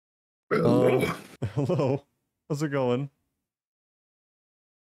Hello. Hello. How's it going?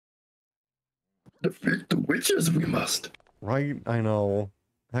 Defeat the witches we must. Right, I know.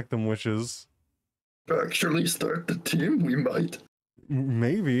 Heck them witches. Actually start the team we might.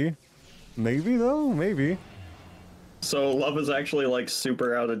 Maybe. Maybe though? Maybe. So Love is actually like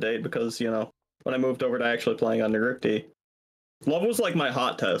super out of date because, you know, when I moved over to actually playing on Nirukti, Love was like my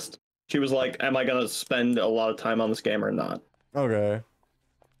hot test. She was like, am I gonna spend a lot of time on this game or not? Okay.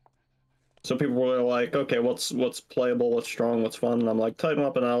 So people were like, okay, what's playable, what's strong, what's fun? And I'm like, Titan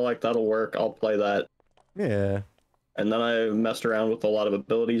Weapon, I like, that'll work, I'll play that. Yeah. And then I messed around with a lot of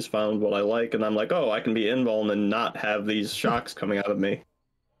abilities, found what I like, and I'm like, oh, I can be invuln and not have these shocks coming out of me.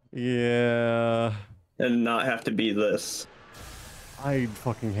 Yeah. And not have to be this. I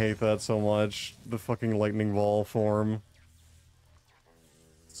fucking hate that so much. The fucking lightning ball form.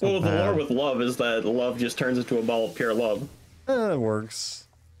 So Well, the lore bad. with Love is that Love just turns into a ball of pure love. It works.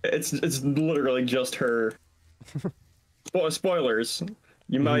 It's literally just her. Spoilers.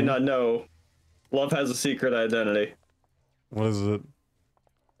 You might not know. Love has a secret identity. What is it?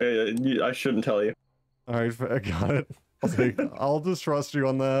 I shouldn't tell you. Alright, I got it. I'll just trust you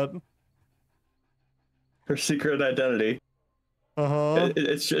on that. Her secret identity. Uh-huh.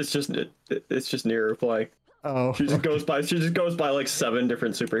 It's just near playing. Oh. She just goes by like 7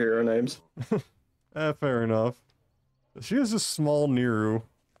 different superhero names. Fair enough. She has a small Niru.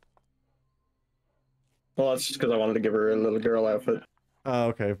 Well, that's just because I wanted to give her a little girl outfit. Oh,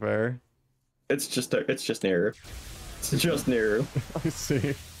 okay, fair. It's just near. It's just near. I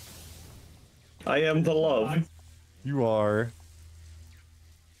see. I am the Love. You are.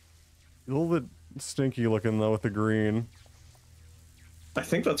 A little bit stinky looking though with the green. I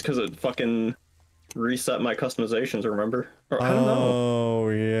think that's because it fucking reset my customizations, remember? Or, I don't know. Oh,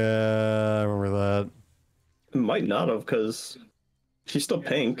 yeah, I remember that. It might not have, because she's still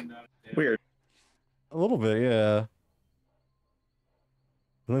pink. Weird. A little bit, yeah. And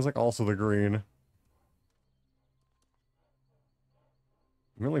there's like also the green.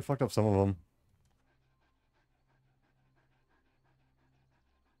 Really fucked up some of them.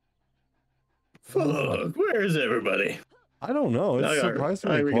 Fuck, where is everybody? I don't know, it's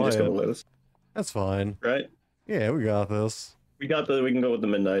surprisingly we can just go quiet. lose, That's fine. right? Yeah, we got this. We can go with the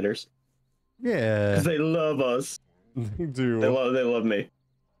Midnighters. Yeah. Because they love us. They do. They love me.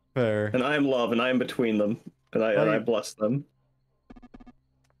 Fair. And I am Love, and I am between them. And I bless them.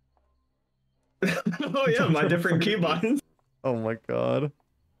 Oh yeah, my different keybinds. Oh my god.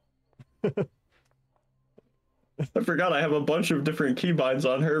 I forgot I have a bunch of different keybinds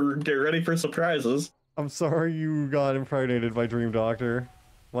on her. Get ready for surprises. I'm sorry you got impregnated by Dream Doctor.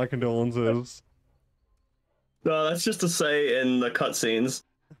 My condolences. No, that's just to say in the cutscenes.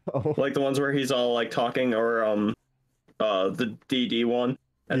 Oh. Like the ones where he's all like talking, or the DD one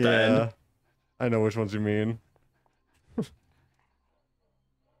at the end. I know which ones you mean.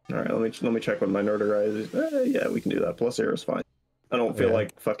 Alright, let me check what my notoriety is. Yeah, we can do that. Plus zero is fine. I don't feel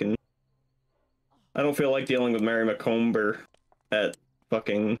like fucking... I don't feel like dealing with Mary MacCoomer at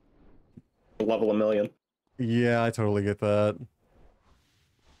fucking level 1,000,000. Yeah, I totally get that.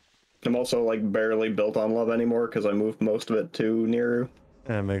 I'm also like barely built on Love anymore because I moved most of it to Niru.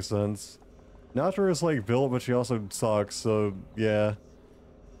 That makes sense. Natra is like built, but she also sucks, so yeah.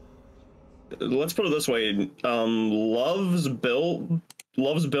 Let's put it this way, Love's build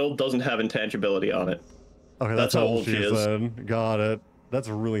doesn't have intangibility on it. Okay, that's how old she is then. Got it. That's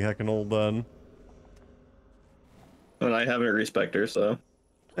really heckin' old then. And I haven't respect her, so.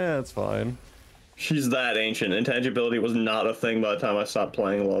 Yeah, it's fine. She's that ancient. Intangibility was not a thing by the time I stopped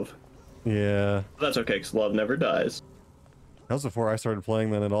playing Love. Yeah. But that's okay, because Love never dies. That was before I started playing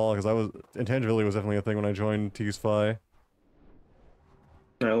then at all, because intangibility was definitely a thing when I joined T-Spy.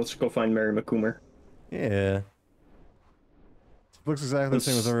 Alright, let's go find Mary MacCoomer. Yeah. It looks exactly the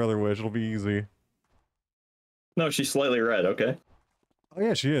same as every other witch, it'll be easy. No, she's slightly red, okay? Oh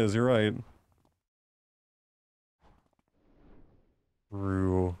yeah, she is, you're right.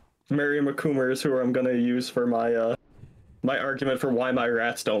 True. Mary MacCoomer is who I'm gonna use for my, my argument for why my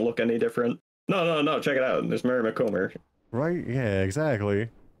rats don't look any different. No, check it out, there's Mary MacCoomer. Right? Yeah, exactly.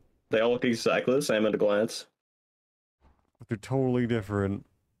 They all look exactly the same at a glance. But they're totally different.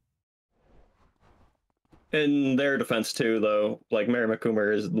 In their defense too, though, like Mary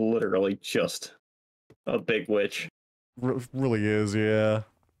MacCoomer is literally just a big witch. Really is, yeah.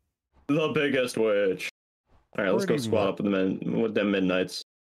 The biggest witch. Alright, let's go squat up with them Midnights.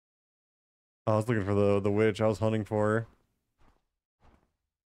 I was looking for the witch, I was hunting for her.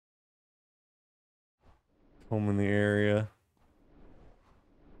 Home in the area.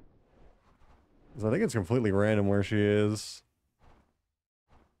 'Cause I think it's completely random where she is.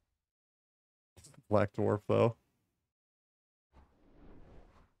 Black Dwarf, though.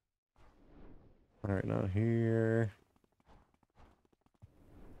 Alright, not here.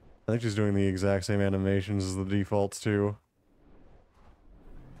 I think she's doing the exact same animations as the defaults, too.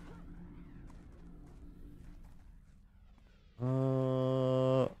 Maybe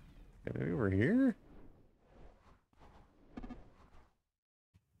over here?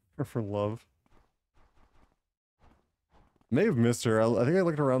 Or for love. May have missed her. I think I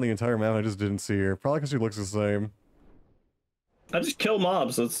looked around the entire map and I just didn't see her. Probably because she looks the same. I just kill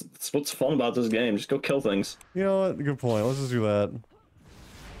mobs. That's what's fun about this game. Just go kill things. You know what? Good point. Let's just do that. I'm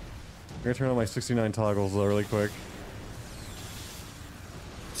gonna turn on my 69 toggles though really quick.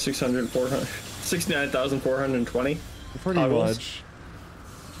 69,420? Pretty toggles. much.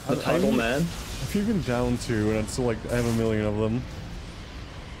 The toggle man? I've even down 2 and it's still like, I have a million of them.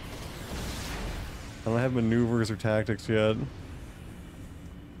 I don't have maneuvers or tactics yet.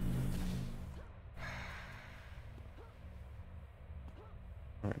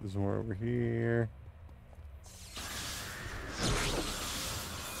 Alright, there's more over here.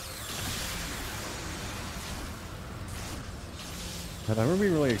 And I remember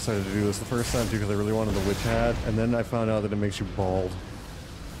being really excited to do this the first time too because I really wanted the witch hat, and then I found out that it makes you bald.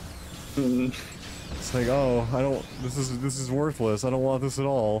 It's like, oh, I don't, this is worthless, I don't want this at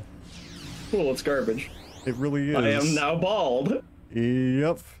all. Cool, it's garbage. It really is. I am now bald.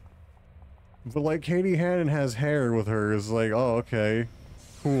 Yep. But like Katie Hannon has hair with her is like, oh, okay.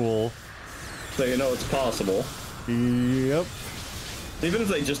 Cool. So you know it's possible. Yep. Even if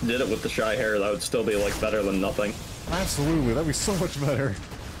they just did it with the shy hair, that would still be like better than nothing. Absolutely, that'd be so much better.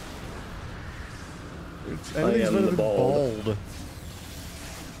 Anything's am better the than bald.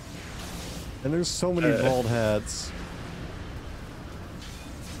 And there's so many bald hats.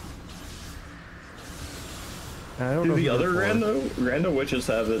 I don't know Do the who other they're for. rando witches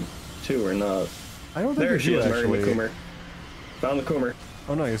have it too or not? I don't think There they she do, is, Mary actually. MacCoomer. Found the Coomer.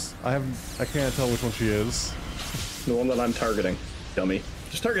 Oh, nice. I can't tell which one she is. The one that I'm targeting. Dummy.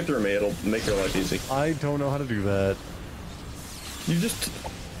 Just target through me, it'll make your life easy. I don't know how to do that. You just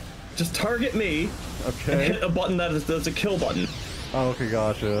target me, Okay. and hit a button that's a kill button. Oh, okay,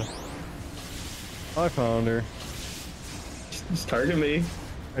 gotcha. I found her. Just target me,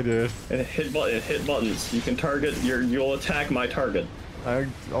 I did. and hit buttons. You can target, you'll attack my target. I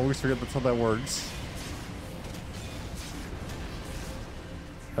always forget that's how that works.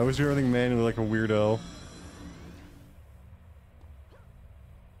 I always do everything manually like a weirdo.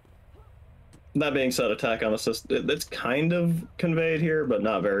 That being said, attack on assist, it's kind of conveyed here, but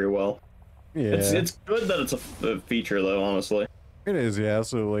not very well. Yeah. It's good that it's a feature, though, honestly. It is, yeah,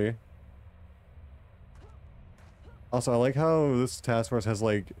 absolutely. Also, I like how this task force has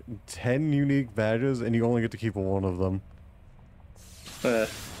like 10 unique badges and you only get to keep one of them.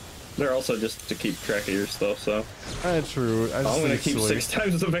 They're also just to keep track of your stuff, so. That's true. I just I'm gonna think keep it's 6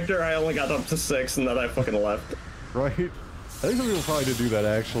 times the victor. I only got up to 6 and then I fucking left. Right? I think some people probably did do that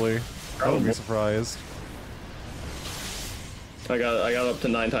actually. I wouldn't be surprised. I got up to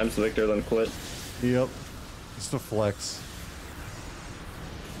 9 times the victor, then quit. Yep. Just a flex.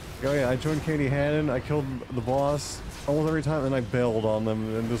 Oh yeah, I joined Katie Hannon, I killed the boss almost every time, and I bailed on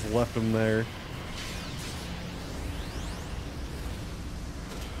them and just left them there.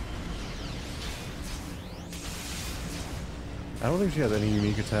 I don't think she has any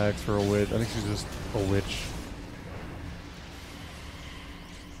unique attacks for a witch. I think she's just a witch.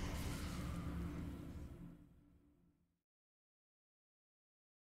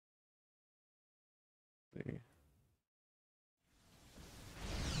 See.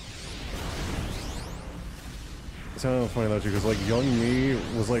 It's kind of funny though too, because like young me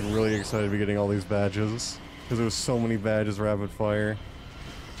was like really excited to be getting all these badges, because there was so many badges rapid fire,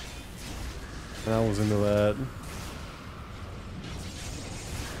 and I was into that.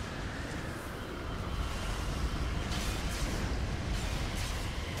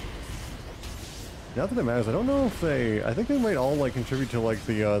 Not that it matters. I don't know if they. I think they might all like contribute to like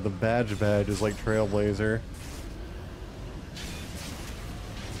the badge is like Trailblazer.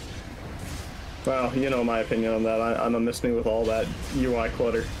 Well, you know my opinion on that. I'm a miss me with all that UI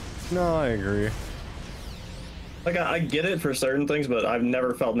clutter. No, I agree. Like, I get it for certain things, but I've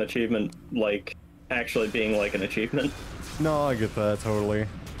never felt an achievement, like, actually being like an achievement. No, I get that totally.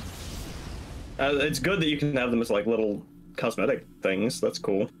 It's good that you can have them as, like, little cosmetic things. That's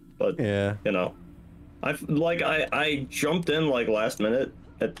cool. But, Yeah. you know. I jumped in, like, last minute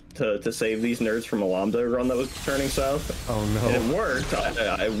to save these nerds from a Lambda run that was turning south. Oh no. And it worked.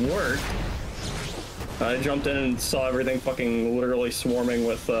 It worked. I jumped in and saw everything fucking literally swarming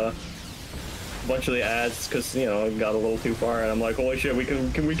with a bunch of the ads because you know it got a little too far, and I'm like, holy shit, we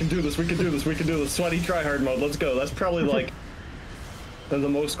can do this, we can do this, we can do this. Sweaty tryhard mode, let's go. That's probably like the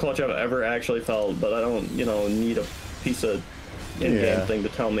most clutch I've ever actually felt. But I don't, you know, need a piece of in-game thing to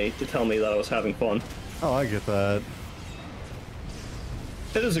tell me that I was having fun. Oh, I get that.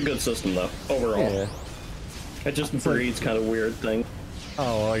 It is a good system though, overall. Yeah. It just breeds kind of weird things.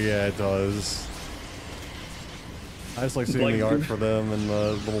 Oh, well, yeah, it does. I just like seeing the art for them and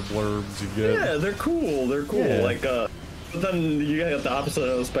the little blurbs you get. Yeah, they're cool. They're cool. Yeah. Like, but then you get the opposite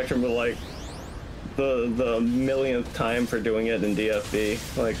of the spectrum with like the millionth time for doing it in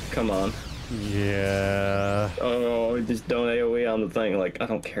DFB. Like, come on. Yeah. Oh, just don't AOE on the thing. Like, I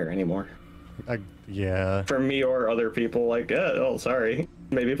don't care anymore. Yeah. For me or other people, like, oh, sorry.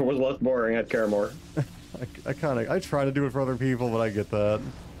 Maybe if it was less boring, I'd care more. I try to do it for other people, but I get that.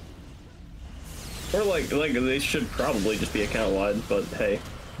 Or like they should probably just be account wide, but hey,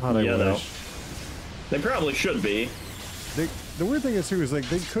 no. They probably should be. The weird thing is too is like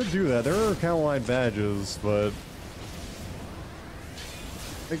they could do that. There are account wide badges, but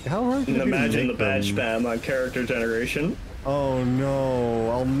like how hard can imagine the badge spam on character generation? Oh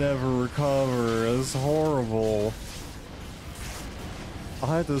no, I'll never recover. It's horrible.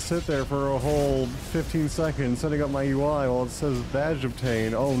 I have to sit there for a whole 15 seconds setting up my UI while it says badge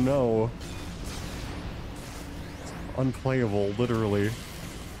obtained. Oh no. It's unplayable, literally.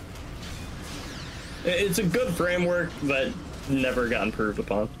 It's a good framework that never got improved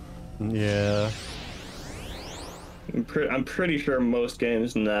upon. Yeah. I'm pretty sure most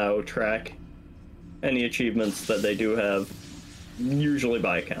games now track any achievements that they do have, usually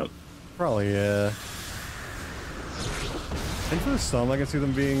by account. Probably, yeah. And for some, I can see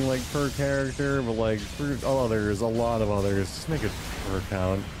them being, like, per character, but, like, for others, a lot of others, just make it per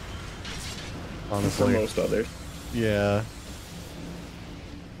account. Honestly. For most others. Yeah.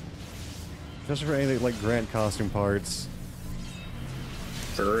 Especially for anything like Grant costume parts.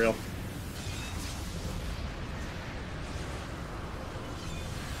 For real.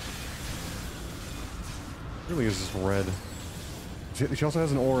 It really is just red. She also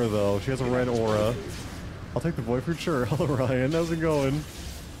has an aura, though. She has a red aura. I'll take the boy fruit, sure. Hello, Ryan. How's it going?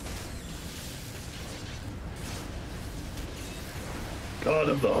 God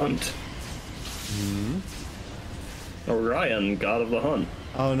of the Hunt. Hmm? Orion, God of the Hunt.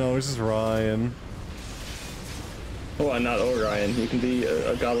 Oh no, it's just Ryan. Oh, I'm not Orion. You can be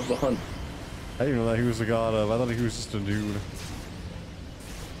a God of the Hunt. I didn't know that he was a god of. I thought he was just a dude.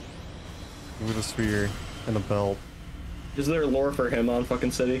 With a spear and a belt. Is there lore for him on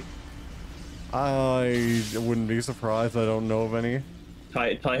fucking City? I wouldn't be surprised. I don't know of any.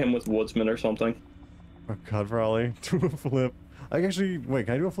 Tie him with Woodsman or something. Oh god, probably. Do a flip. I can actually... Wait,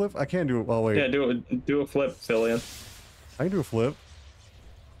 can I do a flip? I can do it. Oh, wait. Yeah, do a flip, Fillion. I can do a flip.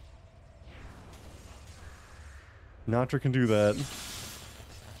 Natra can do that.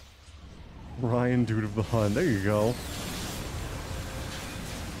 Ryan, dude of the Hunt. There you go.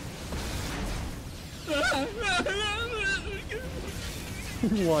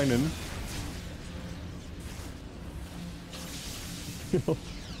 Whining.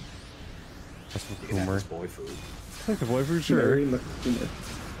 That's MacCoomer. Boy food. I think the boy food, sure.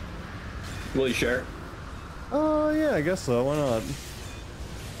 Will you share? Yeah, I guess so. Why not?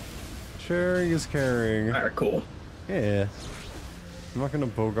 Sharing is caring. Alright, cool. Yeah. I'm not gonna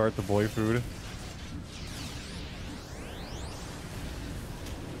bogart the boy food.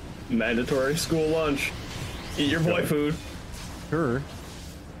 Mandatory school lunch. Eat your boy food. Sure.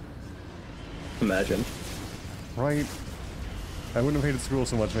 Imagine. Right. I wouldn't have hated school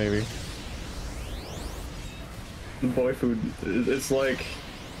so much, maybe. Boy food, it's like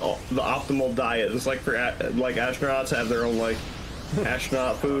the optimal diet. It's like for like astronauts have their own like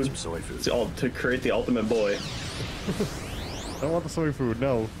astronaut food. Some soy food. It's all to create the ultimate boy. I don't want the soy food.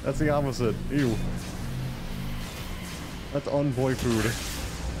 No, that's the opposite. Ew. That's unboy food.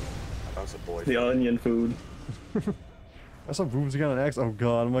 That's a boy. The onion food. I saw boobs again on X. Oh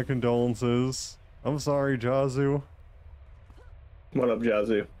god, my condolences. I'm sorry, Jazu. What up,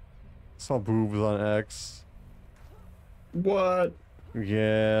 Jazu? Saw boobs on X. What?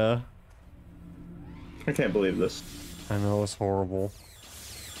 Yeah. I can't believe this. I know, it's horrible.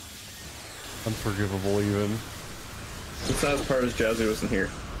 Unforgivable, even. The saddest part is Jazzy wasn't here.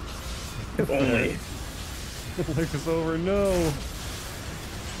 If only. Life is over, no!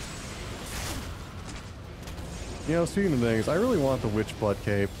 You know, speaking of things, I really want the witch butt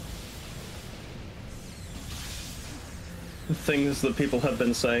cape. Things that people have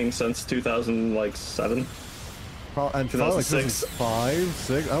been saying since 2007. And 2006. 2005,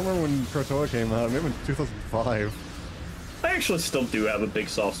 6. I don't remember when Protoa came out. Maybe 2005. I actually still do have a big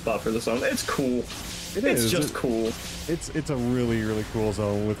soft spot for the zone. It's cool. It's just cool. It's a really, really cool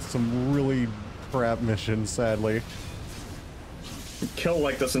zone with some really crap missions, sadly. Kill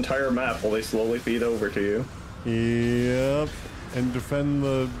like this entire map while they slowly feed over to you. Yep. And defend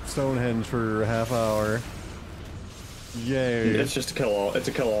the Stonehenge for a half hour. Yay. It's just a kill all. It's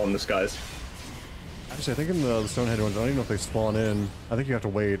a kill all in disguise. Actually, I think in the Stonehenge ones, I don't even know if they spawn in. I think you have to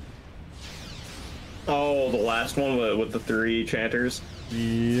wait. Oh, the last one with the 3 chanters?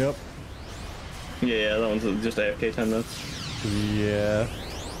 Yep. Yeah, that one's just AFK 10 minutes. Yeah.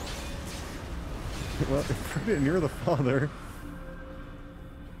 Well, Ferdinand, you're the father.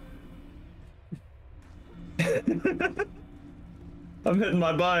 I'm hitting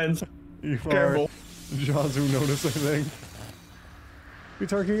my binds. You Careful. are. Jazu noticed, I think. You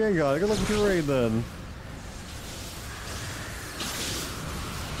Turkey gang god. Good luck with your raid then.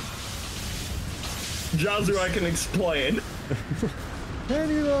 Jazu, I can explain. Can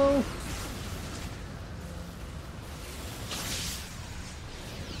you though?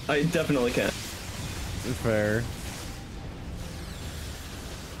 I definitely can. It's fair.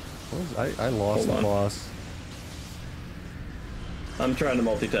 I lost the boss. I'm trying to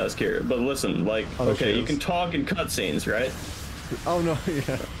multitask here, but listen, like, okay, you can talk in cutscenes, right? Oh no,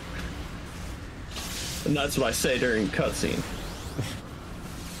 yeah. And that's what I say during cutscene.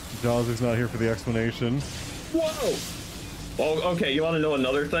 Jaws is not here for the explanation. Whoa! Oh, okay, you want to know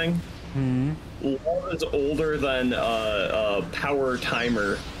another thing? Hmm? Laura's older than power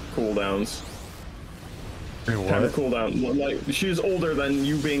timer cooldowns. Wait, what? Timer cooldown. Like, she's older than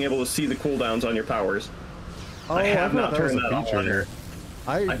you being able to see the cooldowns on your powers. Oh, I have not turned that feature. on here.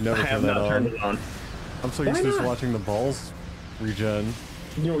 I never have turned that not on. turned it on. I'm so used to just watching the balls regen.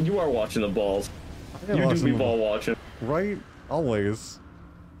 You are watching the balls. I am You do watching be the ball watching. Right? Always.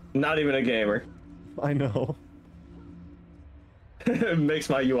 Not even a gamer. I know. It makes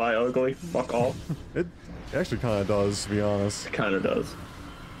my UI ugly. Fuck off. It actually kind of does, to be honest. It kind of does.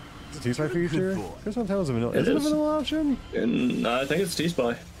 Is it T-Spy feature? There's sometimes a vanilla. Is it a is. vanilla option? And I think it's T-Spy.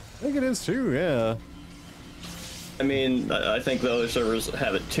 I think it is too, yeah. I mean, I think the other servers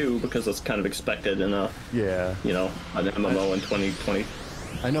have it too because it's kind of expected in a, Yeah. you know, an MMO in 2020.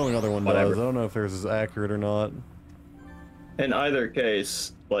 I know another one Whatever. does. I don't know if theirs is accurate or not. In either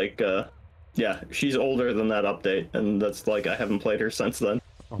case, like, yeah, she's older than that update, and that's like, I haven't played her since then.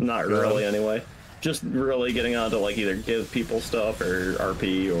 Not God. really, anyway. Just really getting on to, like, either give people stuff or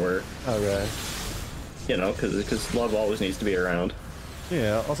RP or, Okay. you know, because love always needs to be around.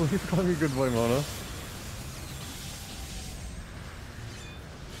 Yeah, also, keep calling me good boy, Mona.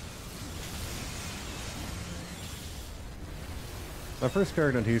 My first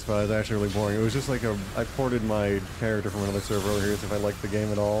character on T-Spy is actually really boring. It was just like I ported my character from another server over here, so if I like the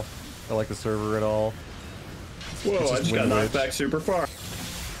game at all, if I like the server at all. Whoa, I just got knocked back super far.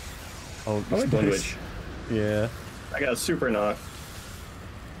 Oh, I like nice. Witch. Yeah. I got a super knock.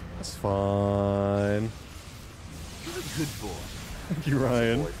 That's fine. You're a good boy. Thank you,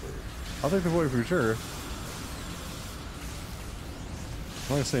 Ryan. I'll take the boy for sure. I'm not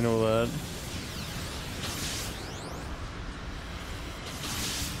gonna say no to that.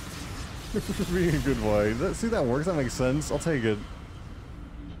 Being a good boy. See, that works. That makes sense. I'll take it.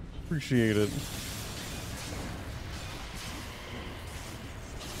 Appreciate it.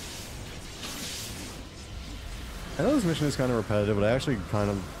 I know this mission is kind of repetitive, but I actually kind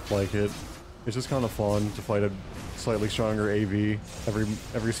of like it. It's just kind of fun to fight a slightly stronger AV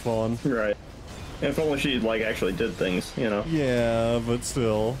every spawn. Right. If only she, like, actually did things, you know? Yeah, but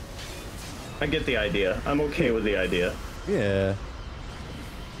still. I get the idea. I'm okay with the idea. Yeah.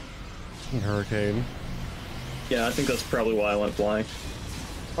 Hurricane. Yeah, I think that's probably why I went flying.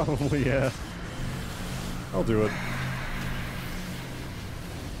 Probably, yeah. I'll do it.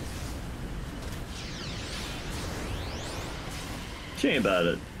 She ain't bad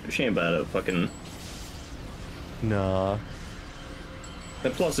at it. She ain't bad at fucking... Nah.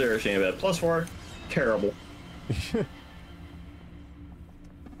 At +0, she ain't bad. +4, terrible.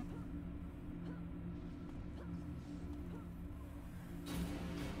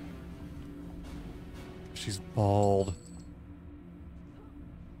 She's bald.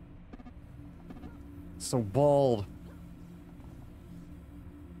 So bald.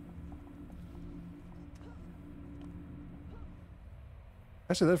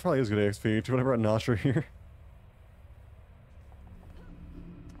 Actually, that probably is good XP. Do you want to brought Nostra here?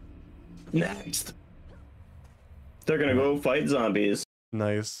 Next. They're gonna go fight zombies.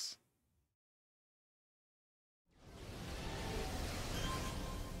 Nice.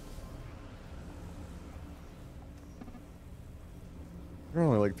 There are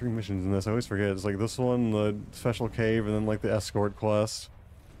only like 3 missions in this, I always forget. It's like this one, the special cave, and then like the escort quest.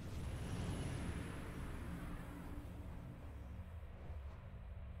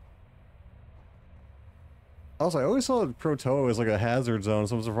 Also, I always saw Proto as like a hazard zone,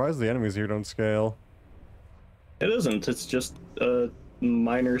 so I'm surprised the enemies here don't scale. It isn't, it's just a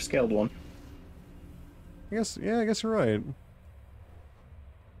minor scaled one. I guess, yeah, I guess you're right.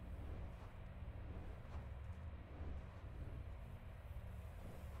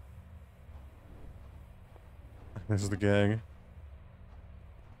 This is the gang.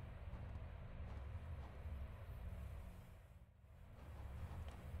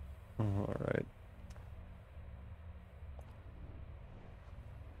 Oh, alright.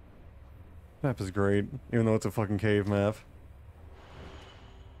 Map is great, even though it's a fucking cave map.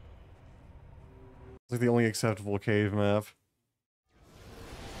 It's like the only acceptable cave map.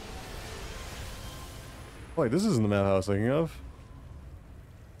 Wait, this isn't the map I was thinking of.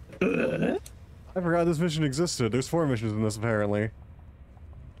 I forgot this mission existed. There's 4 missions in this, apparently.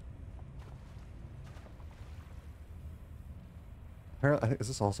 Apparently, is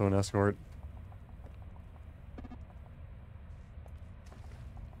this also an escort?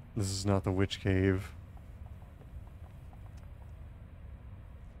 This is not the witch cave.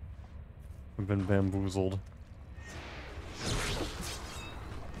 I've been bamboozled.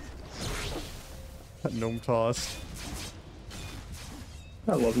 That gnome toss.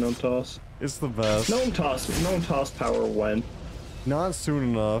 I love gnome toss. It's the best. Gnome toss power when? Not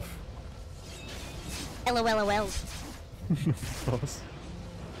soon enough. LOLOL. Toss.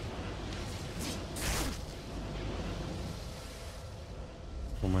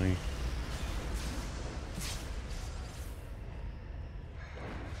 So many.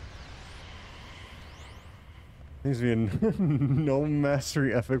 Needs to be a gnome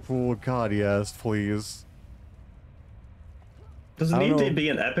mastery epic pool. God, yes, please. Does it I don't need know. to be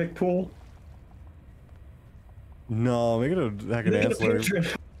an epic pool? No, make it a heck of an Make it a ancillary. patron.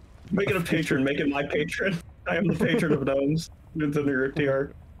 Make it a patron. Make it my patron. I am the patron of gnomes. It's in your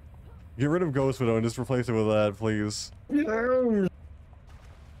TR. Get rid of Ghost Widow and just replace it with that, please.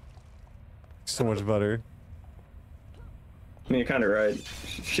 So much better. I mean, you're kind of right.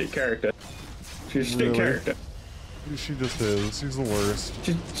 Shit character. She's a shit Really? character. She just is. She's the worst.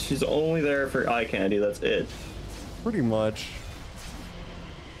 She's only there for eye candy. That's it. Pretty much.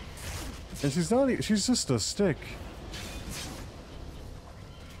 And she's not. She's just a stick.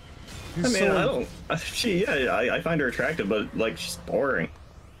 I mean, I don't. I find her attractive, but like, she's boring.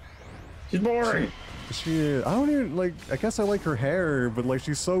 She's boring. She. I don't even like. I guess I like her hair, but like,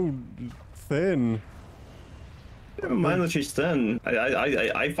 she's so thin. I don't mind that she's thin.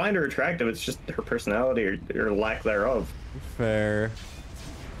 I find her attractive. It's just her personality or lack thereof. Fair.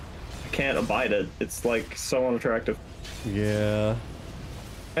 I can't abide it. It's like so unattractive. Yeah.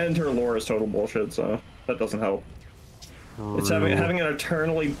 And her lore is total bullshit, so that doesn't help. It's having an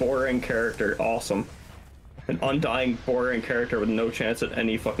eternally boring character. Awesome. An undying boring character with no chance at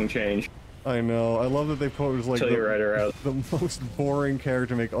any fucking change. I know. I love that they put like Till you write her out. the most boring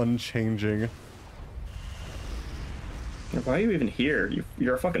character make unchanging. Why are you even here?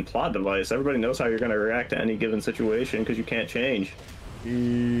 You're a fucking plot device. Everybody knows how you're gonna react to any given situation because you can't change.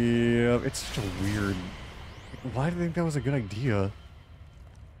 Yeah, it's such a weird. Why do you think that was a good idea?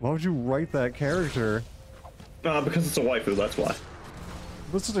 Why would you write that character? Because it's a waifu, that's why.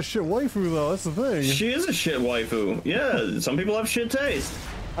 This is a shit waifu, though. That's the thing. She is a shit waifu. Yeah, some people have shit taste.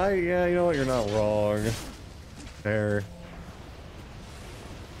 Yeah, you know what? You're not wrong. Fair.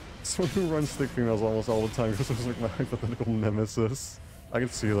 Someone who runs thick females almost all the time because it's like my hypothetical nemesis. I can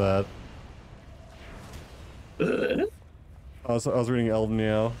see that. I was reading Elden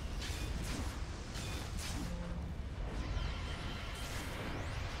Meow.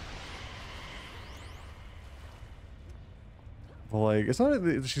 But like, it's not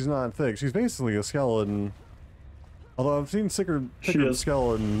that she's not thick. She's basically a skeleton. Although I've seen thicker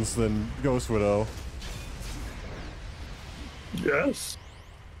skeletons than Ghost Widow. Yes.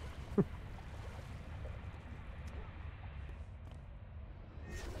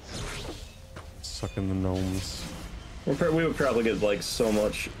 Sucking the gnomes. We would probably get like so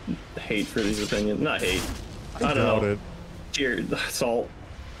much hate for these opinions. Not hate. I don't Doubt know. it. Cheer, salt,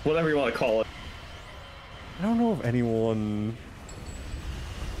 whatever you want to call it. I don't know if anyone.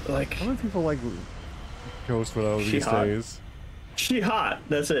 Like, How many people like Ghost Widow She these hot. days? she hot.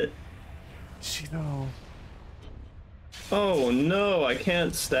 That's it. She though. Oh no, I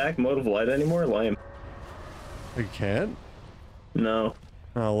can't stack Mode of Light anymore. Lame. You can't? No,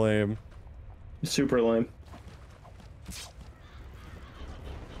 Oh, lame. super lame.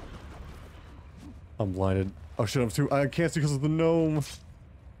 I'm blinded. Oh shit, I can't see because of the gnome.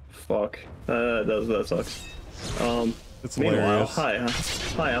 Fuck. That sucks. It's Meanwhile,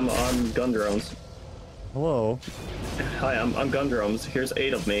 hilarious. hi, I'm gun drones. Hello. Hi, I'm gun drones. Here's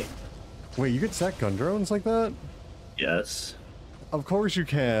 8 of me. Wait, you can stack gun drones like that? Yes. Of course you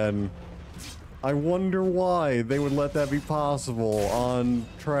can. I wonder why they would let that be possible on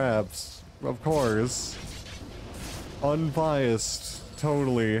traps. Of course. Unbiased.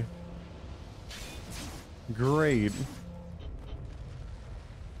 Totally. Great.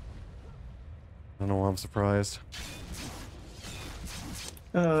 I don't know why I'm surprised.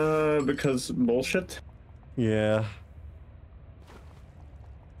 Because bullshit. Yeah.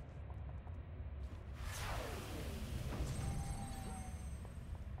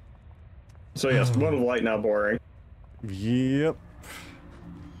 So yes, one of light now boring. Yep.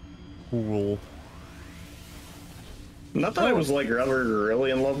 Cool. Not that I was like ever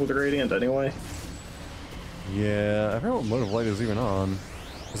really in love with Radiant anyway. Yeah, I forgot what mode of light is even on.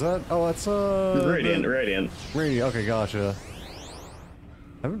 Is that? Oh, that's Radiant. Radiant. Okay, gotcha.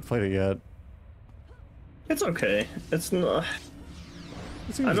 I haven't played it yet. It's okay. It's not. It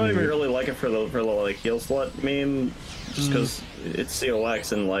I seems don't even neat. really like it for the like heal slut meme, just because it's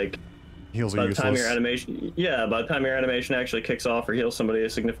COX and like Heals by are the time your useless. animation, yeah, by the time your animation actually kicks off or heals somebody a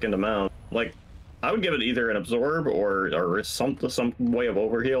significant amount, like I would give it either an absorb or some way of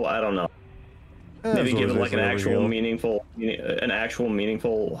overheal. I don't know. Maybe give it like an actual meaningful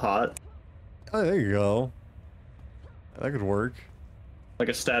hot, Oh, there you go. That could work. like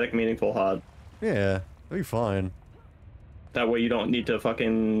a static meaningful hot. Yeah, that'd be fine. That way you don't need to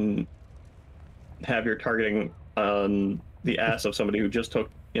fucking have your targeting on the ass of somebody who just took,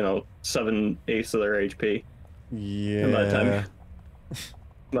 7/8 of their HP. Yeah. And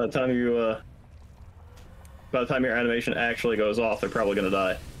by the time your animation actually goes off, they're probably gonna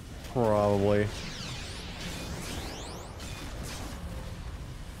die. Probably.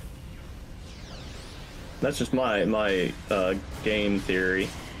 That's just my game theory.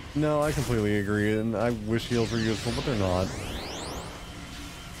 No, I completely agree, and I wish heals were useful, but they're not.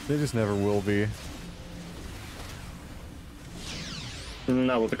 They just never will be.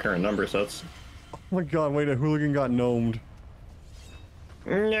 Not with the current number sets. Oh my god, wait, a hooligan got gnomed.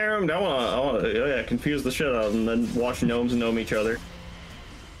 No, I wanna confuse the shit out of them, then watch gnomes gnome each other.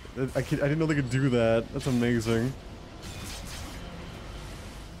 I didn't know they could do that. That's amazing.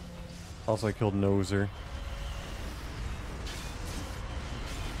 Also, I killed Noser.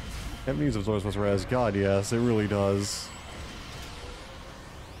 That means absorbs plus res. God, yes, it really does.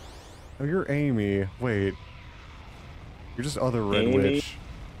 Oh, you're Amy. Wait. You're just other Red Amy? Witch.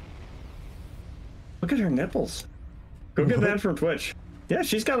 Look at her nipples. Go get that from Twitch. Yeah,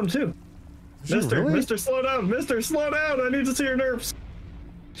 she's got them too. She Mister, really? Mister, slow down. Mister, slow down. I need to see her nerfs.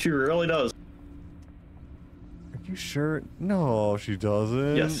 She really does. Are you sure? No, she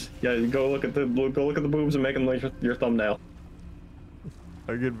doesn't. Yes. Yeah. Go look at the boobs and make them like your thumbnail.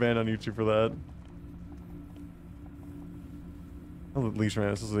 I get banned on YouTube for that. Oh, the leash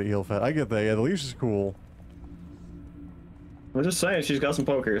man. This is a heel fat. I get that. Yeah, the leash is cool. I'm just saying, she's got some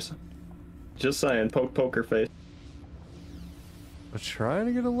pokers. Just saying, poker face. I'm trying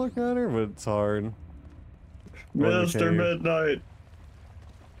to get a look at her, but it's hard. Mr. Midnight.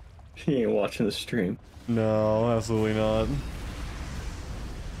 He ain't watching the stream. No, absolutely not.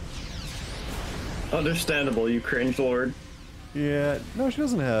 Understandable, you cringe lord. Yeah, no, she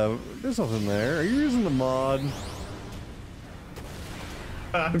doesn't have. There's nothing there. Are you using the mod?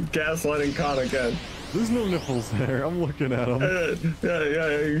 I'm gaslighting Con again. There's no nipples there. I'm looking at them.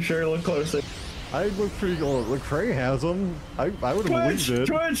 Yeah, you sure look closer. I look pretty good. Look, Cray has them. I would have believed it.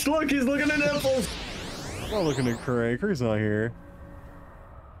 Twitch, look, he's looking at nipples. I'm not looking at Cray. Cray's not here.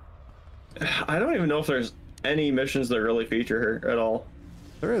 I don't even know if there's any missions that really feature her at all.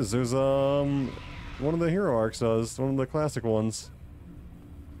 There is. There's one of the hero arcs does. One of the classic ones.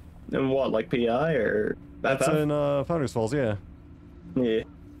 And what, like PI or That's FF? in Founders Falls. Yeah, Yeah,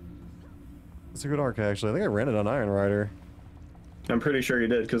 it's a good arc actually. I think I ran it on Iron Rider. I'm pretty sure you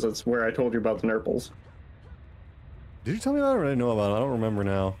did because that's where I told you about the nurples. Did you tell me about it or did I know about it? I don't remember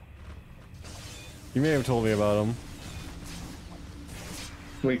now. You may have told me about them.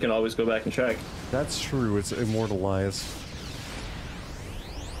 We can always go back and check. That's true. It's immortalized.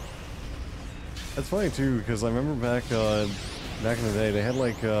 That's funny too, because I remember back in the day, they had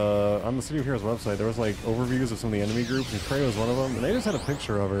like on the City of Heroes website, there was like overviews of some of the enemy groups, and Cray was one of them, and they just had a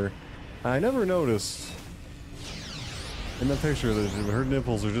picture of her. I never noticed in that picture that her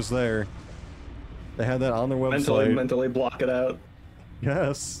nipples are just there. They had that on their website. Mentally block it out.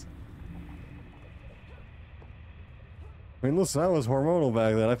 Yes. I mean, listen, I was hormonal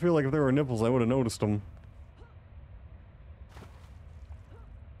back then. I feel like if there were nipples, I would have noticed them.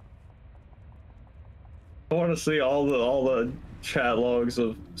 I want to see all the chat logs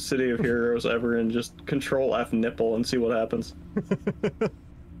of City of Heroes ever and just Control F nipple and see what happens.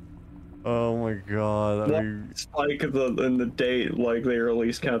 Oh my god, that'd be... Spike in the date like they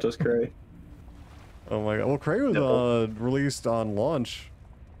released Countess Cray. Oh my god. Well, Cray was released on launch.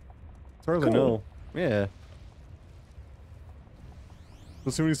 As far as I know. Yeah.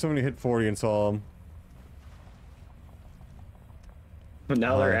 As soon as somebody hit 40 and saw him. But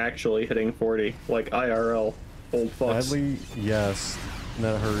now they're actually hitting 40, like IRL. Old fucks. Sadly, yes. And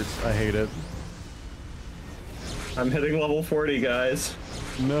that hurts. I hate it. I'm hitting level 40, guys.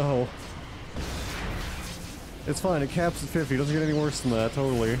 No. It's fine, it caps at 50. It doesn't get any worse than that,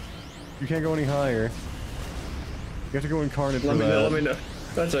 totally. You can't go any higher. You have to go incarnate for that. Let me know.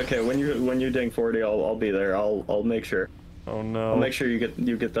 That's okay. When you ding 40, I'll be there. I'll make sure. Oh no. I'll make sure you get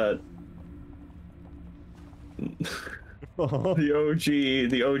that.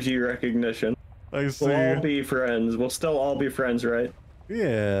 the OG recognition. I see. We'll all be friends. We'll still all be friends, right?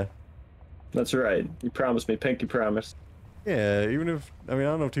 Yeah. That's right. You promised me. Pinky promise. Yeah, even if... I mean, I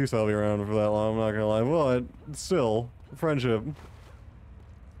don't know if T will be around for that long, I'm not gonna lie. But, still, friendship.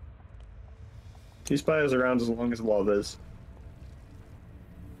 T-Spy is around as long as love is.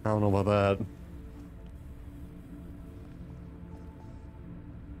 I don't know about that.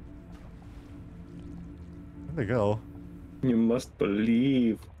 Where'd they go? You must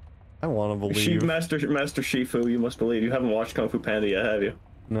believe. I want to believe. Master Shifu, you must believe. You haven't watched Kung Fu Panda yet, have you?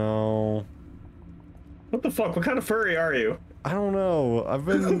 No. What the fuck? What kind of furry are you? I don't know. I've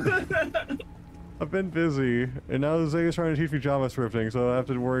been busy, and now Zay is trying to teach me JavaScripting, so I have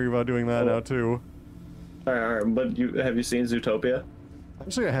to worry about doing that now too. Alright, but have you seen Zootopia?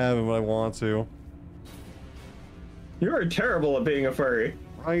 Actually, I haven't, but I want to. You are terrible at being a furry.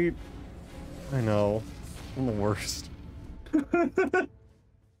 Right? I know. I'm the worst.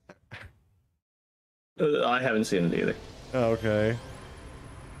 I haven't seen it either. Oh, okay.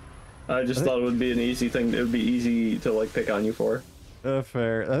 I just thought it would be an easy thing. It would be easy to like pick on you for.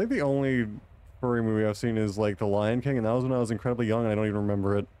 Fair. I think the only furry movie I've seen is like The Lion King, and that was when I was incredibly young, and I don't even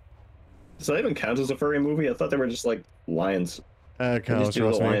remember it. Does that even count as a furry movie? I thought they were just like lions. Counts, do the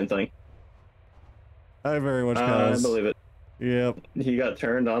trust me. lion thing. I very much counts. I believe it. Yep. He got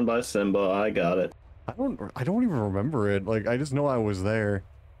turned on by Simba. I got it. I don't even remember it. Like, I just know I was there.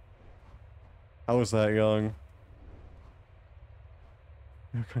 I was that young.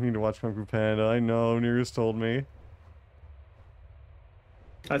 I need to watch Kung Fu Panda. I know, Nearest told me.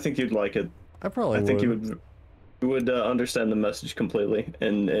 I think you'd like it. I probably would. I think you would understand the message completely,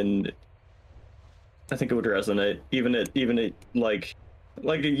 and I think it would resonate. Even it like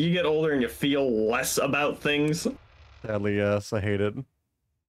you get older and you feel less about things. Sadly, yes. I hate it.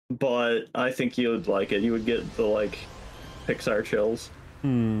 But I think you would like it. You would get the like Pixar chills.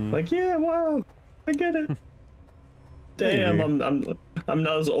 Like, yeah, wow, I get it. Damn, I'm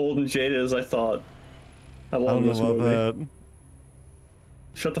not as old and jaded as I thought. I love this movie. That.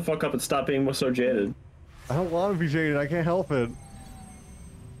 Shut the fuck up and stop being so jaded. I don't want to be jaded. I can't help it.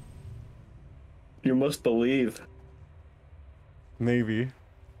 You must believe. Maybe.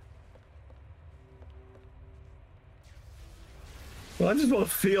 Well, I just want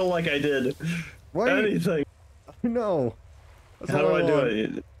to feel like I did. Right? Anything. No. That's How all do I do want.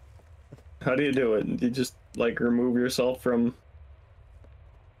 it? How do you do it? You just like remove yourself from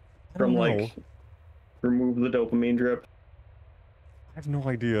like remove the dopamine drip. I have no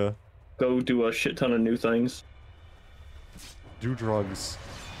idea. Go do a shit ton of new things. Do drugs.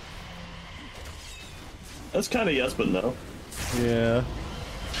 That's kind of yes, but no. Yeah.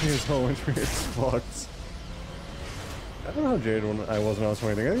 His whole entry is fucked. I don't know how jaded I was when I was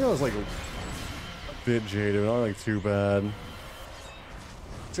 20. I think I was like a bit jaded, but not like too bad.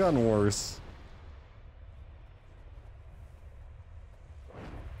 It's gotten worse.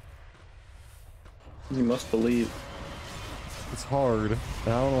 You must believe. It's hard,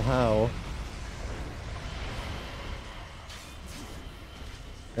 and I don't know how.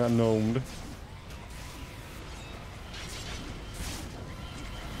 Got gnomed.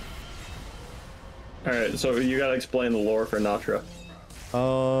 Alright, so you gotta explain the lore for Natra.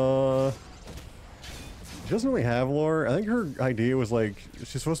 She doesn't really have lore. I think her idea was like,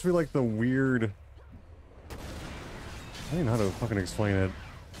 she's supposed to be like the weird... I don't even know how to fucking explain it.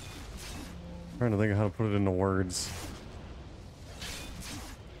 I'm trying to think of how to put it into words.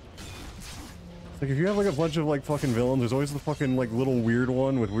 Like, if you have like a bunch of like fucking villains, there's always the fucking like little weird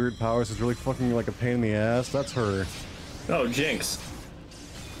one with weird powers who's really fucking like a pain in the ass. That's her. Oh, Jinx.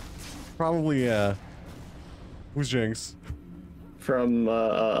 Probably, yeah. Who's Jinx? From, I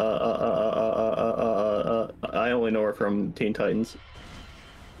only know her from Teen Titans.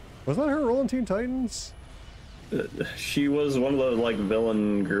 Was that her role in Teen Titans? she was one of the like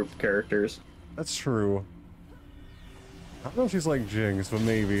villain group characters. That's true. I don't know if she's like Jinx, but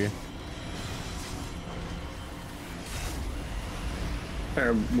maybe.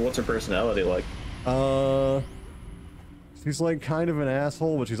 Or what's her personality like? She's like kind of an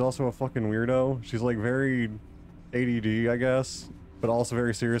asshole, but she's also a fucking weirdo. She's like very ADD, I guess, but also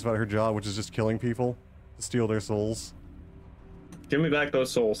very serious about her job, which is just killing people to steal their souls. Give me back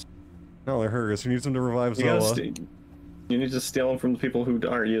those souls. No, they're hers. She needs them to revive You Zoa. you need to steal them from the people who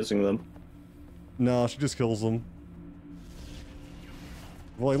aren't using them. No, she just kills them.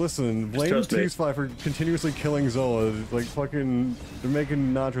 Well, listen, blame T-Spy for continuously killing Zoa. Like, fucking, they're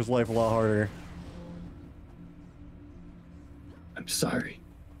making Natra's life a lot harder. I'm sorry.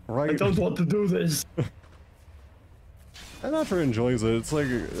 Right? I don't want to do this. And Natra enjoys it. It's like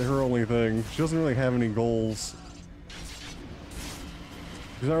her only thing. She doesn't really have any goals.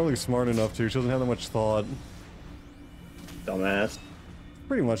 She's not really smart enough to. She doesn't have that much thought. Dumbass.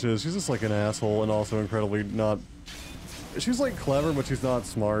 Pretty much is. She's just like an asshole and also incredibly not... She's like clever, but she's not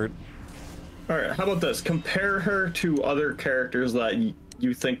smart. Alright, how about this? Compare her to other characters that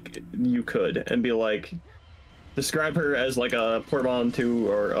you think you could, and be like, describe her as like a portmanteau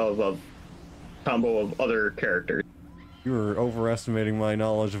or of a combo of other characters. You were overestimating my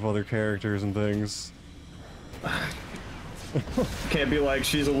knowledge of other characters and things. Can't be like,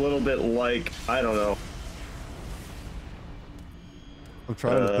 she's a little bit like, I don't know. I'm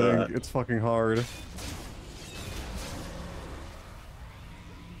trying to think. It's fucking hard.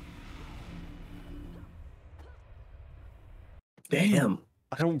 Damn.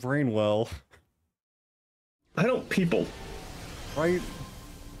 I don't brain well. I don't people. Right?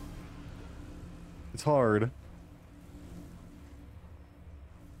 It's hard.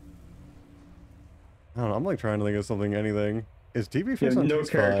 I don't know, I'm like trying to think of something, anything. Is DB fixed on no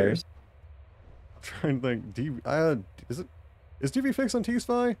T-Spy? characters. I'm trying to think. Is DB fixed on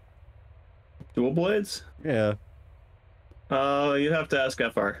T-Spy? Dual blades? Yeah. You'd have to ask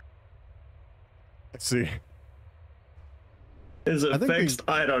FR. Let's see. Is it fixed?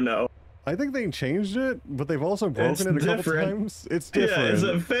 I don't know. I think they changed it, but they've also broken it a couple times. It's different. Yeah, is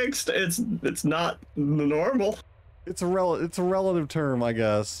it fixed? It's not normal. It's a relative term, I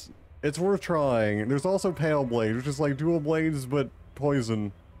guess. It's worth trying. There's also Pale Blade, which is like dual blades but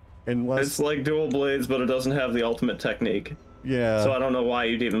poison. And less... It's like dual blades, but it doesn't have the ultimate technique. Yeah. So I don't know why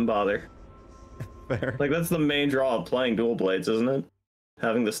you'd even bother. Fair. Like, that's the main draw of playing dual blades, isn't it?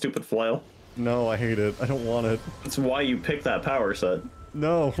 Having the stupid flail. No, I hate it. I don't want it. That's why you pick that power set.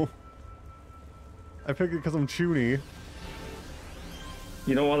 No. I picked it because I'm chuny.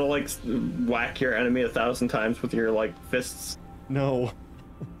 You don't want to, like, whack your enemy 1,000 times with your, like, fists? No.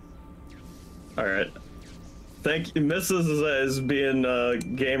 Alright. Thank you. Mrs. is being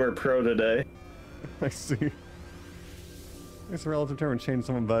gamer pro today. I see. It's a relative term and change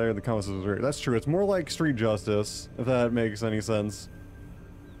someone better. The comments is right. That's true. It's more like street justice, if that makes any sense.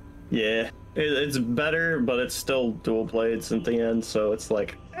 Yeah. It's better, but it's still dual blades at the end, so it's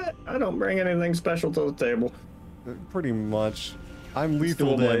like, I don't bring anything special to the table. Pretty much. I'm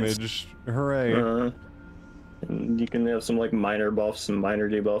lethal damage. Hooray. And you can have some like minor buffs and minor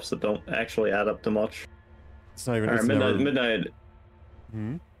debuffs that don't actually add up to much. It's not even. Alright, Midnight.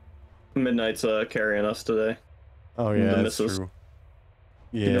 Hmm? Midnight's carrying us today. Oh yeah, the that's true.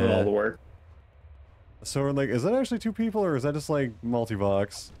 Yeah. You're doing all the work. So like, is that actually two people or is that just like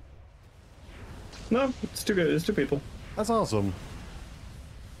multi-box? No, it's two good. It's two people. That's awesome.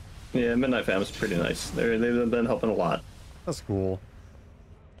 Yeah, Midnight Fam is pretty nice. They've been helping a lot. That's cool.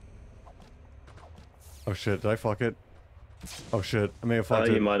 Oh shit, did I fuck it? Oh shit, I may have fucked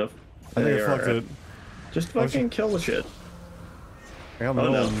it. You might have. I think I fucked it. Just fucking kill the shit. I got my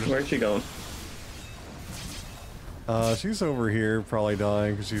Oh no, own. where's she going? She's over here, probably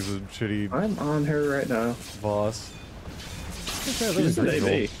dying because she's a shitty I'm on her right now. boss. Okay, She's an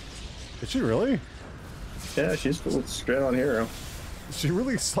AB. Is she really? Yeah, she's straight on hero. She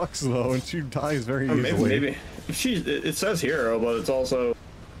really sucks though, and she dies very easily. Maybe. It says hero, but it's also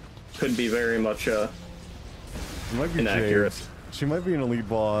could be very much It might be inaccurate. Jade. She might be an elite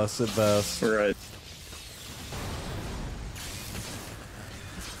boss at best. Right.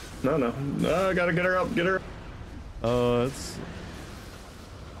 No, I gotta get her up, get her. It's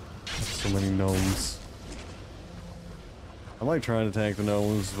so many gnomes. I'm like trying to tank the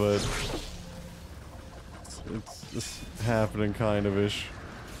gnomes, but it's just happening kind of ish.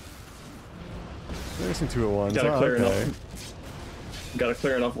 There's some 2 at once. Gotta clear okay. enough. Gotta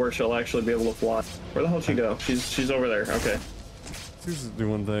clear enough where she'll actually be able to fly. Where the hell did she go? She's over there. Okay. She's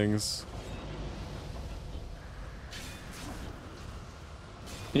doing things.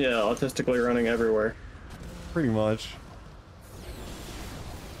 Yeah, autistically running everywhere. Pretty much.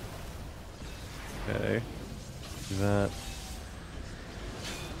 Okay. Do that.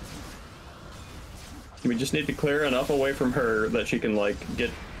 We just need to clear enough away from her that she can, like, get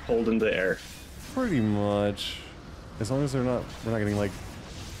pulled into the air. Pretty much. As long as we're not getting, like,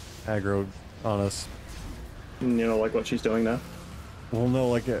 aggroed on us. You know, like what she's doing now? Well, no,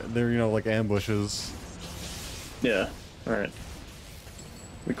 like, they're, you know, like ambushes. Yeah. Alright.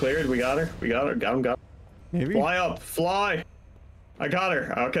 We cleared? We got her? We got her? Got him, got her. Maybe? Fly up! Fly! I got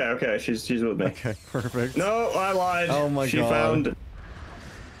her. Okay, okay. She's with me. Okay, perfect. No, I lied. Oh my god.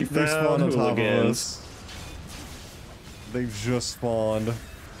 She They spawned found on top of hooligans. us. They just spawned.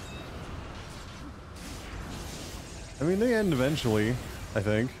 I mean, they end eventually, I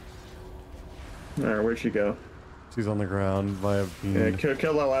think. Alright, where'd she go? She's on the ground by a beam. Yeah,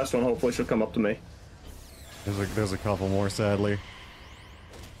 kill that last one. Hopefully she'll come up to me. There's a couple more, sadly.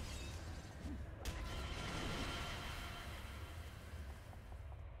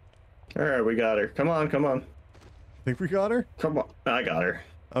 Alright, we got her. Come on, come on. Think we got her? Come on. I got her.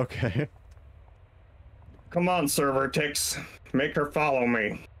 Okay. Come on, server ticks. Make her follow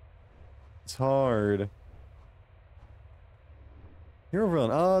me. It's hard. You're a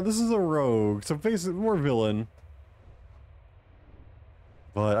villain. This is a rogue, so basically more villain.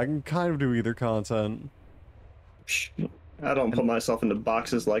 But I can kind of do either content. Shh. I don't put myself into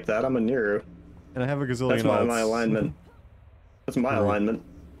boxes like that. I'm a Niru. And I have a gazillion That's my alts. alignment. That's my Right. alignment.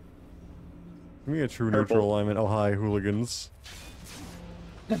 Give me a true Purple. neutral alignment. Oh, hi, hooligans.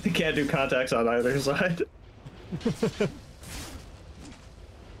 They can't do contacts on either side.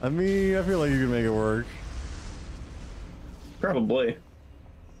 I mean, I feel like you can make it work. Probably.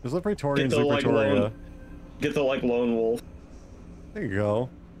 There's a Praetorian Get the, like, Pretoria. Get the, like, lone wolf. There you go.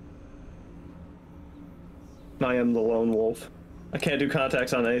 I am the lone wolf. I can't do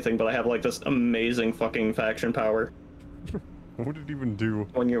contacts on anything, but I have, like, this amazing fucking faction power. What did it even do?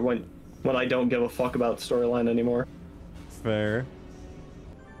 When I don't give a fuck about the storyline anymore. Fair.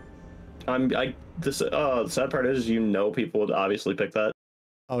 The sad part is, you know, people would obviously pick that.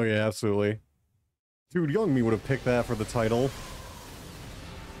 Oh yeah, absolutely. Dude, young me would have picked that for the title.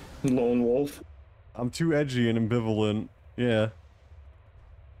 Lone wolf. I'm too edgy and ambivalent. Yeah.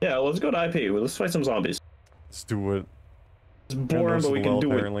 Yeah, let's go to IP. Let's fight some zombies. Let's do it. It's boring, but we can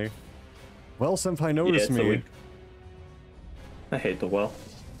do apparently. Well, Senpai noticed Yeah, me. I hate the well.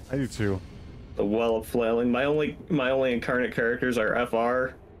 I do too. The well of flailing. My only incarnate characters are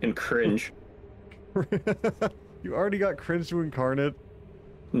FR and cringe. You already got cringe to incarnate?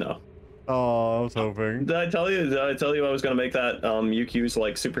 No. Oh, I was hoping. Did I tell you I was gonna make that Yuki's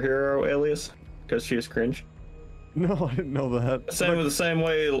like superhero alias? Because she is cringe. No, I didn't know that. The same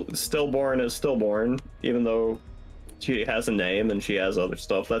way Stillborn is Stillborn, even though she has a name and she has other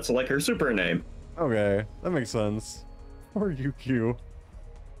stuff. That's like her super name. Okay, that makes sense. Poor UQ.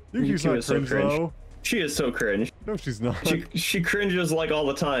 UQ's Yuki not is so cringe cringe. though. She is so cringe. No, she's not. She cringes like all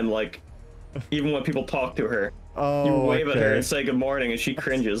the time, like even when people talk to her. Oh, You wave at her okay. and say good morning and she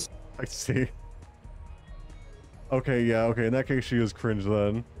cringes. I see. Okay, yeah, okay. In that case, she is cringe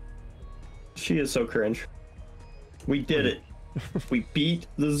then. She is so cringe. We did it. We beat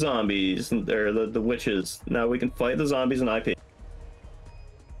the zombies, or the witches. Now we can fight the zombies in IP.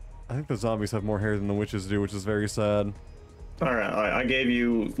 I think the zombies have more hair than the witches do, which is very sad. Alright, I gave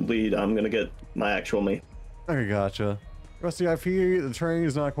you lead. I'm gonna get my actual me. Okay, gotcha. Rusty IP, the train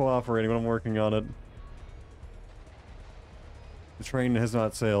is not cooperating, but I'm working on it. The train has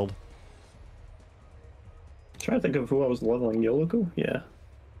not sailed. Trying to think of who I was leveling. Yoluku? Yeah.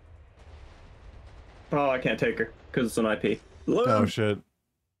 Oh, I can't take her because it's an IP. Oh shit.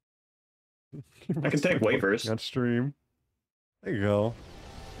 I can take waivers. On stream. There you go.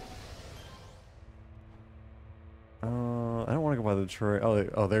 I don't want to go by the train.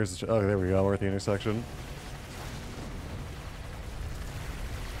 Oh, there's the there we go. We're at the intersection.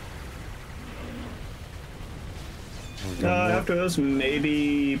 After this,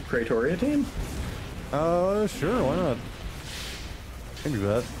 maybe Praetoria team? Sure, why not? I can do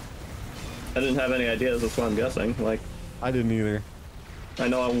that. I didn't have any ideas, that's what I'm guessing. Like, I didn't either. I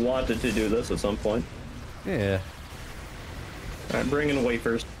know I wanted to do this at some point. Yeah. Alright, bring in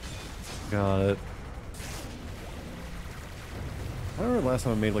wafers. Got it. I remember last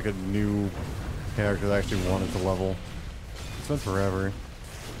time I made like a new character that I actually wanted to level. It's been forever.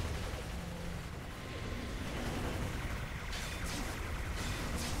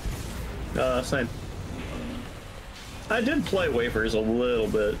 Same. I did play wafers a little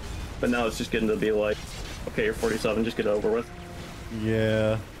bit, but now it's just getting to be like, okay, you're 47, just get it over with.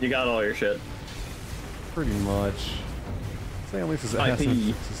 Yeah. You got all your shit. Pretty much. Say at least his ass IP.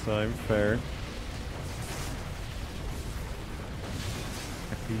 this time. Fair.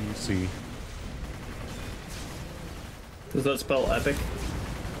 PC. Does that spell epic?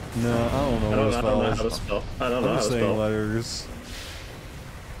 No, I don't know what it I don't know how to spells. spell. I don't know I'm how to just saying spell. letters.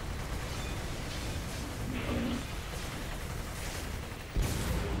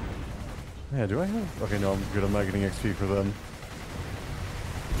 Yeah, do I have? Okay, no, I'm good. I'm not getting XP for them.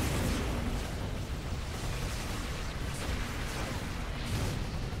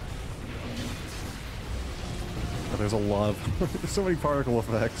 But there's a lot of there's so many particle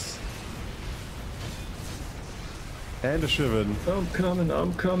effects. And a Shivan. I'm coming,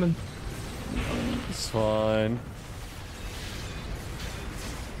 I'm coming. It's fine.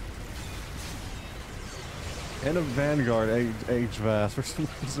 And a Vanguard HVAS for some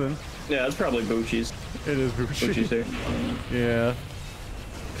reason. Yeah, it's probably Bucci's. It is Bucci. Bucci's here. Yeah.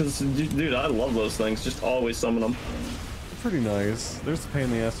 Because, dude, I love those things. Just always summon them. Pretty nice. There's a pain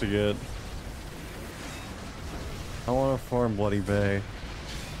in the ass to get. I want to farm Bloody Bay.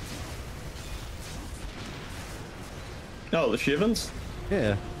 Oh, the Shivans?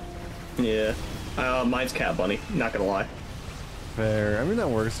 Yeah. Yeah. Mine's Cat Bunny, not gonna lie. Fair. I mean, that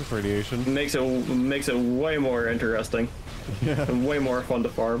works. It's radiation. Makes it way more interesting. Yeah. And way more fun to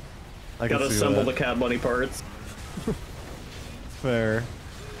farm. I can Gotta see assemble that. the Cat Bunny parts. Fair.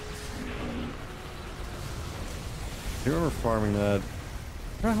 I remember farming that.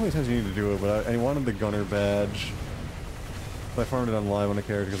 I don't know how many times you need to do it, but I wanted the gunner badge. So I farmed it on live on a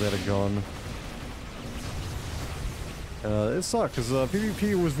character because I had a gun. It sucked because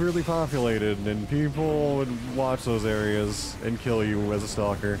PvP was really populated and people would watch those areas and kill you as a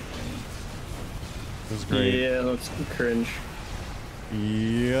stalker. It was great. Yeah, that's cringe.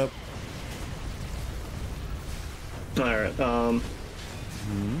 Yep. Alright,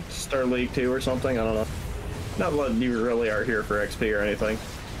 start League 2 or something, I don't know. Not that you really are here for XP or anything.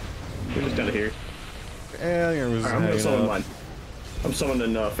 You're just kinda here. And it was Alright, I'm gonna summon mine. I'm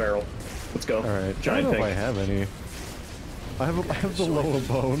summoning Feral. Let's go. Alright, I Giant don't know pink. if I have any. I have the lower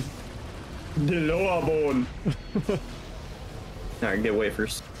bone. The lower bone. Alright, get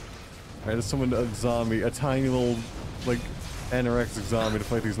wafers. Alright, I summoned a zombie, a tiny little, like, anorexic zombie to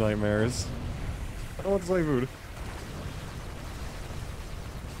fight these nightmares. I don't want to slave food.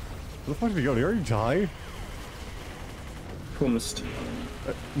 Where the fuck did he go? Did he already die? Pummest.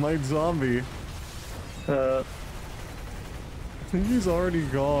 My zombie. I think he's already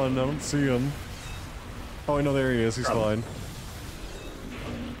gone. I don't see him. Oh, I know, there he is. He's fine.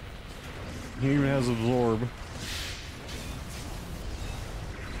 He even has absorb.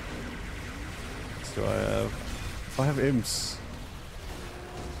 What do I have? I have imps.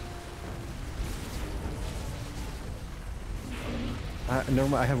 Never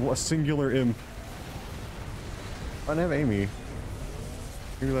mind, I have a singular imp. I don't have Amy.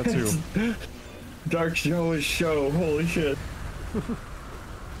 Maybe that too. Dark Show is show, holy shit. Alright,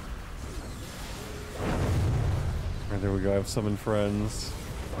 there we go. I have summoned friends.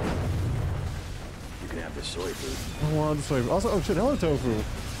 You can have the soy food. I want the soy. Also, oh shit, hello tofu.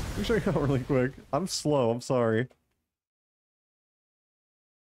 Let me show you out really quick. I'm slow, I'm sorry.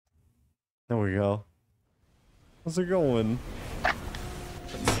 There we go. How's it going?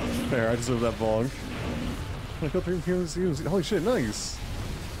 Fair, I deserve that bonk. I killed 3 PMCs. Holy shit, nice!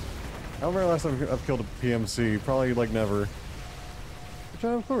 I don't remember last time I've killed a PMC. Probably like never. Which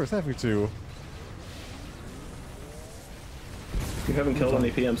of course, happy to. You haven't killed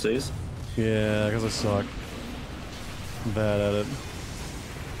any PMCs? Yeah, because I suck. I'm bad at it.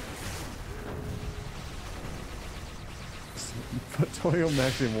 But Toyo,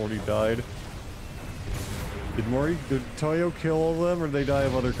 Maxi, and Morty died. Did Toyo kill all of them, or did they die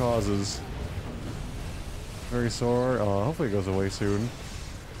of other causes? Very sore. Oh, hopefully it goes away soon.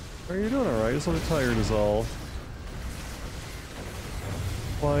 Are you doing alright? Just a little tired is all.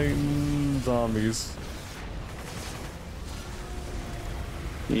 Fighting zombies.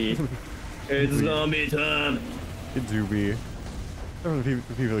 Yeah. It's zombie time! It do be. Remember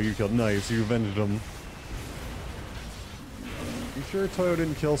the people you killed. Nice, you avenged them. You sure Toyo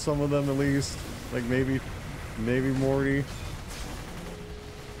didn't kill some of them at least? Like maybe Morty?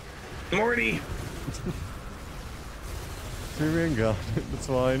 Morty! Superadine got it, that's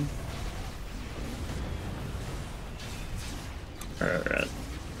fine. Alright.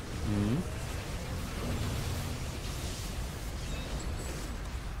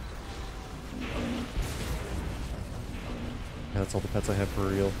 Yeah, that's all the pets I have for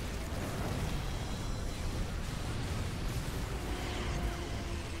real.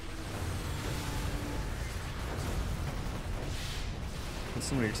 There's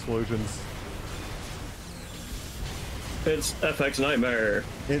so many explosions. It's FX Nightmare.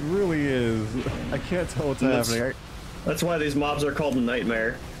 It really is. I can't tell what's That's- happening. That's why these mobs are called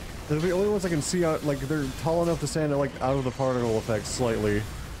Nightmare. They're the only ones I can see out, like, they're tall enough to stand like out of the particle effect slightly.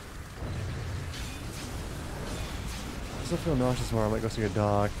 I still feel nauseous tomorrow. I might go see a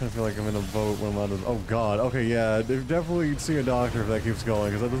doc. I kind of feel like I'm in a boat when I'm out of. Oh god. Okay, yeah. Definitely see a doctor if that keeps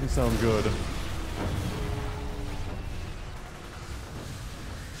going, because that doesn't sound good.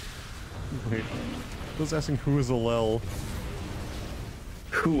 Wait. I was asking who is Alel?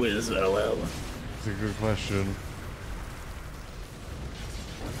 Who is LL? That's a good question.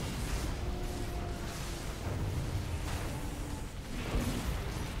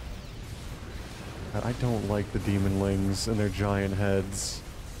 God, I don't like the demonlings and their giant heads.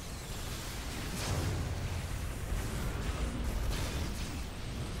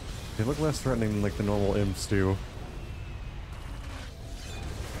 They look less threatening than like the normal imps do.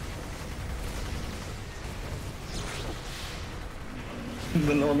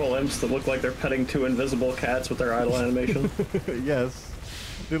 The normal imps that look like they're petting two invisible cats with their idle animation. Yes.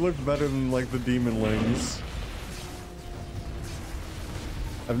 They look better than like the demonlings.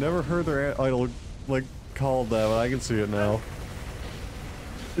 I've never heard their idol like called that, but I can see it now.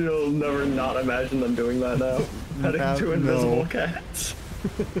 You'll never not imagine them doing that now. Petting two invisible cats.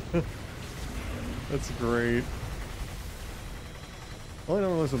 That's great. Well, I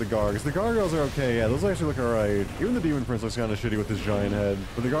don't know with the gargoyles. The gargoyles are okay, yeah, those actually look alright. Even the demon prince looks kind of shitty with his giant head,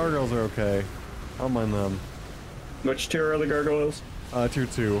 but the gargoyles are okay. I don't mind them. Which tier are the gargoyles? Tier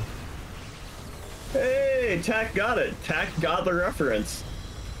 2. Hey, Tack got it. Tack got the reference.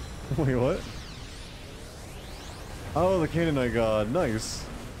 Wait, what? Oh, the Canaanite god. Nice.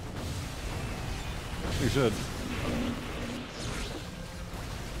 You should.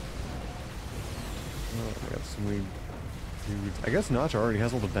 Oh, I got so many dudes. I guess Notch already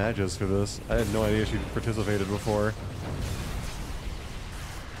has all the badges for this. I had no idea she participated before.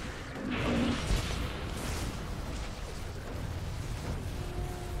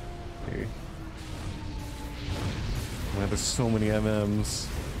 Okay. Man, there's so many MMs.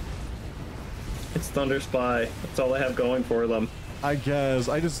 It's Thunder Spy. That's all they have going for them. I guess.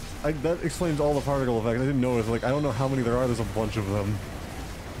 That explains all the particle effects. I didn't notice. Like, I don't know how many there are. There's a bunch of them.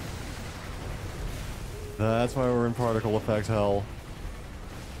 That's why we're in particle effect hell.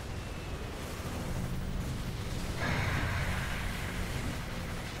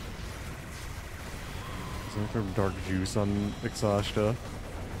 Some sort of dark juice on Exhausta.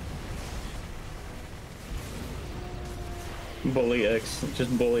 Bully X.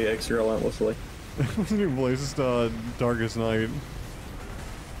 Just bully X relentlessly. What's the new Blaze? Just Darkest Night.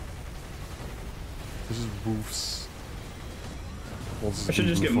 This is boofs. Well, I should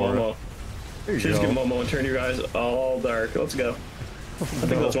just get Momo. There you Should go. just get Momo and turn you guys all dark. Let's go. I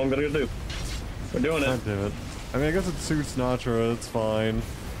think that's what I'm gonna do. We're doing it. God damn it. I mean, I guess it suits Natra. It's fine.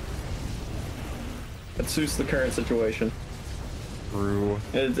 It suits the current situation. True.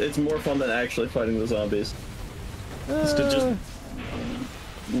 It's more fun than actually fighting the zombies. Just to just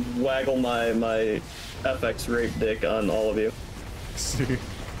waggle my FX rape dick on all of you. See.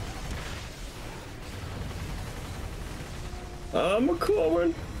 I'm a cool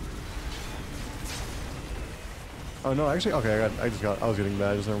one. Oh no, actually, okay, I was getting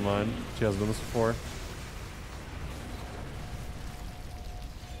badges, never mind. She hasn't done this before.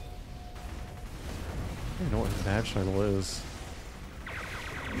 I don't know what his badge title is.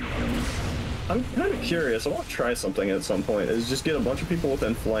 I'm kind of curious. I want to try something at some point. Is just get a bunch of people with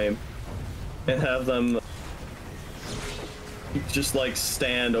Inflame and have them just like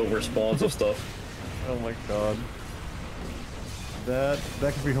stand over spawns of stuff. Oh my god. That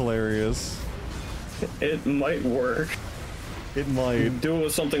could be hilarious. It might work. It might. Do it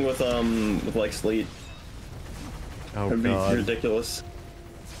with something with like sleet. Oh It'd god. be ridiculous.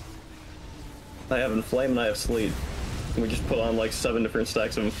 I have Inflame and I have sleet. We just put on like 7 different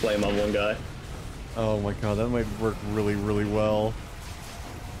stacks of Inflame on one guy. Oh my god, that might work really, really well.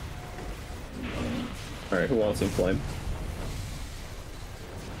 Alright, who wants Inflame?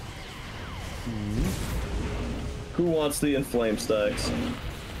 Who wants the Inflame stacks?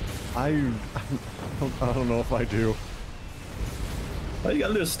 I don't know if I do. All you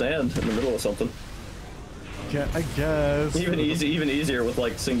gotta do is stand in the middle of something. Yeah, I guess. Even easier with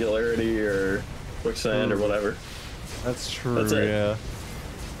like Singularity or Quicksand or whatever. That's true, That's it. yeah.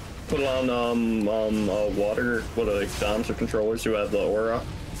 Put it on water. What are they? Doms or controllers who have the aura,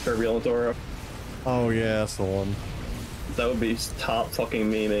 turbulent aura. Oh yeah, that's the one. That would be top fucking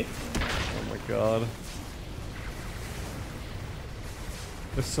Mimi. Oh my god.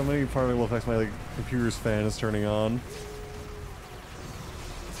 There's so many particle effects my like computer's fan is turning on.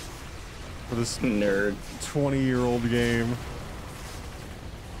 For this Nerd. 20-year-old game.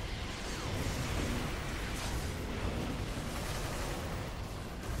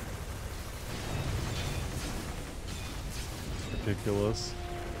 ridiculous.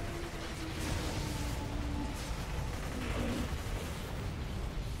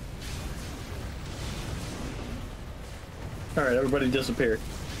 Alright, everybody disappear.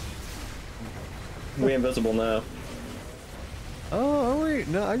 We invisible now. Oh, are we?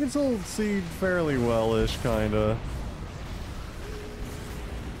 No, I can still see fairly well-ish, kinda.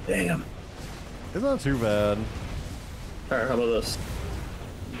 Damn. It's not too bad. Alright, how about this?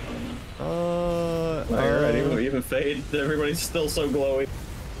 Alright, even fade. Everybody's still so glowy.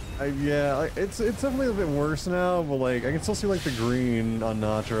 Yeah, it's definitely a bit worse now, but like, I can still see like the green on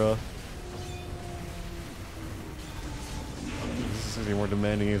Natra. This is gonna be more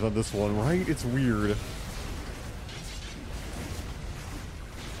demanding games on this one, right? It's weird.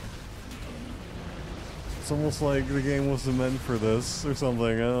 It's almost like the game wasn't meant for this or something,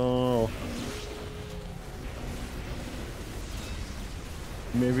 I don't know.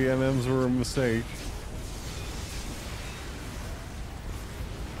 Maybe MMs were a mistake.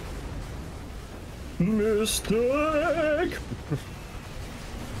 Mistake!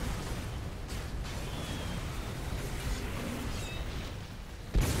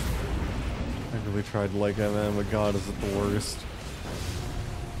 I really tried to like MM, but god is it the worst.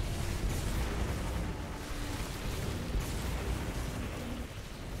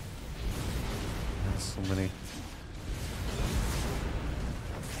 There's so many.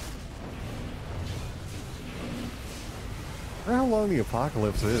 I wonder how long the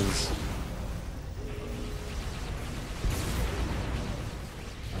apocalypse is.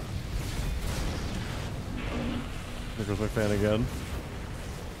 There goes my fan again.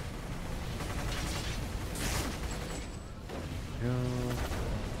 Go.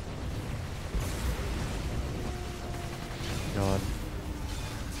 God.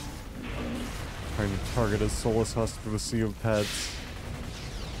 Trying to target a soulless husk through the sea of pets.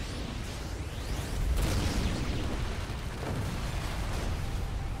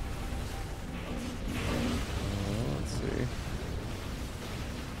 Let's see.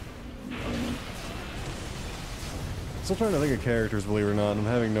 Still trying to think of characters, believe it or not. I'm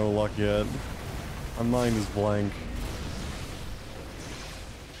having no luck yet. My mind is blank.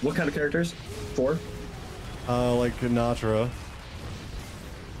 What kind of characters? 4? Like Natra.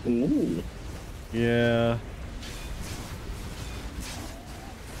 Ooh. Yeah.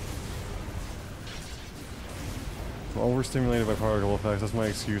 I'm overstimulated by particle effects, that's my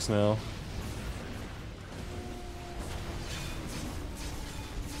excuse now.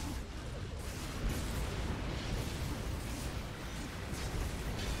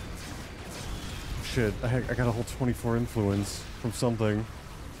 Shit, I got a whole 24 influence from something.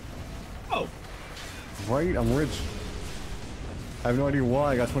 Oh. Right? I'm rich. I have no idea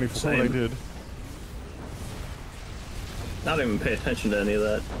why I got 24, but I Same. did. Not even pay attention to any of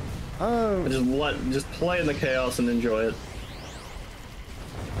that. Oh, Just play in the chaos and enjoy it.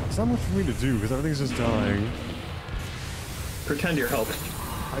 it's not much for me to do because everything's just dying. Pretend you're helping.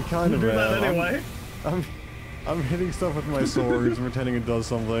 I kind of Do that am. anyway. I'm hitting stuff with my swords and pretending it does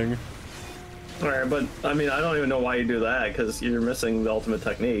something. Alright, but I mean, I don't even know why you do that because you're missing the ultimate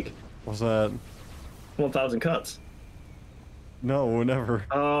technique. What's that? 1,000 cuts. No, never.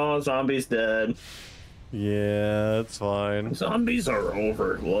 Oh, zombies dead. Yeah, it's fine. Zombies are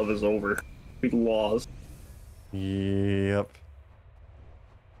over. Love is over. We lost. Yep.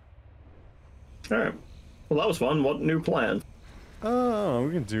 Alright. Well, that was fun. What new plan? Oh,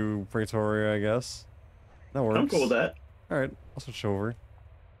 we can do Pretoria, I guess. That works. I'm cool with that. Alright, I'll switch over.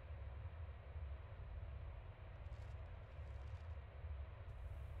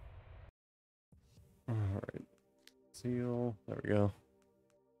 Alright. Seal. There we go.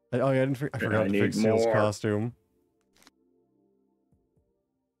 Oh yeah, I forgot to fix Seal's more. costume.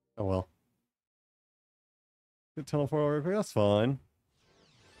 Oh well. Good telefoil real quick, that's fine.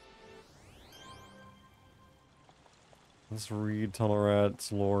 Let's read Tunnel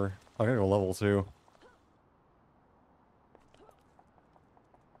Rat's lore. I gotta go level 2.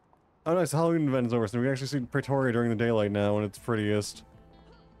 Oh nice, the Halloween event is over, so we can actually see Pretoria during the daylight now when it's prettiest.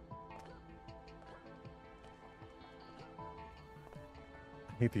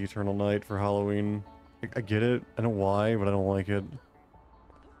 I hate the eternal night for Halloween. I get it, I know why, but I don't like it.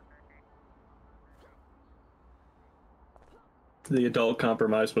 The adult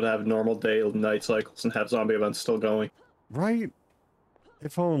compromise would have normal day and night cycles and have zombie events still going. Right?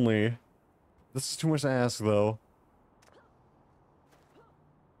 If only. This is too much to ask, though.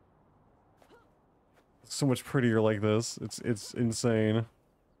 It's so much prettier like this. It's insane.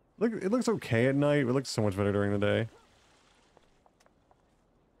 Look, it looks okay at night, but it looks so much better during the day.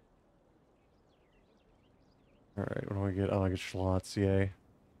 Alright, what do I get? Oh, I get Schlots, yay.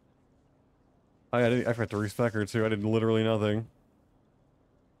 I forgot to respec her, too. I did literally nothing.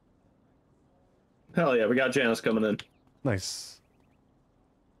 Hell yeah, we got Janice coming in. Nice.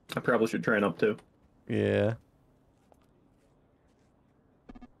 I probably should train up too. Yeah.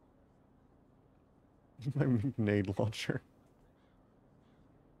 My nade launcher.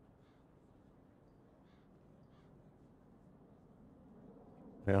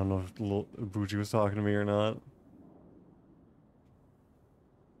 I don't know if little Bougie was talking to me or not.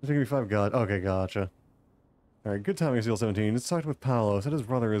 I think 5 got. Okay, gotcha. Alright, good timing, Seal 17. Just talked with Paolo. Said his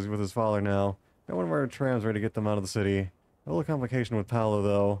brother is with his father now. Got one of our trams ready to get them out of the city. A little complication with Paolo,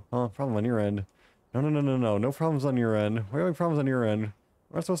 though. Huh? Problem on your end. No, no, no, no, no. No problems on your end. Why are having problems on your end?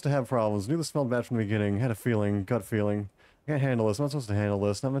 We're not supposed to have problems. Knew this smelled bad from the beginning. Had a feeling. Gut feeling. I can't handle this. I'm not supposed to handle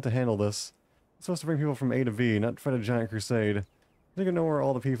this. Not meant to handle this. I'm supposed to bring people from A to B, not fight a giant crusade. I think I know where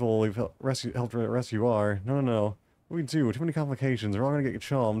all the people we've helped rescue are. No, no, no. What we do? Too many complications. We're all gonna get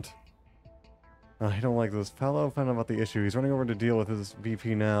chomped. I don't like this. Paolo found out about the issue. He's running over to deal with his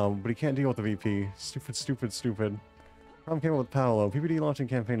VP now, but he can't deal with the VP. Stupid, stupid, stupid. Problem came up with Paolo. PPD launching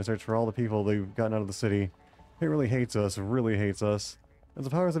campaign to search for all the people they've gotten out of the city. He really hates us. Really hates us. As the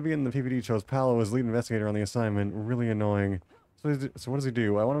powers that be in the PPD chose, Paolo was lead investigator on the assignment. Really annoying. So what does he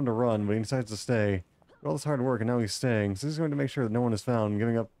do? I want him to run, but he decides to stay. All this hard work, and now he's staying. So he's going to make sure that no one is found,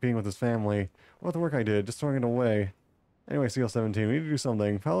 giving up being with his family. What about the work I did? Just throwing it away. Anyway, CL-17, we need to do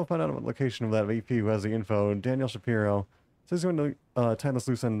something. Paolo found out about the location of that VP who has the info, Daniel Shapiro. So he's going to tie this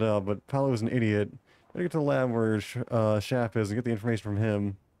loose end up, but Paolo is an idiot. Gotta get to the lab where Shap is and get the information from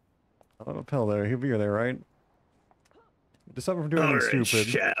him. I'll have a Pell there. He'll be there, right? To stop him from doing anything stupid.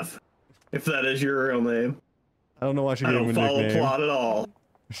 Shaft, if that is your real name. I don't know why she gave him a nickname. I don't follow plot at all.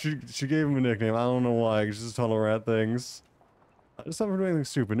 She gave him a nickname. I don't know why. She's just tunnel rat things. Just stop him from doing anything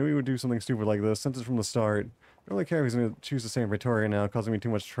stupid. Knew he would do something stupid like this since it's from the start. I don't really care if he's going to choose to stay in Pretoria now, causing me too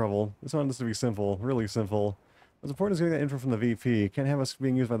much trouble. I just wanted this to be simple. Really simple. What's important is getting that info from the VP. Can't have us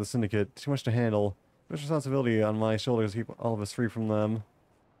being used by the Syndicate. Too much to handle. Too much responsibility on my shoulders to keep all of us free from them.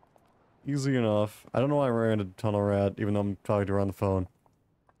 Easy enough. I don't know why I ran into Tunnel Rat, even though I'm talking to her on the phone.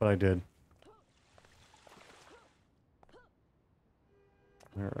 But I did.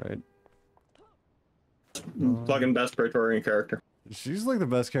 Alright. Fucking best Praetorian character. She's like the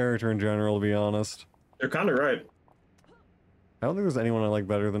best character in general, to be honest. You're kind of right. I don't think there's anyone I like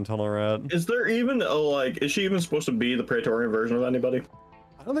better than Tunnel Rat. Is there even a, like, is she even supposed to be the Praetorian version of anybody?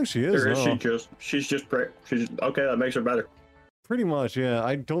 I don't think she is, Or is no. she's just okay, that makes her better. Pretty much, yeah.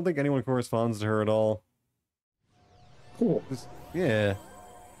 I don't think anyone corresponds to her at all. Cool. Yeah.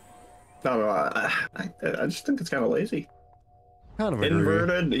 I don't know, I just think it's kind of lazy. Kind of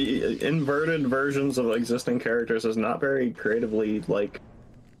agree. Inverted versions of existing characters is not very creatively, like,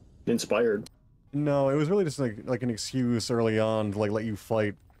 inspired. No, it was really just like an excuse early on to like let you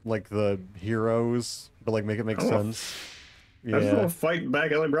fight like the heroes, but like make it make sense. I just want to fight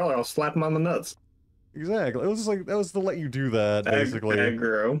back Ellie Brawler, I'll slap him on the nuts. Exactly. It was just like, that was to let you do that, basically.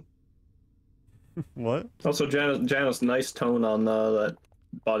 Aggro. What? Also, Janice, nice tone on that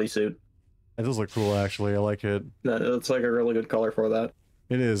bodysuit. It does look cool, actually. I like it. It's like a really good color for that.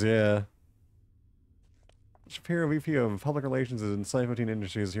 It is, yeah. Shapiro, VP of Public Relations and Cyphoteen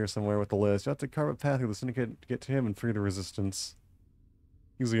Industries is here somewhere with the list. You have to carve a path through the Syndicate to get to him and free the Resistance.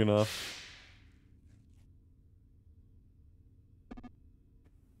 Easy enough.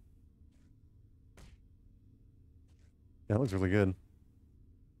 Yeah, that looks really good.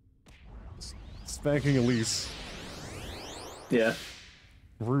 Spanking Elise. Yeah.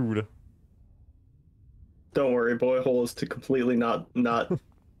 Rude. Don't worry, boy hole is completely not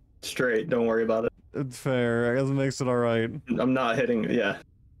straight. Don't worry about it. It's fair. I guess it makes it alright. I'm not hitting. Yeah.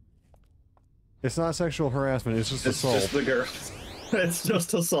 It's not sexual harassment. It's just assault. It's just the girl. It's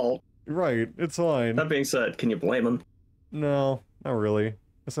just assault. Right. It's fine. That being said, can you blame him? No, not really.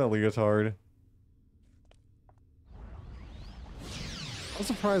 It's that leotard. I'm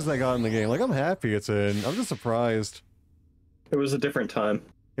surprised that got in the game. Like, I'm happy it's in. I'm just surprised. It was a different time.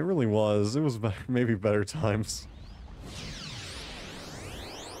 It really was. It was maybe better times.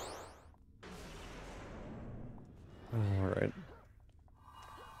 Alright.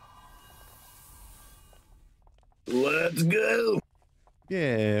 Let's go!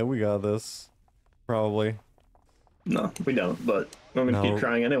 Yeah, we got this. Probably. No, we don't, but I'm gonna keep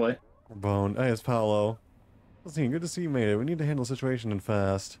trying anyway. Bone. Hey, it's Paolo. Listen, good to see you made it. We need to handle the situation and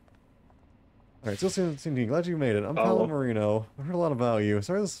fast. Alright, still seeing glad you made it. I'm Paolo Marino. I've heard a lot about you.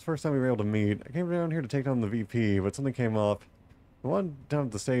 Sorry this is the first time we were able to meet. I came down here to take down the VP, but something came up. I went down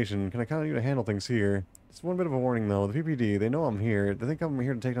at the station. Can I count on you to handle things here? Just one bit of a warning though. The PPD, they know I'm here. They think I'm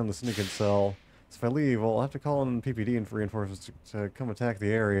here to take down the Syndicate cell. So if I leave, well, I'll have to call in PPD and for reinforcements to come attack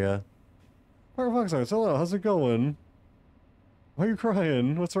the area. Firefox, hello, how's it going? Why are you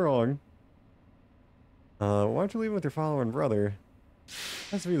crying? What's wrong? Why don't you leave with your follower and brother?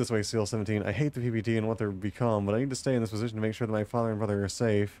 It has to be this way, Seal17. I hate the PPT and what they've become, but I need to stay in this position to make sure that my father and brother are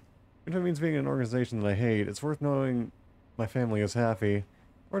safe. Even if it means being in an organization that I hate, it's worth knowing my family is happy.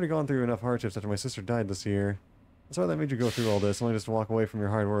 I've already gone through enough hardships after my sister died this year. I'm sorry that made you go through all this, only just to walk away from your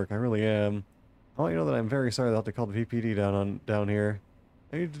hard work. I really am. I want you to know that I'm very sorry that I have to call the PPD down here.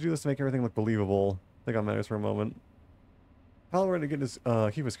 I need to do this to make everything look believable. Think on matters for a moment. If Hal were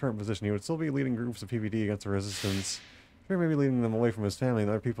to keep his current position, he would still be leading groups of PPD against the Resistance. Sure, maybe leading them away from his family and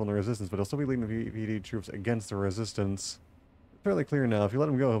other people in the Resistance, but he'll still be leading the PPD troops against the Resistance. It's fairly clear now. If you let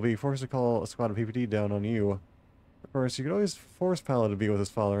him go, he'll be forced to call a squad of PPD down on you. Of course, you could always force Paolo to be with his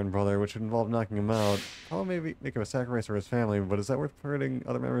father and brother, which would involve knocking him out. Paolo may make a sacrifice for his family, but is that worth putting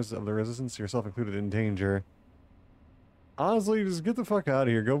other members of the Resistance, yourself included, in danger? Honestly, just get the fuck out of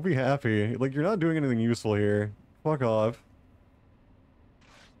here. Go be happy. Like, you're not doing anything useful here. Fuck off.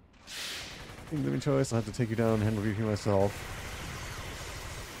 Give me a choice. I'll have to take you down and handle you myself.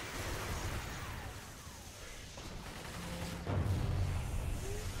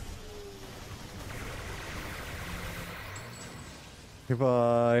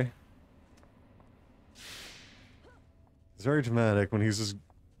 Goodbye. It's very dramatic when he's just,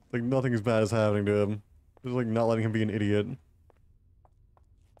 like, nothing as bad is happening to him. Just, like, not letting him be an idiot.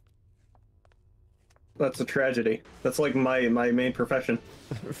 That's a tragedy. That's like my main profession.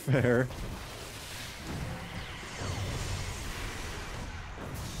 Fair.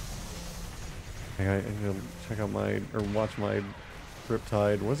 I need to check out or watch my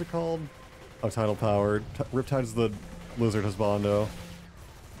Riptide. What's it called? Oh, Tidal Powered. Riptide's the lizard husbando.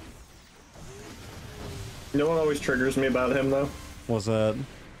 You know what always triggers me about him, though? What's that?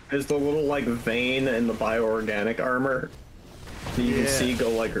 Is the little, like, vein in the bioorganic armor that you can see go,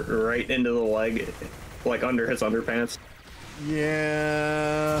 like, right into the leg, like, under his underpants.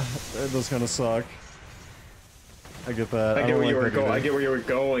 Yeah, that does kind of suck. I get that. I get where you were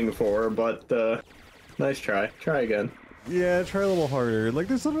going for, but, nice try. Try again. Yeah, try a little harder. Like,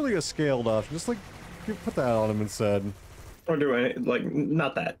 there's literally a scaled option. Just, like, put that on him instead. Or do anything, like,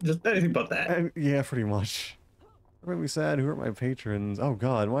 not that. Just anything but that. And, yeah, pretty much. That made me sad. Who are my patrons? Oh,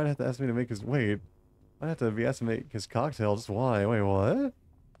 God. Why'd I have to ask me to make his... Wait. Why'd I have to be asked to make his cocktail? Just why? Wait, what?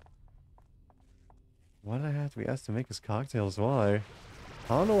 Why did I have to be asked to make his cocktails? Why?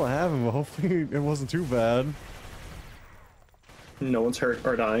 I don't know what happened, but hopefully it wasn't too bad. No one's hurt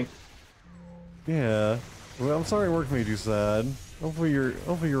or dying. Yeah. Well, I'm sorry work made you sad. Hopefully you're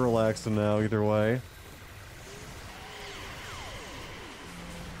relaxed now, either way.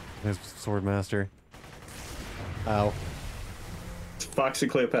 There's Swordmaster. Ow. It's Foxy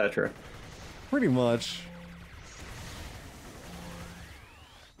Cleopatra. Pretty much.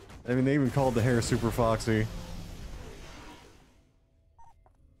 I mean, they even called the hair Super Foxy.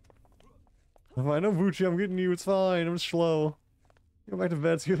 I know, Vucci, I'm getting you, it's fine, I'm slow. Go back to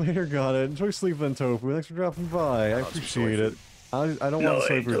bed, see you later, got it. Enjoy sleep then, Tofu. Thanks for dropping by, I appreciate it. I don't want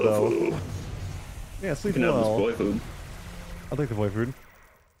soy food, though. Yeah, sleep well. Have this boy food. I'll take the boy food.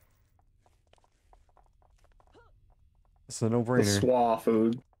 It's a no-brainer. Swa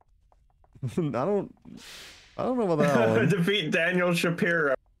food. I don't know about that one. Defeat Daniel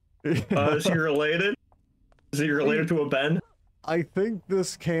Shapiro. Is he related? Is he related to a Ben? I think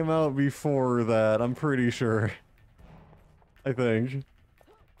this came out before that, I'm pretty sure. I think.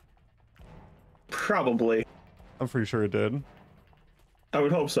 Probably. I'm pretty sure it did. I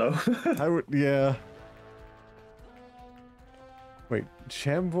would hope so. I would, yeah. Wait,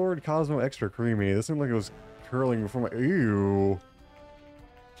 Chambord Cosmo Extra Creamy. This seemed like it was curling before my... Ew.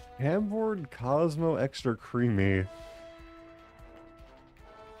 Chambord Cosmo Extra Creamy.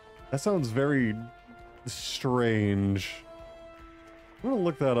 That sounds very strange. I'm gonna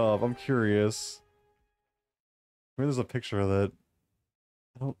look that up. I'm curious. Maybe there's a picture of that.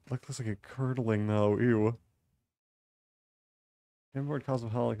 I don't like. Looks like a curdling though. Ew. Chambord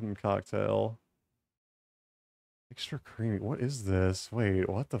Cosmopolitan Cocktail. Extra creamy. What is this? Wait,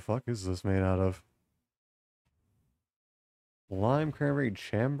 what the fuck is this made out of? Lime cranberry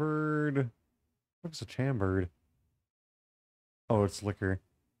chambered. What's a chambered? Oh, it's liquor.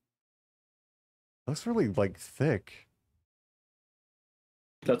 Looks really, like, thick.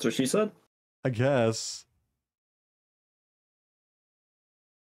 That's what she said? I guess.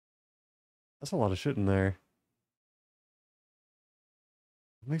 That's a lot of shit in there.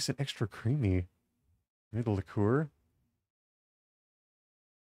 What makes it extra creamy? Maybe the liqueur?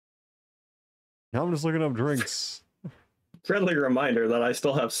 Now I'm just looking up drinks. Friendly reminder that I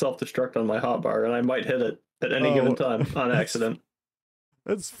still have self-destruct on my hotbar, and I might hit it at any given time on accident.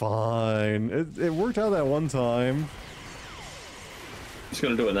 It's fine. It worked out that one time. Just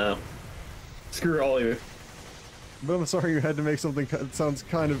gonna do it now. Screw all of you. But I'm sorry you had to make something that sounds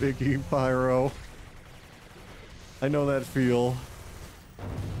kind of icky, Pyro. I know that feel.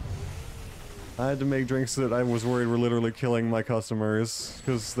 I had to make drinks that I was worried were literally killing my customers,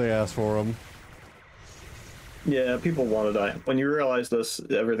 because they asked for them. Yeah, people want to die. When you realize this,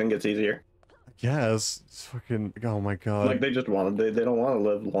 everything gets easier. Yes, it's fucking, oh my god. Like, they just want to, they don't want to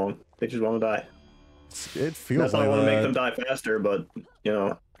live long. They just want to die. It feels That's like I want to that. make them die faster, but, you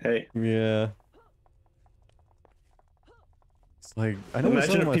know, hey. Yeah. It's like, I know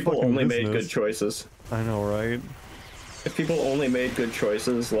Imagine if people only business. made good choices. I know, right? If people only made good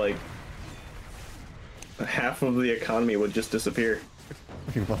choices, like, half of the economy would just disappear.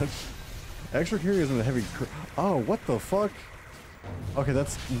 Pretty much. Extra curious in the heavy. Oh, what the fuck? Okay,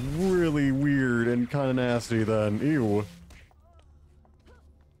 that's really weird and kind of nasty then. Ew.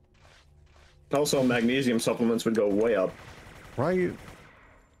 Also, magnesium supplements would go way up. Right?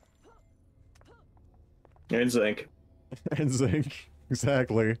 And zinc. And zinc.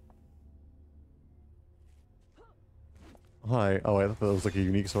 Exactly. Hi. Oh, I thought that was like a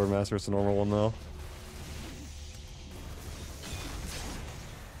unique sword master. It's a normal one though.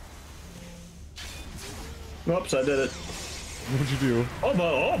 Oops, I did it. What'd you do?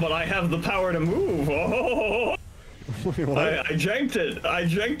 Oh, but I have the power to move. Oh, Wait, what? I janked it. I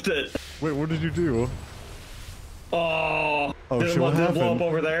janked it. Wait, what did you do? Oh, Oh, did shit, it what blow happened? up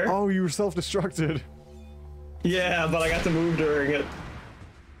over there? Oh, you were self-destructed. Yeah, but I got to move during it.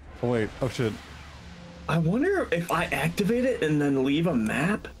 Oh, wait. Oh, shit. I wonder if I activate it and then leave a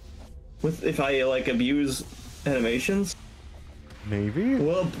map with if I like abuse animations. Maybe?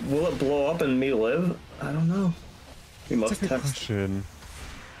 Will it blow up and me live? I don't know. We That's must a good test. question.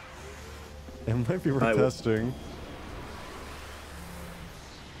 It might be worth I will. testing.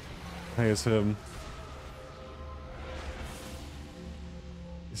 Hey, it's him.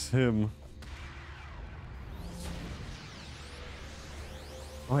 It's him.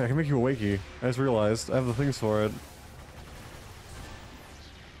 Oh yeah, I can make you a wakey. I just realized. I have the things for it.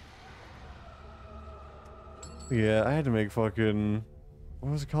 Yeah, I had to make fucking...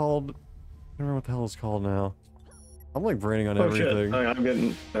 What was it called? I don't remember what the hell it's called now. I'm like braining on everything.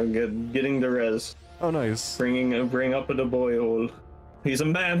 Shit. I'm getting the res. Oh, nice. Bring up a boy hole. He's a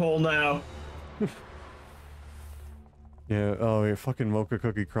manhole now. Yeah, oh yeah, fucking mocha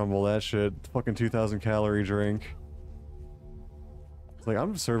cookie crumble, that shit. Fucking 2,000 calorie drink. It's like,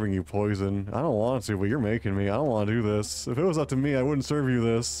 I'm serving you poison. I don't want to, but you're making me. I don't want to do this. If it was up to me, I wouldn't serve you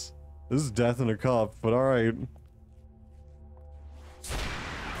this. This is death in a cup, but alright.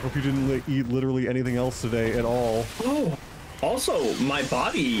 Hope you didn't eat literally anything else today at all. Oh, also, my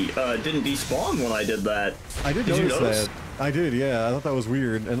body didn't despawn when I did that. I did you notice notice? that. I did, yeah. I thought that was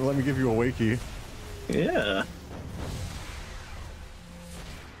weird. And let me give you a wakey. Yeah.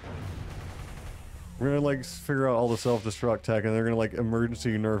 We're gonna like figure out all the self-destruct tech, and they're gonna like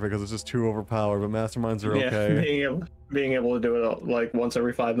emergency nerf it because it's just too overpowered. But masterminds are okay. Yeah, being able to do it like once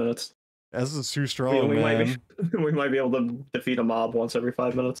every 5 minutes. As is too strong, man. We might be able to defeat a mob once every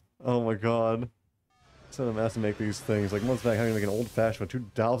 5 minutes. Oh my god. Send a mass to make these things. Like months back, having like an old fashioned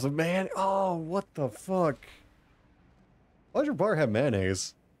with $2. Man, oh, what the fuck? Why'd your bar have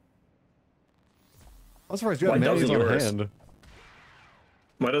mayonnaise? I'm surprised you have mayonnaise on hand.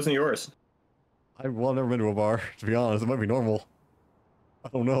 Why doesn't yours? I've never been to a bar, to be honest. It might be normal. I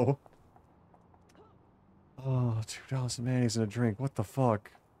don't know. Oh, $2 of mayonnaise in a drink. What the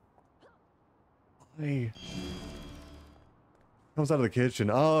fuck? Hey. Comes out of the kitchen.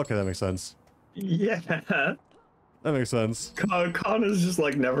 Oh, okay, that makes sense. Yeah. That makes sense. Con has just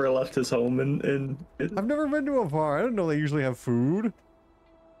like never left his home and I've never been to a bar. I didn't know they usually have food.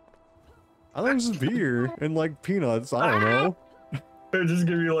 I thought it was just beer and like peanuts. I don't know. they just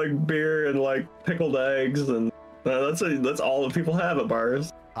give you like beer and like pickled eggs and that's all that people have at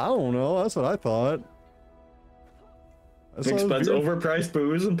bars. I don't know. That's what I thought. Expensive, overpriced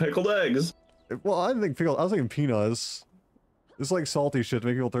booze and pickled eggs. Well, I didn't think pickled. I was thinking peanuts. It's like salty shit to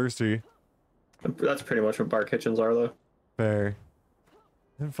make people thirsty. That's pretty much what bar kitchens are, though. Fair.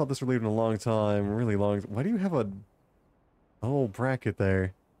 I haven't felt this relieved in a long time. Really long. Why do you have a little bracket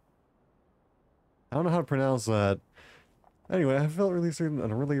there? I don't know how to pronounce that. Anyway, I felt really certain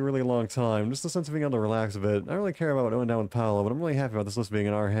in a really, really long time. Just the sense of being able to relax a bit. I don't really care about what went down with Paolo, but I'm really happy about this list being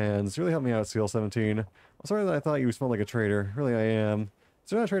in our hands. It's really helped me out, CL17. I'm sorry that I thought you smelled like a traitor. Really, I am.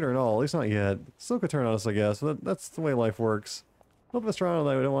 So you're not a traitor at all, at least not yet. Still could turn on us, I guess, but that's the way life works. Hope Mr. Arnold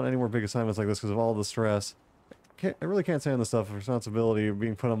and I don't want any more big assignments like this because of all the stress. I really can't stand the stuff of responsibility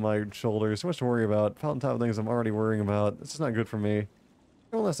being put on my shoulders. Too much to worry about. Piled on top of things I'm already worrying about. It's just not good for me.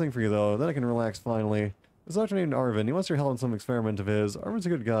 One last thing for you, though. Then I can relax finally. There's a doctor named Arvin. He wants your help in some experiment of his. Arvin's a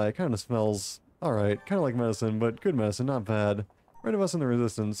good guy. Kind of smells Alright, kind of like medicine, but good medicine, not bad. Rid of us in the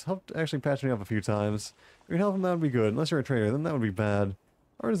resistance. Helped actually patch me up a few times. If you can help him, that would be good. Unless you're a traitor, then that would be bad.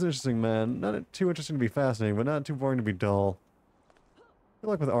 Art is interesting, man. Not too interesting to be fascinating, but not too boring to be dull. Good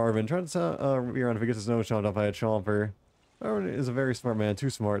luck with Arvin. Try to be around if he gets his nose chomped off by a chomper. Arvin is a very smart man, too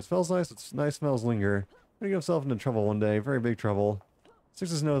smart. Smells nice, but nice smells linger. Gonna get himself into trouble one day, very big trouble.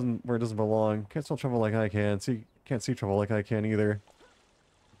 Sticks his nose where it doesn't belong. Can't smell trouble like I can. Can't see trouble like I can either.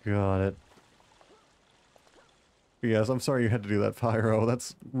 Got it. Yes, I'm sorry you had to do that, Pyro.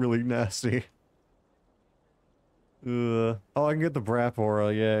 That's really nasty. Oh, I can get the Brap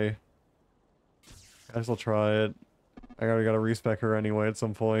Aura, yay. I guess I'll try it. I gotta respec her anyway at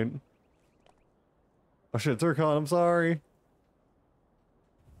some point. Oh shit, Zircon, I'm sorry.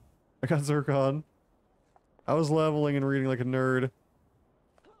 I got Zircon. I was leveling and reading like a nerd.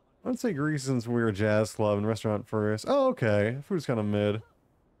 I'd say Greece since we were a jazz club and restaurant first. Oh, okay. Food's kind of mid.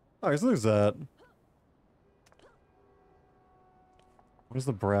 Alright, so there's that. What does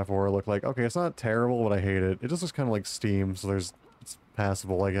the Brap Aura look like? Okay, it's not terrible, but I hate it. It just looks kind of like Steam, so it's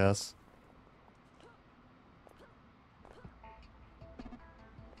passable, I guess.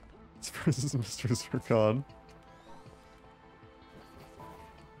 It's versus Mr. Zircon.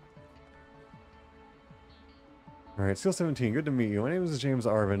 Alright, Seal 17, good to meet you. My name is James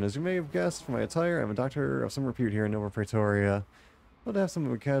Arvin. As you may have guessed from my attire, I'm a doctor of some repute here in Nova Praetoria. I'd love to have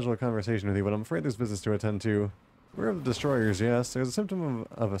some casual conversation with you, but I'm afraid there's business to attend to. We're of the Destroyers, yes. There's a symptom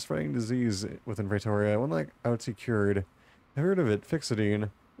of a spreading disease within Praetoria, one like I would see cured. I've heard of it, Fixidine.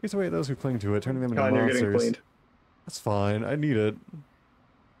 We used to wait those who cling to it, turning them into monsters. You're getting cleaned. That's fine, I need it.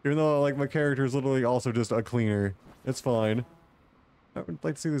 Even though, like, my character is literally also just a cleaner. It's fine. I would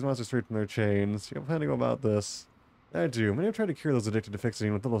like to see these monsters freed from their chains. You have a plan to go about this? I do. Many have tried to cure those addicted to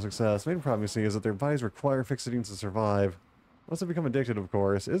Fixidine with little success. The main problem, you see, is that their bodies require Fixidine to survive. Once they become addicted, of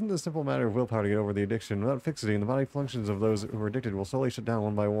course, it isn't a simple matter of willpower to get over the addiction. Without Fixidine, the body functions of those who are addicted will slowly shut down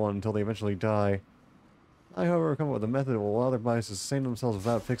one by one until they eventually die. I, however, come up with a method that will allow their bodies to sustain themselves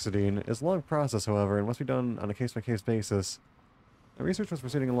without Fixidine. It's a long process, however, and must be done on a case-by-case basis. My research was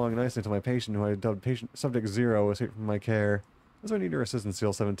proceeding along nicely until my patient, who I dubbed Subject Zero, escaped from my care. That's why I need your assistance,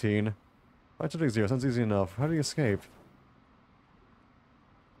 Seal 17. Find Subject Zero, sounds easy enough. How do you escape?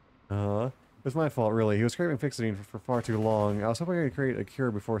 It was my fault, really. He was craving Fixidine for far too long. I was hoping I could create a cure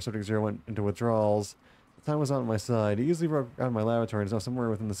before Subject Zero went into withdrawals. The time was on my side. He easily broke out of my laboratory and is now somewhere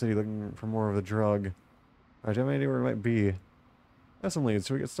within the city looking for more of the drug. Alright, do you have any idea where it might be? I have some leads,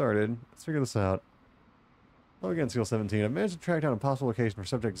 so we get started. Let's figure this out. Hello again, Seal 17. I've managed to track down a possible location for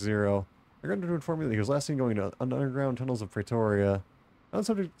Subject Zero. I got him to inform me that he was last seen going to underground tunnels of Praetoria. Now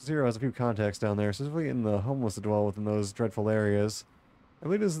Subject Zero has a few contacts down there, specifically in the homeless that dwell within those dreadful areas. I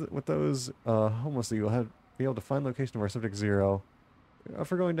believe it is with those homeless that you'll be able to find the location of our Subject Zero.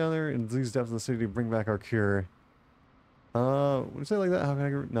 For going down there in these depths of the city to bring back our cure. When you say it like that, how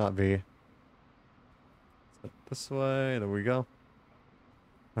can I not be? This way, there we go.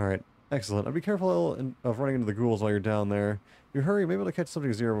 Alright, excellent. I'd be careful of running into the ghouls while you're down there. If you hurry, maybe to catch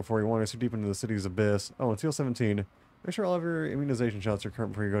Subject Zero before you wander too deep into the city's abyss. Oh, and Seal 17. Make sure all of your immunization shots are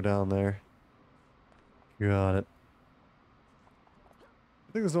current before you go down there. Got it.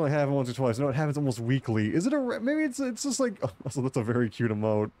 I think this only happened once or twice. No, it happens almost weekly. Is it maybe it's just like, oh, so that's a very cute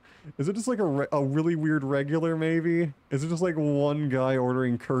emote. Is it just like a really weird regular, maybe? Is it just like one guy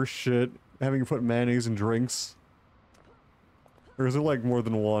ordering cursed shit, having you put mayonnaise in drinks? Or is it like more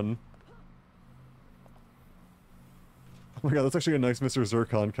than one? Oh my god, that's actually a nice Mr.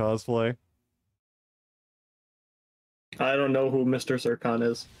 Zircon cosplay. I don't know who Mr. Zircon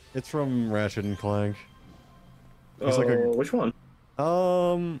is. It's from Ratchet and Clank. He's which one?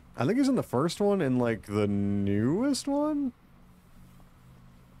 I think he's in the first one and like the newest one?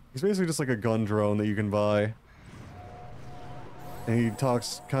 He's basically just like a gun drone that you can buy. And he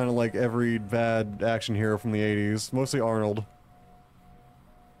talks kind of like every bad action hero from the 80s, mostly Arnold.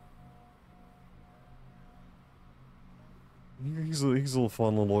 He's a little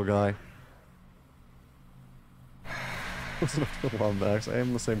fun little guy. Listen up to the Wombats. I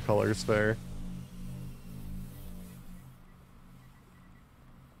am the same color as Fair.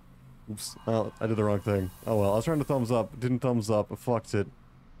 Oops. Oh, I did the wrong thing. Oh well, I was trying to thumbs up. Didn't thumbs up. I fucked it.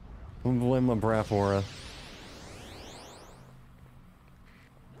 I'm gonna blame my Brap Aura.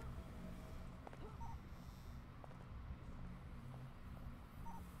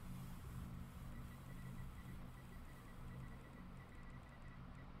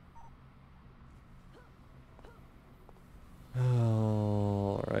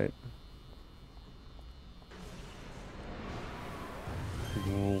 Alright.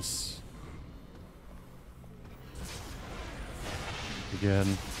 Ghouls.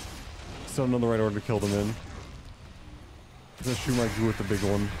 Again. still don't know the right order to kill them in. I'm gonna shoot my goo with the big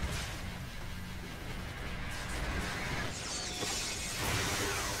one.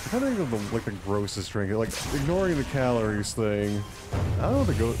 I think of the grossest drink, like ignoring the calories thing. I don't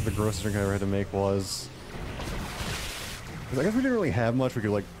know what the grossest drink I ever had to make was. 'Cause I guess we didn't really have much we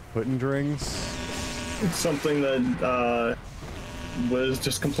could like put in drinks. It's something that was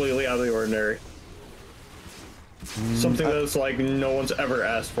just completely out of the ordinary. Something that's like no one's ever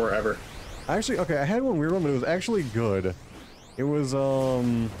asked for ever. Actually, okay, I had one weird one, but it was actually good. It was I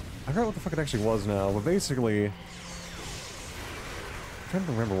forgot what the fuck it actually was now, but basically, I'm trying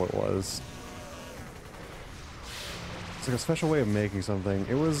to remember what it was. It's like a special way of making something.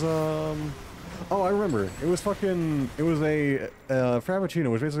 It was oh, I remember. It was a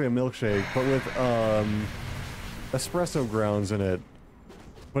Frappuccino, which was basically a milkshake, but with espresso grounds in it.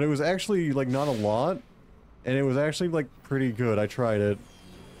 But it was actually like not a lot, and it was actually like pretty good. I tried it.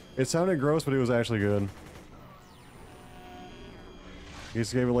 It sounded gross, but it was actually good. It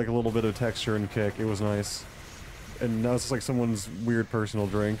just gave it like a little bit of texture and kick. It was nice. And now it's just like someone's weird personal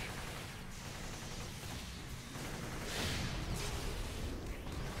drink.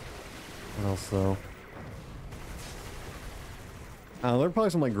 What else though? There's probably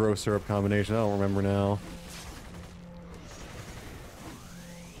some like gross syrup combination. I don't remember now.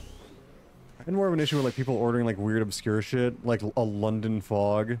 I had more of an issue with like people ordering like weird obscure shit, like a London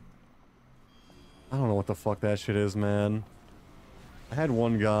fog. I don't know what the fuck that shit is, man. I had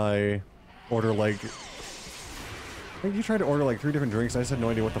one guy order like... I think he tried to order like 3 different drinks, and I just had no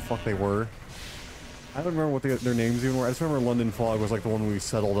idea what the fuck they were. I don't remember what their names even were. I just remember London Fog was like the one we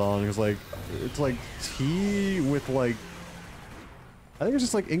settled on. It was like... It's like tea with like... I think it's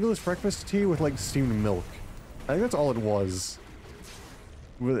just like English breakfast tea with like steamed milk. I think that's all it was.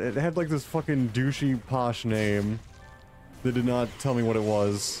 It had like this fucking douchey posh name that did not tell me what it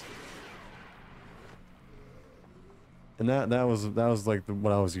was. And that was like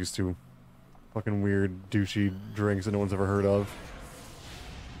what I was used to. Fucking weird douchey drinks that no one's ever heard of.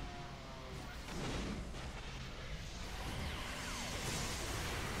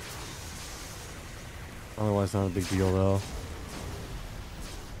 Otherwise not a big deal though.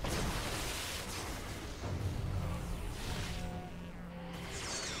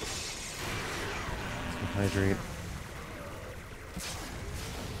 Hydrate.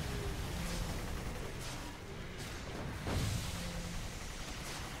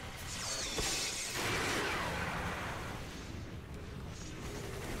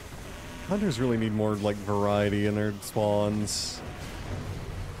 Hunters really need more like variety in their spawns.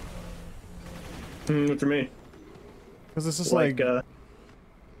 What do you mean? Because it's just like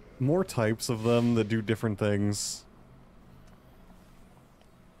more types of them that do different things.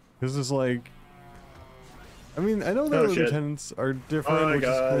 Because it's like, I mean, I know the lieutenants are different, which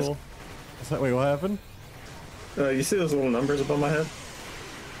is cool. Wait, what happened? You see those little numbers above my head?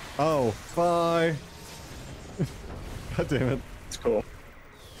 Oh, bye. God damn it. It's cool.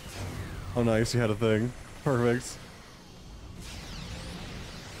 Oh, nice, you had a thing. Perfect.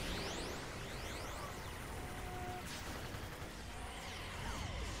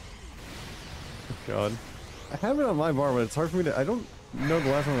 Oh, God. I have it on my bar, but it's hard for me to... I don't know the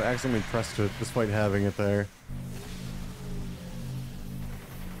last time I accidentally pressed it, despite having it there.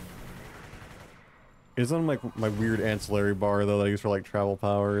 It's on like my weird ancillary bar, though, that I use for like travel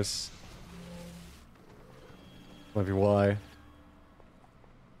powers. Might be why.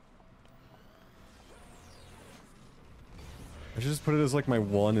 I should just put it as like my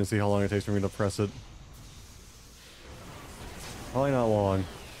 1 and see how long it takes for me to press it. Probably not long.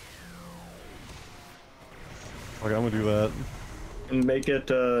 Okay, I'm gonna do that. And make it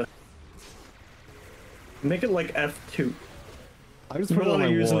like F2. I just put it on my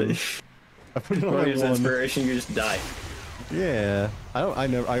 1. I put it on my 1. Inspiration, you just die. Yeah. I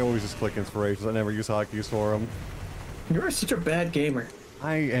always just click inspirations. I never use hotkeys for them. You're such a bad gamer.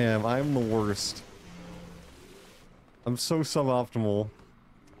 I am. I'm the worst. I'm so suboptimal.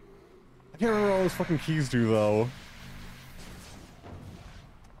 I can't remember what all those fucking keys do, though.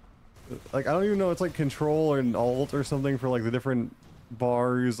 Like, I don't even know, it's like control and alt or something for like the different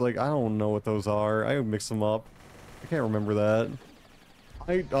bars. Like, I don't know what those are. I mix them up. I can't remember that.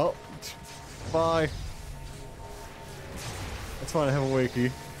 Oh. Bye. That's fine, I have a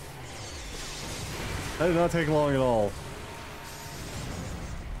wakey. That did not take long at all.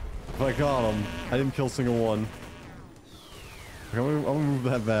 But I got him. I didn't kill a single one. Okay, I'm gonna move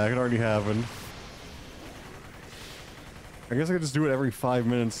that back. It already happened. I guess I could just do it every 5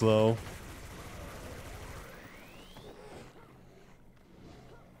 minutes, though.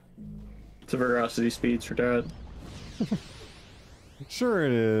 It's a veracity speeds for Dad. Sure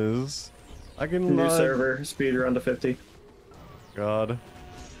it is. I can New server, speed around to 50. God.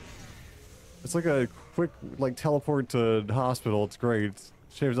 It's like a quick, like, teleport to hospital. It's great. It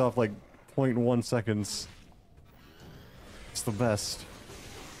shaves off, like, 0.1 seconds. It's the best.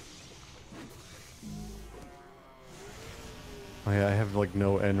 Oh yeah, I have, like,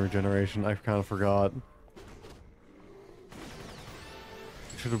 no end regeneration. I kind of forgot.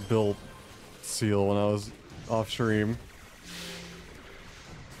 I should have built Seal when I was off stream.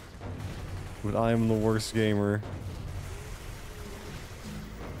 But I am the worst gamer.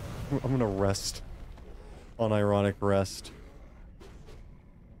 I'm gonna rest. Unironic rest.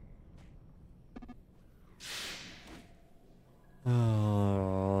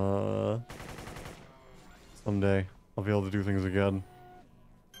 Someday, I'll be able to do things again.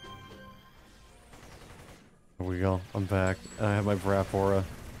 There we go. I'm back. And I have my Brapora.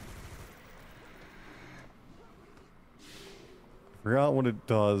 Forgot what it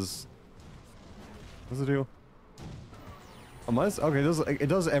does. What does it do? Okay, it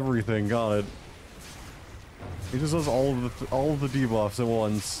does everything. Got it. It just does all of the debuffs at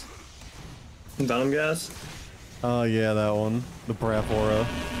once. Venom gas? Yeah, that one. The Brapora.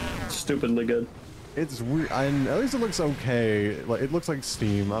 Stupidly good. It's weird. At least it looks okay. Like it looks like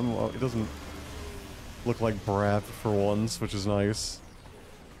Steam. It doesn't look like Brap for once, which is nice.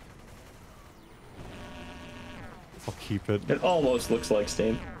 I'll keep it. It almost looks like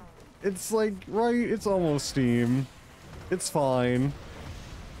Steam. It's like, right? It's almost Steam. It's fine.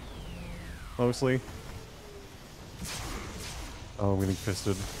 Mostly. Oh, I'm getting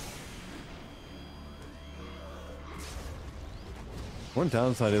fisted. One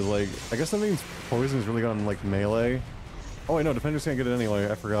downside is, like, I guess that means poison's really gone, like, melee. Oh, wait, no, defenders can't get it anyway.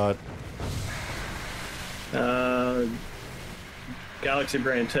 I forgot. Galaxy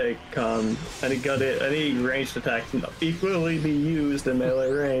Brain take, any ranged attack can equally be used in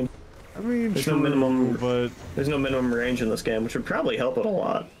melee range. I mean, There's true, no minimum, but... There's no minimum range in this game, which would probably help it a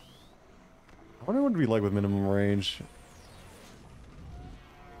lot. I wonder what it'd be like with minimum range.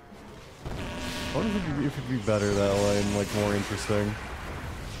 I wonder if it'd be better that way and, like, more interesting.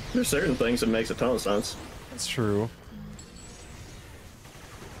 There's certain things that makes a ton of sense. That's true.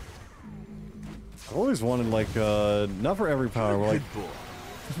 I've always wanted, like, not for every power, but, like...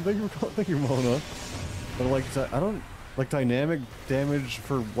 thank you, Mona. But, like, I don't... Like, dynamic damage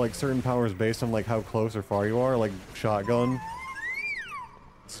for, like, certain powers based on, like, how close or far you are, like, shotgun.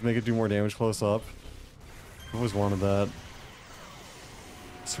 Just make it do more damage close up. I've always wanted that.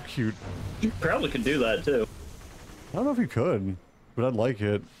 So cute. You probably could do that, too. I don't know if you could, but I'd like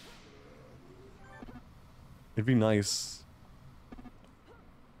it. It'd be nice.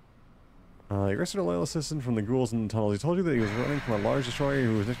 You arrested a loyal assistant from the ghouls in the tunnels. He told you that he was running from a large destroyer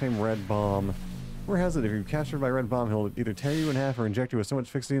who was nicknamed Red Bomb. Where has it? If you're captured by Red Bomb, he'll either tear you in half or inject you with so much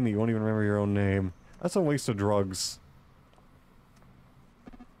fixing that you won't even remember your own name. That's a waste of drugs.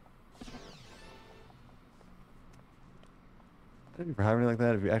 For hibernate like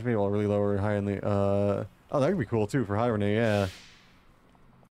that, if you activate it while really low or high in the, oh, that could be cool too, for hibernate, yeah.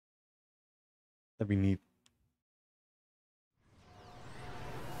 That'd be neat.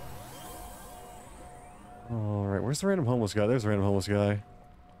 Alright, where's the random homeless guy? There's the random homeless guy.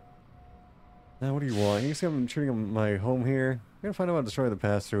 Now, what do you want? You see I'm shooting my home here? I'm gonna find out how to destroy the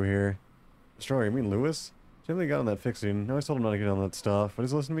pass-through here. Destroyer, you mean Lewis? Generally got on that fixing. I always told him not to get on that stuff, but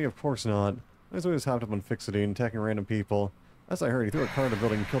he's listening to me? Of course not. I was always hopped up on Fixidine, attacking random people. As I heard, he threw a car at a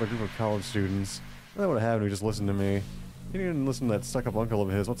building and killed a group of college students. That would have happened if he just listened to me. He didn't even listen to that stuck-up uncle of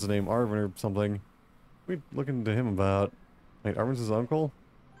his. What's his name? Arvin or something. What are we looking to him about? Wait, Arvin's his uncle?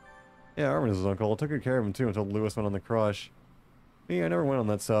 Yeah, Arvin is his uncle. I took good care of him too until Lewis went on the crush. Me, I never went on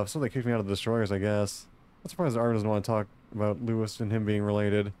that stuff, so they kicked me out of the destroyers, I guess. I'm surprised Arvin doesn't want to talk about Lewis and him being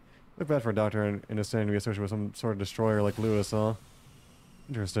related. Look bad for a doctor in a stand to be associated with some sort of destroyer like Lewis, huh?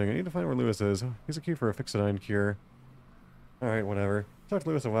 Interesting. I need to find where Lewis is. He's a key for a Fixidine cure. Alright, whatever. I talked to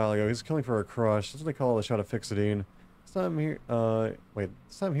Lewis a while ago. He's killing for a crush. That's what they call a shot of Fixidine. This time here,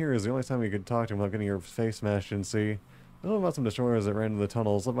 this time here is the only time you could talk to him without getting your face smashed in, see? I know about some destroyers that ran into the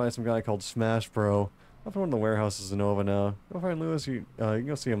tunnels, led by some guy called Smash Bro. Up in one of the warehouses in Nova now. Go find Lewis, you can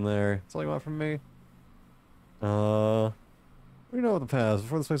go see him there. That's all you want from me? We know what the past,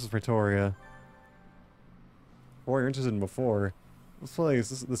 before this place was Pretoria. Or you're interested in before. This place,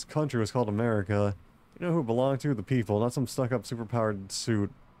 this country was called America. You know who it belonged to? The people, not some stuck-up, super-powered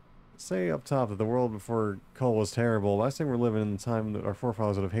suit. Say up top that the world before Cole was terrible, but I say we're living in the time that our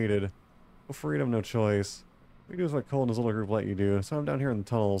forefathers would have hated. No freedom, no choice. We do is what Cole and his little group let you do, so I'm down here in the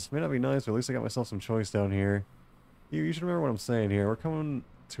tunnels. May not be nice, but at least I got myself some choice down here. You should remember what I'm saying here. We're coming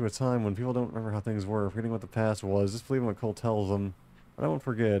to a time when people don't remember how things were, forgetting what the past was, just believing what Cole tells them. I won't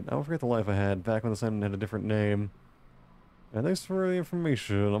forget. I won't forget the life I had back when the assignment had a different name. And thanks for the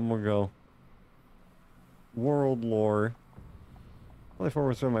information. I'm gonna go. World lore. Only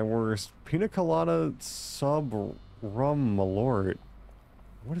forward to my worst. Pina colada sub rum malort.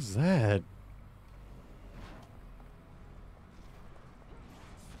 What is that?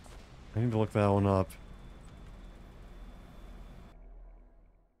 I need to look that one up.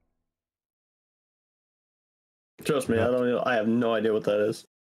 Trust me, I have no idea what that is.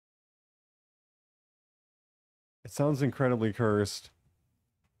 It sounds incredibly cursed.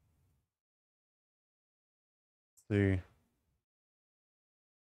 Let's see.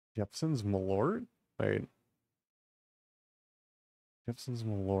 Jepson's Malort? Wait. Jepson's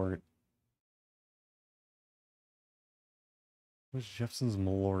Malort. What's Jepson's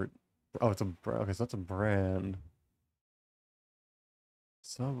Malort? Oh, it's a okay, so that's a brand.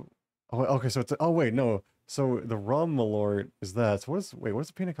 So, oh, okay, so it's oh wait, no. So the rum Malort is that. So what's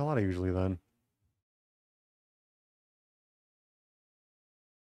the pina colada usually then?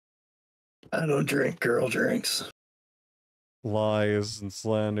 I don't drink girl drinks. Lies and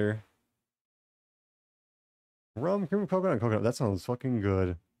slander. Rum, cream of coconut, and coconut. That sounds fucking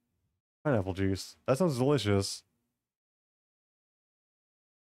good. Pineapple juice. That sounds delicious.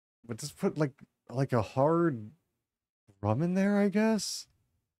 But just put like a hard rum in there, I guess?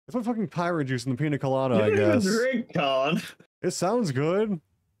 Let's put fucking pirate juice in the pina colada, I guess. You drink, Colin. It sounds good.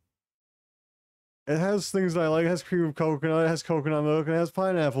 It has things that I like. It has cream of coconut, it has coconut milk, and it has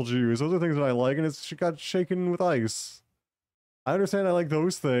pineapple juice. Those are things that I like, and it's got shaken with ice. I understand I like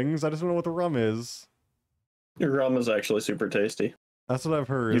those things. I just don't know what the rum is. Your rum is actually super tasty. That's what I've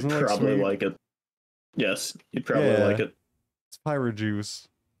heard. You'd Isn't probably sweet? like it. Yes, you'd probably like it. It's pirate juice.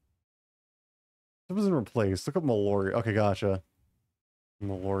 It wasn't replaced. Look up Malort. Okay, gotcha.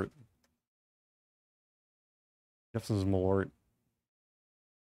 Malort. Jefferson's Malort.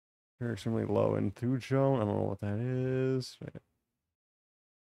 They're extremely low in Thujo. I don't know what that is.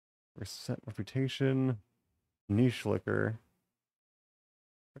 Reset reputation. Niche liquor.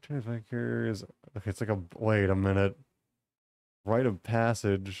 Return Vikers. Okay, it's like a. Wait a minute. Rite of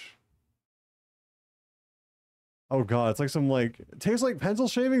passage. Oh god, it's like some like. It tastes like pencil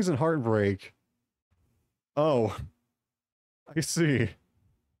shavings and heartbreak. Oh. I see.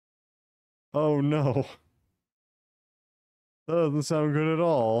 Oh no. That doesn't sound good at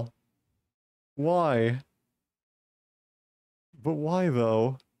all. Why? But why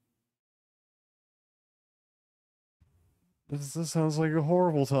though? This sounds like a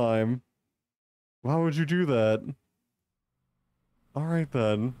horrible time. Why would you do that? Alright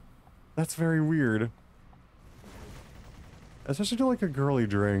then. That's very weird. Especially to like a girly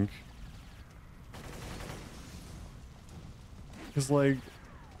drink. Because like...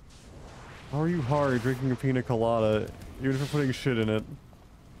 How are you hard drinking a pina colada, even if you're putting shit in it?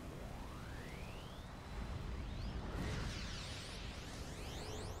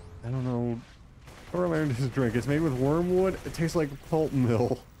 I don't know. What am I his drink? It's made with wormwood. It tastes like pulp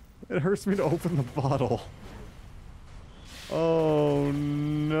mill. It hurts me to open the bottle. Oh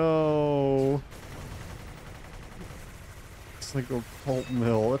no. It's like a pulp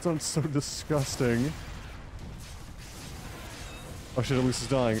mill. That sounds so disgusting. Oh shit, Elise is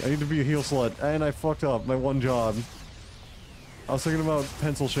dying. I need to be a heal slut. And I fucked up my one job. I was thinking about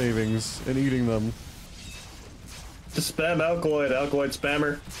pencil shavings and eating them. Just spam alkaloid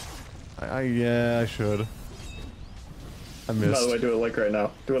spammer. Yeah, I should. I missed. By the way, do it like right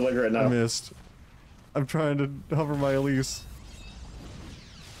now. Do it like right now. I missed. I'm trying to hover my Elise.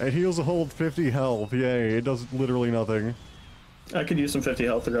 It heals a whole 50 health. Yay, it does literally nothing. I could use some 50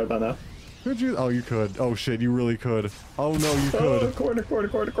 health right by now. Could you? Oh, you could. Oh shit, you really could. Oh no, you could. Oh,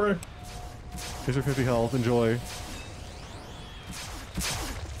 quarter. Here's your 50 health. Enjoy.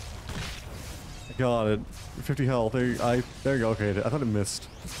 I got it. 50 health. There you go. Okay, I thought it missed.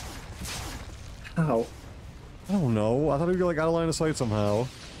 How? I don't know. I thought it'd be like out of line of sight somehow.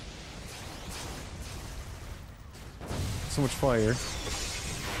 So much fire.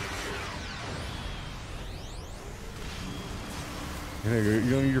 There you go.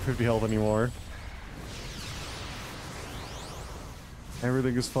 You don't need your 50 health anymore.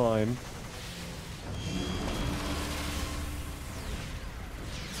 Everything is fine.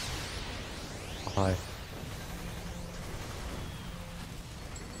 Hi.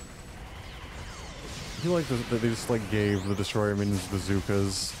 I feel like that they just like gave the destroyer minions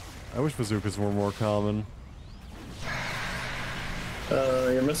bazookas. I wish bazookas were more common.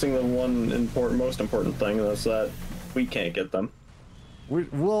 You're missing the one most important thing, and that's that we can't get them.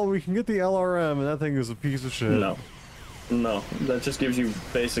 Well, we can get the LRM, and that thing is a piece of shit. No, that just gives you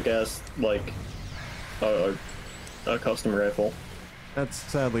basic ass like a custom rifle. That's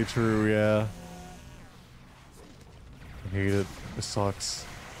sadly true, yeah. I hate it. It sucks.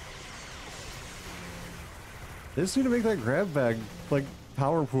 They just need to make that grab bag, like,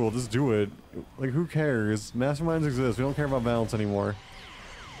 power pool. Just do it. Like, who cares? Masterminds exist. We don't care about balance anymore.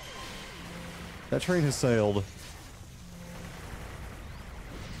 That train has sailed.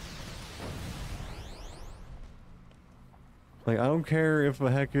 Like, I don't care if a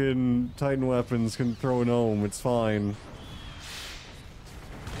heckin' Titan weapons can throw an ohm. It's fine.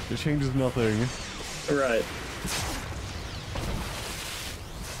 It changes nothing. Right.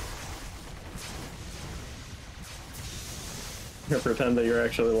 You pretend that you're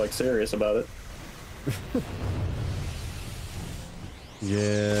actually, like, serious about it.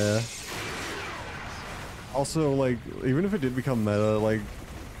 Yeah. Also, like, even if it did become meta, like,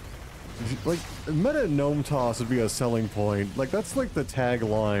 meta gnome toss would be a selling point. Like, that's like the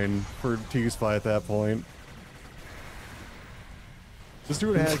tagline for T-Spy at that point. Just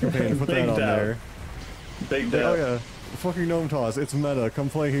do an ad campaign and put that on there. Big Like, doubt. oh yeah, fucking gnome toss, it's meta, come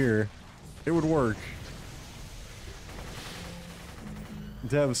play here. It would work.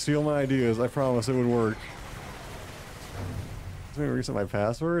 Deb, steal my ideas, I promise it would work. Let me reset my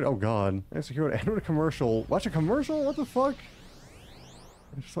password? Oh god. I have to end with a commercial. Watch a commercial? What the fuck?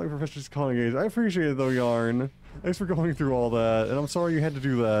 Just like Professor's calling age. I appreciate it though, Yarn. Thanks for going through all that, and I'm sorry you had to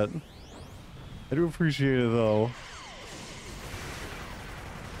do that. I do appreciate it though.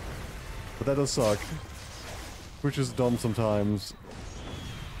 But that does suck. Which is dumb sometimes.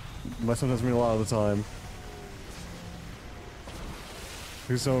 Might sometimes mean a lot of the time.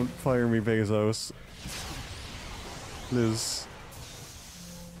 Please don't fire me, Bezos. Liz.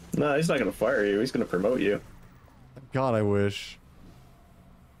 No, he's not gonna fire you. He's gonna promote you. God, I wish.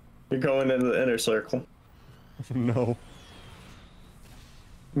 You're going into the inner circle, No.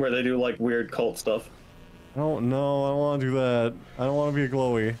 where they do, like, weird cult stuff. I don't want to do that. I don't want to be a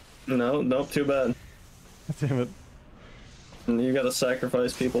glowy. No, nope, too bad. Damn it. And you gotta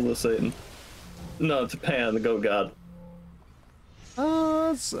sacrifice people to Satan. No, to Pan, the goat god.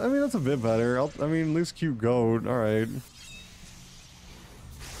 I mean, that's a bit better. I mean, at least cute goat. Alright.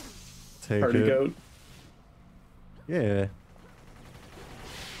 Take Party it. goat. Yeah.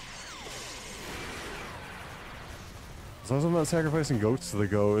 As long as I'm not sacrificing goats to the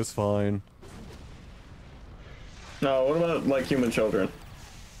goat, it's fine. No, what about, like, human children?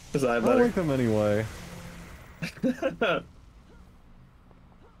 Is that I better? like them anyway.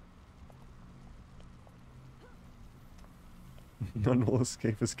 None will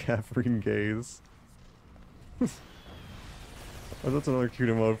escape his caffeine gaze. Oh, that's another cute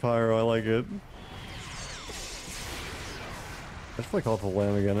emote, Pyro. I like it. I should play Call to the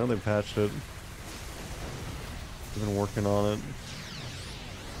Lamb again. I know they patched it. They've been working on it.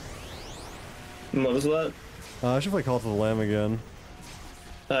 What is that? I should play Call to the Lamb again.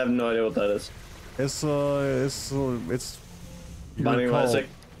 I have no idea what that is. It's your Binding of cult Isaac.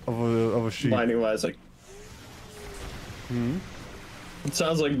 of a sheep. Binding of Isaac. Hmm? It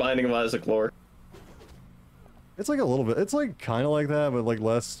sounds like Binding of Isaac lore. It's like a little bit. It's like kind of like that, but like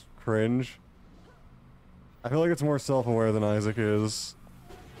less cringe. I feel like it's more self-aware than Isaac is.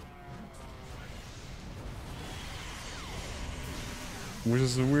 Which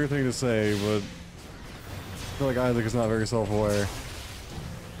is a weird thing to say, but I feel like Isaac is not very self-aware.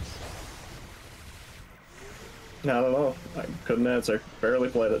 I don't know. I couldn't answer. Barely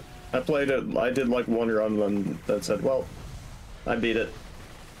played it. I played it. I did like one run and then said, well, I beat it.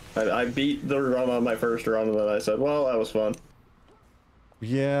 I beat the run on my first run and then I said, well, that was fun.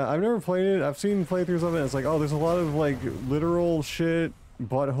 Yeah, I've never played it. I've seen playthroughs of it. And it's like, oh, there's a lot of like literal shit,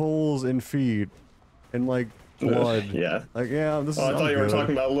 buttholes, and feet, and like blood. Yeah. Like, yeah, this is. Oh, I thought I'm you were good.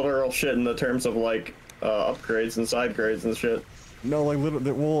 talking about literal shit in the terms of like upgrades and side grades and shit. No, like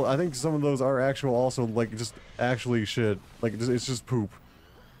well, I think some of those are actual, also like just actually shit. Like it's just poop.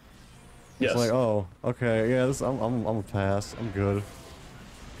 Yes. It's like, oh, okay, yeah, this I'm a pass. I'm good.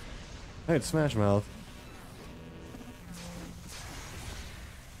 Hey, it's Smash Mouth.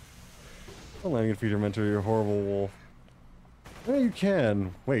 Don't let me feed your mentor, you're a horrible wolf. Yeah, you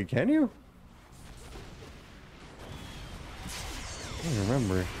can. Wait, can you? I don't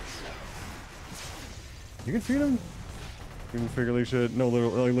remember. You can feed him? Even figuratively shit. No,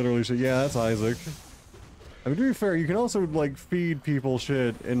 literally shit. Yeah, that's Isaac. I mean, to be fair, you can also, like, feed people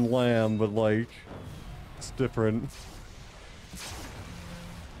shit in Lamb, but, like, it's different.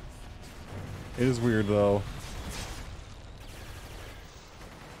 It is weird, though.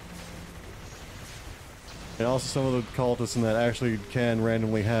 And also some of the cultists in that actually can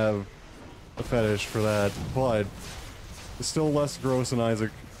randomly have a fetish for that, but it's still less gross than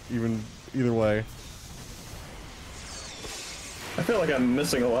Isaac, either way. I feel like I'm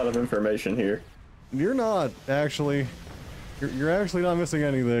missing a lot of information here. You're not, actually. You're actually not missing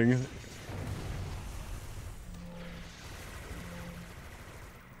anything.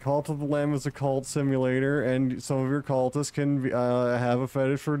 Cult of the Lamb is a cult simulator, and some of your cultists can have a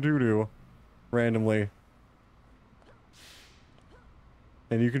fetish for doo-doo. Randomly.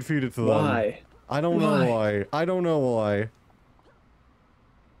 And you can feed it to them. Why? I don't know why. I don't know why.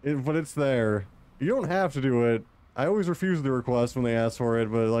 But it's there. You don't have to do it. I always refuse the request when they ask for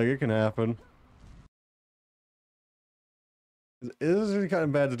it, but like, it can happen. It is kind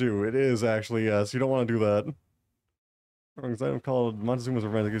of bad to do. It is, actually, yes. You don't want to do that. Because I'm called Montezuma's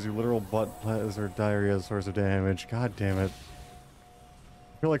Revenge. It gives you literal butt pleasure or diarrhea as a source of damage. God damn it.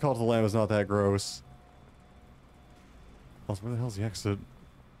 I feel like Call to the Lamb is not that gross. Also, where the hell's the exit?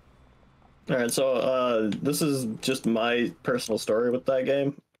 Alright, so, this is just my personal story with that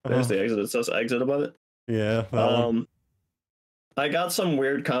game. There's the exit. It says exit above it. Yeah. I got some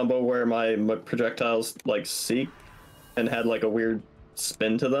weird combo where my projectiles, like, seek and had, like, a weird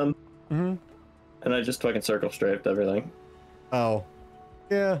spin to them. Mm-hmm. And I just fucking circle strafed everything. Oh.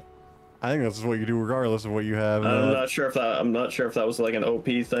 Yeah. I think that's what you do regardless of what you have. I'm not sure if that was like an OP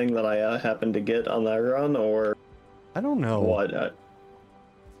thing that I happened to get on that run, or I don't know what.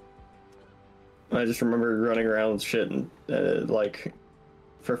 I just remember running around with shit and like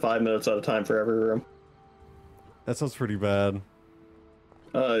for 5 minutes at a time for every room. That sounds pretty bad.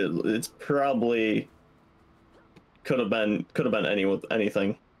 It's probably could have been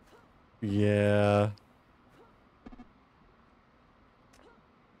anything. Yeah.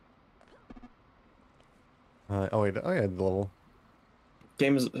 Oh wait, I had the level.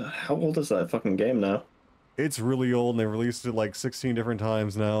 How old is that fucking game now? It's really old, and they released it like 16 different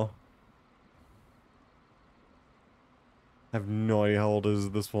times now. I have no idea how old it is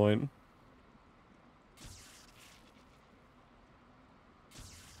at this point.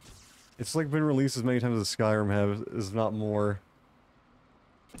 It's like been released as many times as Skyrim has, is not more.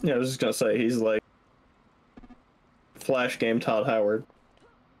 Yeah, I was just gonna say, he's like Flash game Todd Howard.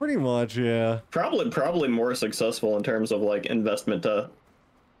 Pretty much, yeah. Probably more successful in terms of like investment to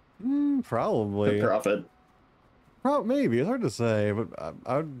probably profit. Maybe, it's hard to say, but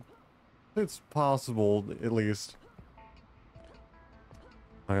it's possible at least.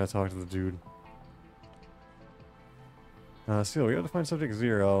 I gotta talk to the dude. Seal, we have to find subject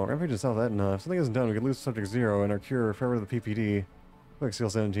 0. Rampage is not that enough. If something isn't done, we could lose subject 0 and our cure forever to the PPD. Quick,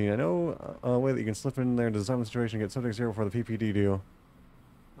 Seal 17. I know a way that you can slip in there and design the situation and get subject 0 before the PPD do.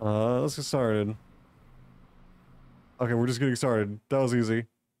 Let's get started. Okay, we're just getting started. That was easy.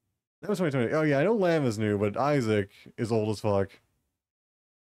 That was 2020. Oh yeah, I know Lamb is new, but Isaac is old as fuck.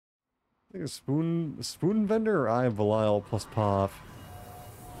 I think it's Spoon Vendor or Eye of Belial plus Pop.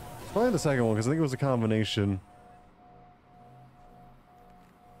 It's probably the second one, because I think it was a combination.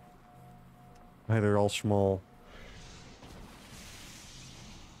 Hey, they're all small.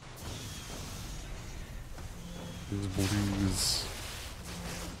 Blues.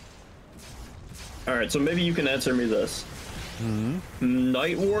 Alright, so maybe you can answer me this.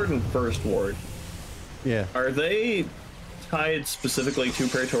 Night Ward and First Ward. Yeah. Are they tied specifically to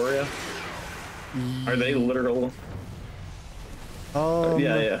Praetoria? Are they literal?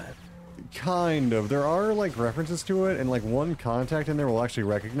 Yeah. Kind of. There are, like, references to it, and, like, one contact in there will actually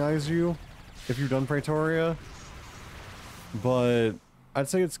recognize you if you've done Praetoria. But I'd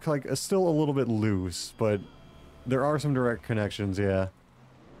say it's, like, still a little bit loose, but there are some direct connections, yeah.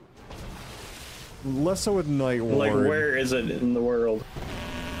 Less so with Night Ward. Like, where is it in the world?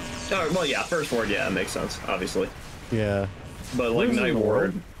 Oh, well, yeah, First Ward, yeah, it makes sense, obviously. Yeah. But, like, Night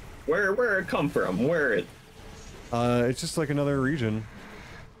Ward, where it come from? Where it... It's just, like, another region.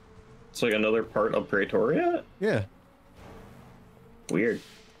 It's like another part of Praetoria? Yeah. Weird.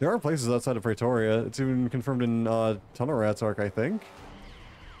 There are places outside of Praetoria. It's even confirmed in, Tunnel Rats Arc, I think.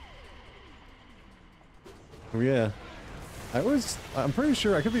 Oh, yeah. I'm pretty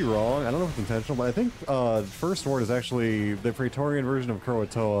sure, I could be wrong, I don't know if it's intentional, but I think, First Ward is actually the Praetorian version of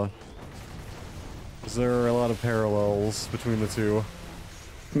Croatoa. Because there are a lot of parallels between the two.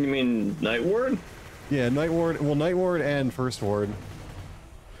 You mean Night Ward? Yeah, Night Ward, well, Night Ward and First Ward.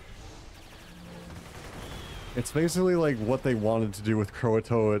 It's basically like what they wanted to do with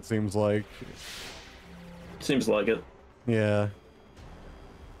Croatoa, it seems like. Seems like it. Yeah.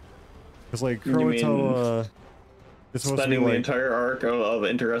 Because, like, Croatoa... It's spending like, the entire arc of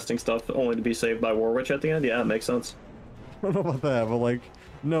interesting stuff only to be saved by Warwitch at the end? Yeah, it makes sense. I don't know about that, but, like,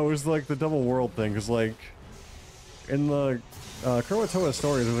 no, it was, like, the double world thing, because, like, in the Croatoa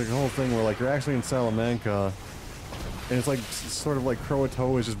story, there's, like, a whole thing where, like, you're actually in Salamanca, and it's, like, sort of like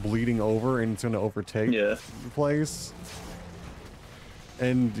Croatoa is just bleeding over, and it's going to overtake the place.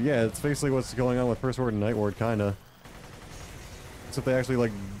 And yeah, it's basically what's going on with First Ward and Night Ward, kinda. Except they actually,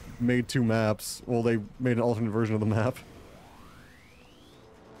 like, made 2 maps. Well, they made an alternate version of the map.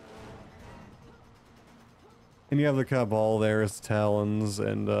 And you have the Cabal there as Talons,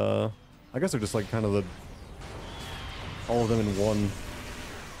 and, I guess they're just, like, kind of the... all of them in one.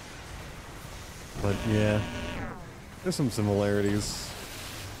 But, yeah. There's some similarities.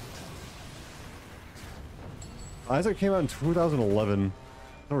 Isaac came out in 2011.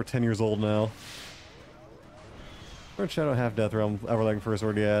 Over 10 years old now. Lord Shadow, Half Death Realm, Everlasting First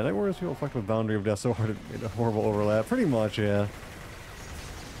Word, yeah. Night Wars people fucked with Boundary of Death so hard it made a horrible overlap. Pretty much, yeah.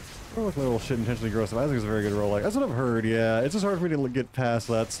 I don't know if my little shit intentionally gross. Isaac is a very good role. Like, that's what I've heard, yeah. It's just hard for me to get past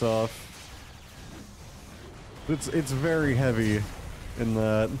that stuff. It's very heavy in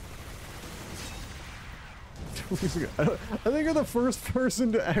that. I think you're the first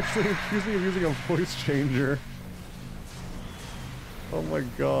person to actually accuse me of using a voice changer. Oh my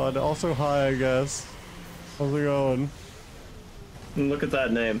god. Also, hi, I guess. How's it going? Look at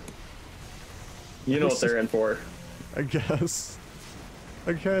that name. You know what they're in for. I guess.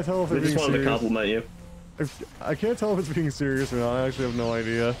 I can't tell if they're being serious. They just wanted to compliment you. I can't tell if it's being serious or not. I actually have no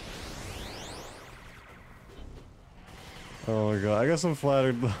idea. Oh my god. I guess I'm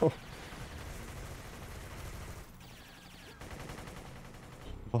flattered, though.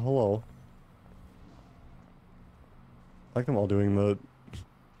 Well, hello. I like them all doing the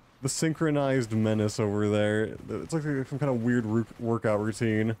synchronized menace over there. It's like some kind of weird workout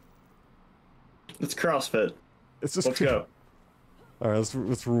routine. It's CrossFit. It's just... Let's go. Alright,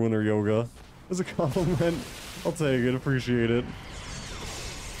 let's ruin their yoga. As a compliment. I'll take it, appreciate it.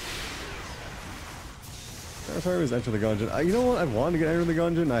 Sorry, I was enter the gungeon. You know what? I wanted to get enter the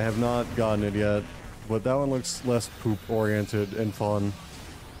gungeon. I have not gotten it yet. But that one looks less poop-oriented and fun.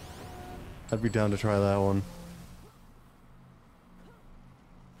 I'd be down to try that one.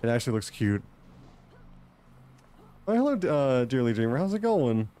 It actually looks cute. Oh, hello, dearly dreamer. How's it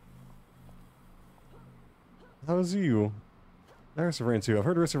going? How's you? Risk of Rain 2. I've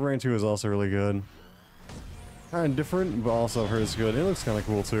heard Risk of Rain 2 is also really good. Kind of different, but also I've heard it's good. It looks kind of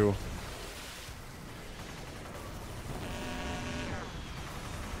cool, too.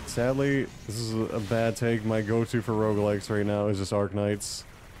 Sadly, this is a bad take. My go-to for roguelikes right now is just Arknights.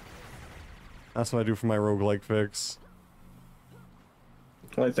 That's what I do for my roguelike fix.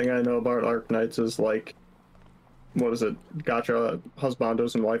 The only thing I know about Arknights is, like, what is it? Gacha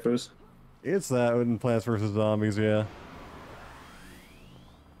husbandos and waifus? It's that in Plants vs. Zombies, yeah.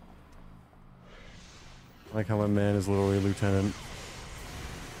 I like how my man is literally a lieutenant.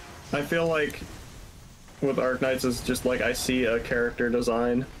 I feel like with Arknights it's just like I see a character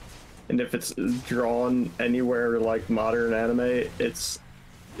design, and if it's drawn anywhere like modern anime,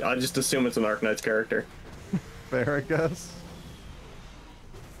 I just assume it's an Arknights character. Fair, I guess.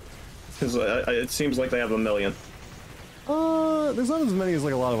 Because it seems like they have a million. There's not as many as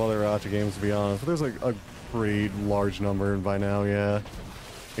like a lot of other Gacha games, to be honest, but there's like a pretty large number by now, yeah.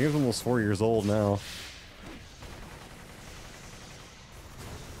 The game's almost 4 years old now.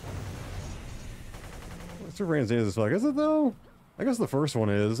 Super Rain's dated as fuck, is it though? I guess the first one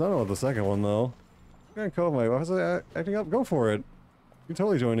is. I don't know what the second one though. I'm gonna call my wife. Acting up, go for it. You can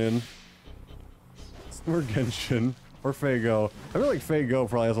totally join in. Or Genshin. Or Faygo. I feel like Faygo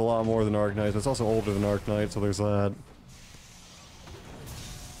probably has a lot more than Arknights. It's also older than Arknights, so there's that.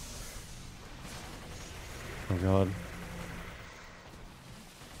 Oh god.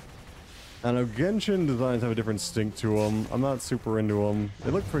 I know Genshin designs have a different stink to them. I'm not super into them.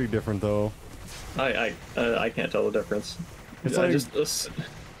 They look pretty different though. I can't tell the difference. It's I like just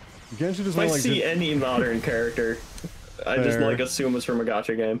Genshin is if more I like see any modern character, I just Fair. like assume it's from a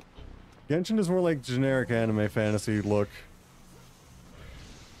gacha game. Genshin is more like generic anime fantasy look.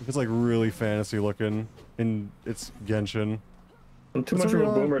 It's like really fantasy looking, and it's Genshin. I'm too much of a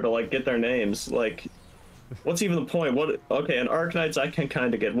boomer to like get their names. Like, what's even the point? Okay, an Arknights I can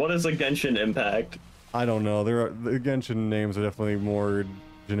kind of get. What is a Genshin Impact? I don't know. The Genshin names are definitely more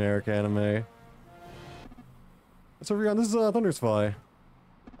generic anime. So Rion, this is Thunderspy.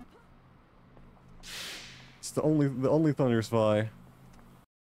 It's the only Thunderspy.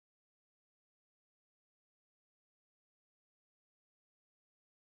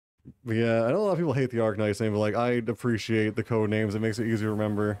 But yeah, I know a lot of people hate the Arknights name, but like I appreciate the code names. It makes it easier to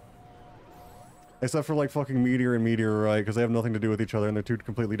remember. Except for like fucking Meteor and Meteorite, because they have nothing to do with each other and they're two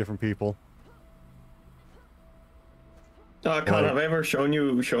completely different people. Con, have I ever shown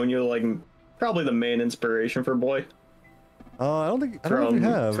you like probably the main inspiration for Boy? I don't know if you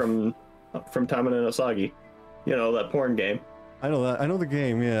have. From Taman and Asagi. You know, that porn game. I know that. I know the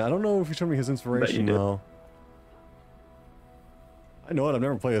game, yeah. I don't know if you showed me his inspiration, though. I know it. I've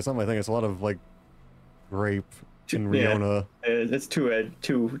never played it. It's not my thing. It's a lot of like grape and Riona. It's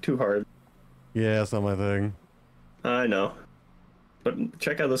too hard. Yeah, it's not my thing. I know. But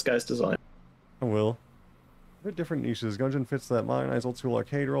check out this guy's design. I will. A bit different niches. Gungeon fits that modernized old school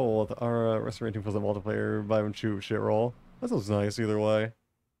arcade role, with our restaurating feels that multiplayer buy and shoot shit role. That sounds nice either way.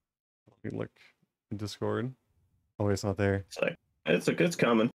 Let me look in Discord. Oh wait, it's not there. It's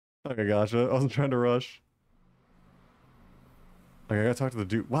coming. Okay, gotcha. I wasn't trying to rush. Okay, I gotta talk to the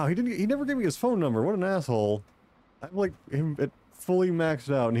dude. Wow, he never gave me his phone number. What an asshole. I have like him at fully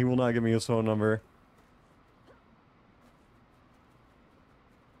maxed out and he will not give me his phone number.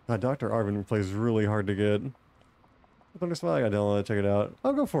 God, Dr. Arvin plays really hard to get. Thundersmile, I gotta download it, check it out.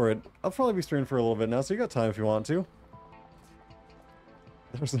 I'll go for it. I'll probably be streaming for a little bit now, so you got time if you want to.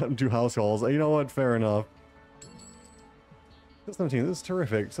 There's not 2 house calls. You know what? Fair enough. 17, this is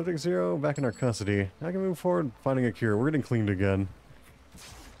terrific. Subject 0 back in our custody. I can move forward finding a cure. We're getting cleaned again.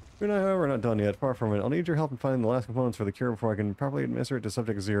 We're not, however, not done yet. Far from it. I'll need your help in finding the last components for the cure before I can properly administer it to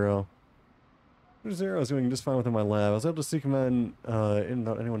Subject 0. Subject 0 is doing just fine within my lab. I was able to seek him in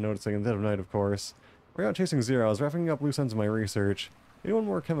without anyone noticing in the dead of night, of course. We're out chasing 0. I was wrapping up loose ends of my research. I need one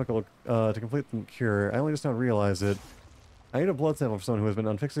more chemical to complete the cure. I only just now realized it. I need a blood sample for someone who has been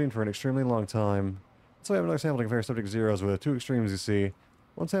on fixating for an extremely long time. So I have another sample to compare Subject 0's with. 2 extremes, you see.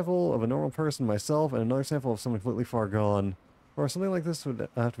 One sample of a normal person, myself, and another sample of someone completely far gone. Or something like this would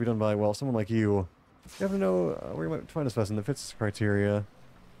have to be done by, well, someone like you. You have to know where you might find a specimen that fits this criteria.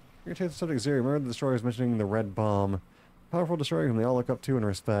 You're going to take the Subject 0. Remember the destroyers mentioning the red bomb. Powerful destroyer whom they all look up to and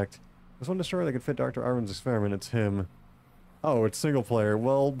respect. There's one destroyer that could fit Dr. Arvin's experiment. It's him. Oh, it's single player.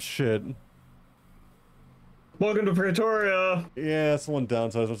 Well, shit. Welcome to Pretoria! Yeah, it's the one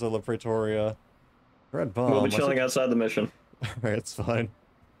downside once I love Pretoria. Red bomb. We'll be chilling outside the mission. Alright, it's fine.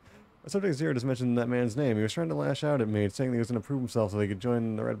 Subject 0 just mentioned that man's name. He was trying to lash out at me, saying that he was going to prove himself so he could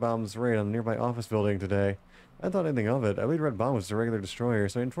join the Red Bomb's raid on the nearby office building today. I hadn't thought anything of it. I believe Red Bomb was a regular destroyer,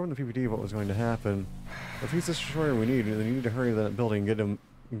 so I informed the PPD of what was going to happen. If he's the destroyer we need, then you need to hurry to that building and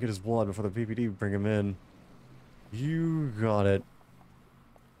get his blood before the PPD bring him in. You got it.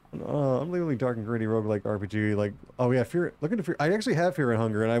 Unbelievably dark and gritty roguelike RPG, like, oh yeah, look into Fear. I actually have Fear and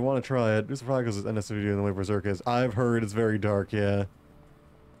Hunger, and I want to try it. This is probably because it's NSW and the way Berserk is. I've heard it's very dark, yeah.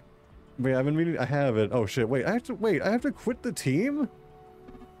 But yeah, I've been meaning, I have it. Oh shit, wait, I have to quit the team?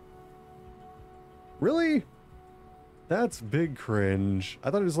 Really? That's big cringe.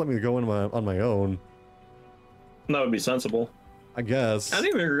 I thought it just let me go in on my own. That would be sensible. I guess. I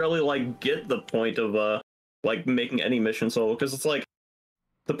didn't even really, like, get the point of, like, making any mission solo, because it's like,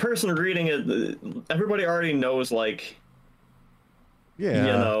 the person reading it, everybody already knows, like, yeah,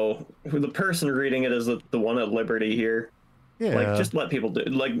 you know, who the person reading it is the one at Liberty here. Yeah. Like, just let people do,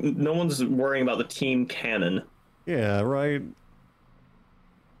 like, no one's worrying about the team canon. Yeah, right.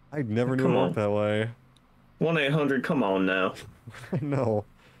 I never knew it worked that way. 1-800, come on now. I know.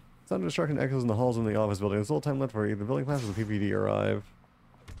 Sound destruction echoes in the halls in the office building. There's little time left for either the building classes or the PPD arrive.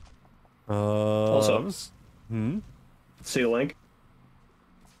 Also, see a link?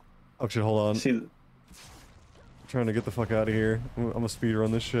 Oh shit, hold on. See, I'm trying to get the fuck out of here. I'm gonna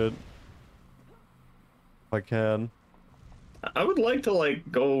speedrun this shit. If I can. I would like to,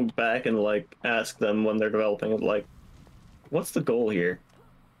 like, go back and, like, ask them when they're developing it, like, what's the goal here?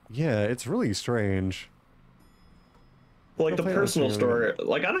 Yeah, it's really strange. Like, the personal story,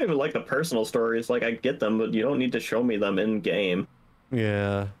 like, I don't even like the personal stories, like, I get them, but you don't need to show me them in-game.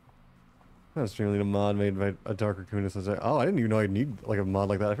 Yeah. That's streaming a mod made by a Dark Raccoon. Oh, I didn't even know I'd need, like, a mod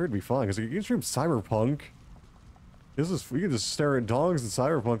like that. I figured it'd be fun, because you can stream Cyberpunk. You can just stare at dogs in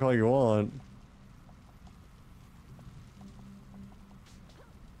Cyberpunk all you want.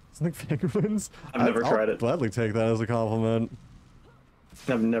 Like penguins. I've never tried it. I'll gladly take that as a compliment.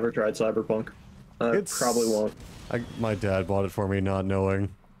 I've never tried Cyberpunk. I probably won't. My dad bought it for me, not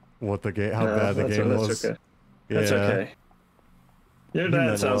knowing what the game, how bad the game was. That's okay. Yeah. That's okay. Your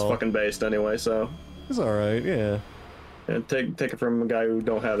dad sounds fucking based anyway, so. It's all right, yeah. And take it from a guy who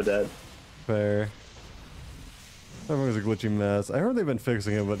don't have a dad. Fair. Everyone's a glitchy mess. I heard they've been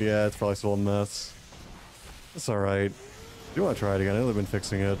fixing it, but yeah, it's probably still a mess. It's all right. Do want to try it again? I know they've been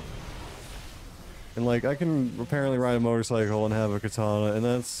fixing it. And like, I can apparently ride a motorcycle and have a katana, and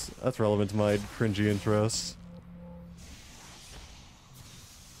that's relevant to my cringy interests.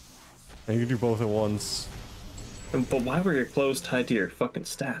 And you can do both at once. But why were your clothes tied to your fucking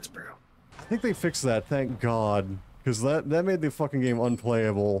stats, bro? I think they fixed that, thank God. Because that made the fucking game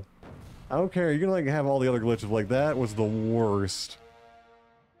unplayable. I don't care, you can like have all the other glitches, like that was the worst.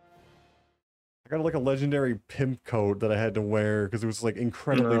 I got like a legendary pimp coat that I had to wear because it was like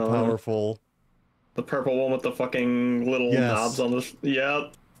incredibly powerful. The purple one with the fucking little knobs on the...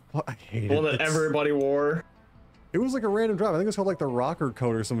 Yep. Oh, I hate The it. one that everybody wore. It was like a random drop. I think it's called like the rocker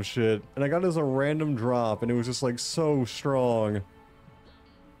coat or some shit. And I got it as a random drop, and it was just like so strong.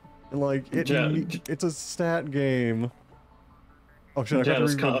 And like, it's a stat game. Oh shit, I got to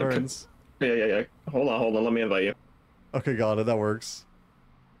read my friends. Yeah. Hold on, let me invite you. Okay, got it, that works.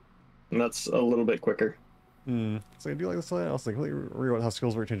 And that's a little bit quicker. So I do like this line. I was like, read how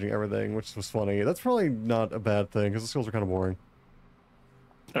skills were changing everything, which was funny. That's probably not a bad thing, because the skills are kind of boring.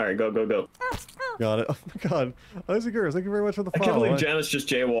 Alright, go. Got it. Oh my god. Isaac Girls, thank you very much for the follow. I can't believe Janice just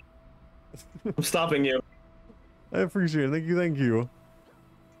jaywalked. I'm stopping you. I appreciate it. Thank you.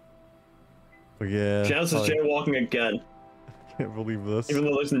 But yeah. Janice is jaywalking again. I can't believe this. Even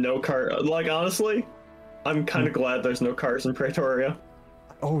though there's no car. Like, honestly, I'm kind of glad there's no cars in Pretoria.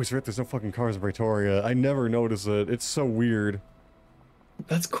 I always forget there's no fucking cars in Pretoria. I never notice it. It's so weird.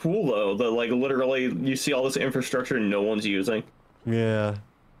 That's cool, though. That, like, literally, you see all this infrastructure no one's using. Yeah.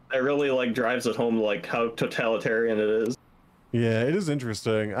 It really, like, drives it home, like, how totalitarian it is. Yeah, it is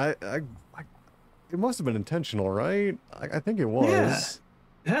interesting. It must have been intentional, right? I think it was.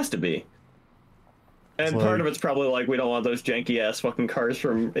 Yeah, it has to be. And part of it's probably like, we don't want those janky ass fucking cars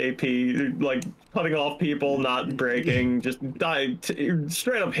from AP, like, cutting off people, not braking, just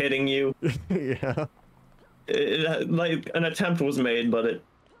straight up hitting you. Yeah. Like, an attempt was made, but it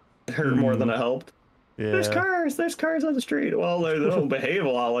hurt more than it helped. Yeah. There's cars on the street. Well, they don't behave a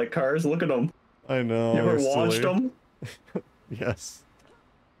lot like cars. Look at them. I know. You ever watched them? Yes.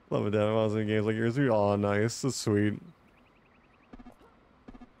 Love it, damn. I was in games like yours. Aw, nice. That's sweet.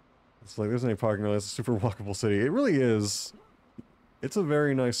 It's like, there's any parking really. It's a super walkable city. It really is. It's a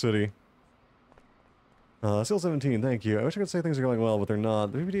very nice city. Seal 17, thank you. I wish I could say things are going well, but they're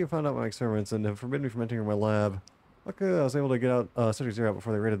not. The PPD found out my experiments and have forbidden me from entering my lab. Luckily, I was able to get out Subject Zero out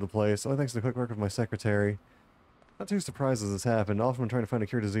before they raided the place, only thanks to the quick work of my secretary. Not too surprised as this happened. Often when trying to find a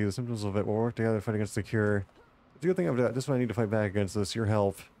cure to disease, the symptoms of it will work together to fight against the cure. It's a good thing I've done. Just when I need to fight back against this, your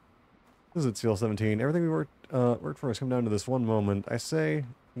help. This is Seal 17. Everything we worked for has come down to this one moment. I say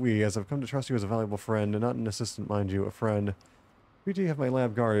we, as I've come to trust you as a valuable friend, and not an assistant, mind you, a friend. PG have my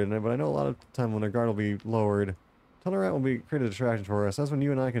lab guarded, but I know a lot of the time when their guard will be lowered. Tunnel rat will be create a distraction for us. That's when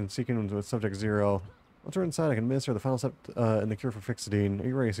you and I can seek in with Subject Zero. Once we're inside, I can administer the final step in the cure for Fixidine. Are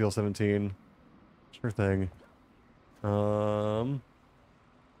you ready, Seal 17? Sure thing.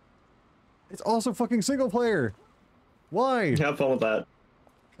 It's also fucking single player! Why? Have fun with that.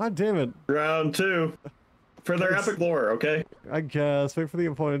 God damn it. Round 2. For their epic lore, okay? I guess. Wait for the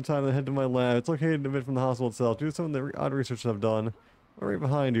appointed time to head to my lab. It's located a bit from the hospital itself. Do some of the odd research I've done. I'm right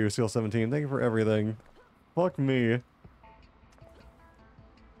behind you, Seal 17. Thank you for everything. Fuck me.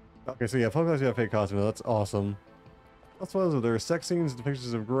 Okay, so yeah, Punk actually have fake costumes. That's awesome. That's what was it? There are sex scenes,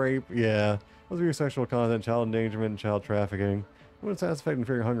 depictions of grape. Yeah. Those are sexual content, child endangerment, and child trafficking. One side effect in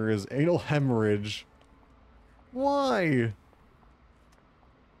fear hunger is anal hemorrhage. Why?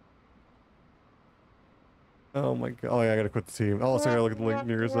 Oh my god. Oh yeah, I gotta quit the team. Oh, sorry, I gotta look at the link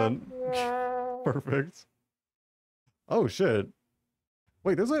near then. Perfect. Oh shit.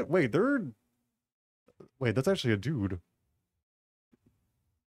 Wait, there's a wait, that's actually a dude.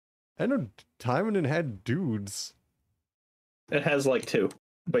 I know Timon had dudes. It has like 2,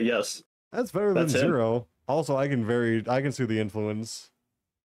 but yes. That's better than 0. Also, I can see the influence.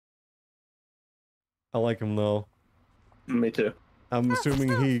 I like him though. Me too. I'm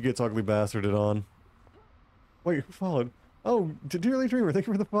assuming he gets ugly bastarded on. Wait, who followed? Oh, Dearly Dreamer, thank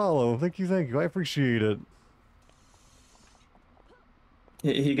you for the follow. Thank you. I appreciate it.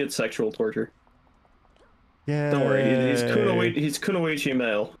 He gets sexual torture. Yeah. Don't worry, he's Kunoichi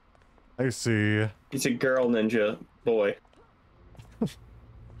male. I see. He's a girl ninja boy.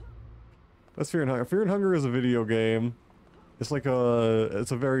 That's Fear and Hunger. Fear and Hunger is a video game. It's like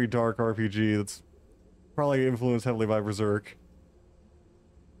it's a very dark RPG that's probably influenced heavily by Berserk.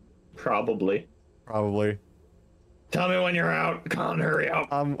 Probably. Tell me when you're out. Come on, hurry up.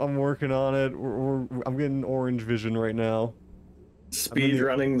 I'm working on it. I'm getting orange vision right now. Speed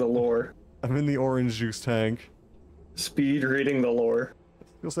running the lore. I'm in the orange juice tank. Speed reading the lore.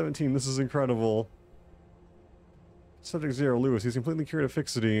 Seal 17, this is incredible. Subject Zero, Lewis, he's completely cured of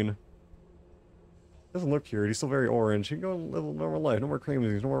Fixidine. Doesn't look cured, he's still very orange. He can go and live a normal life, no more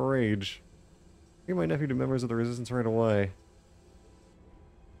cravings, no more rage. Give my nephew to members of the resistance right away.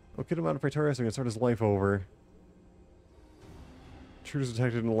 I'll get him out of Pretoria so he can start his life over. Intruders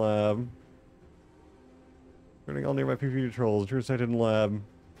detected in the lab. Turning all nearby PPD trolls. Intruders detected in the lab.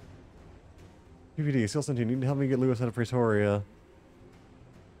 PPD, Seal 17, you need to help me get Lewis out of Pretoria.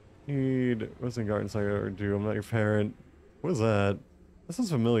 What's in Garden Side or do? I'm not your parent. What is that? That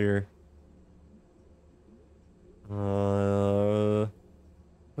sounds familiar. Was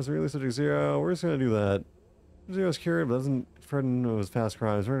really subject zero. We're just gonna do that. Zero's cured, but doesn't threaten his past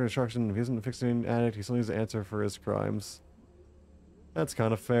crimes. Murder destruction. If he isn't a fixing addict, he still needs to answer for his crimes. That's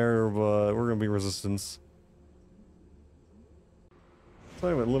kind of fair, but we're gonna be resistance.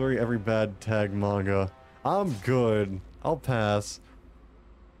 Talking about literally every bad tag manga. I'm good. I'll pass.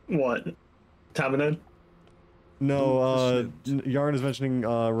 What? Tamanin? No, Yarn is mentioning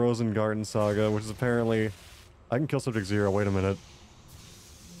Rosengarten Saga, which is apparently... I can kill Subject Zero. Wait a minute.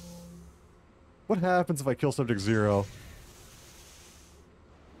 What happens if I kill Subject Zero?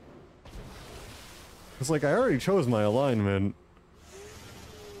 It's like, I already chose my alignment.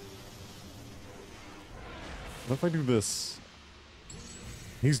 What if I do this?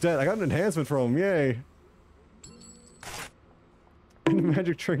 He's dead. I got an enhancement from him. Yay. And a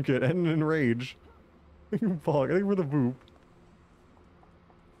magic trinket and an enrage. Fuck, I think we're the boop.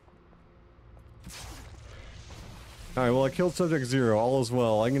 Alright, well I killed Subject Zero. All is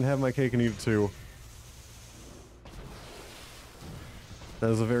well. I can have my cake and eat it too. That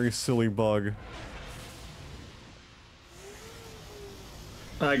is a very silly bug.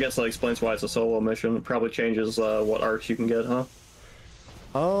 I guess that explains why it's a solo mission. It probably changes what arcs you can get, huh?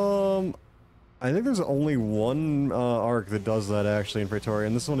 I think there's only one arc that does that actually in Praetorian,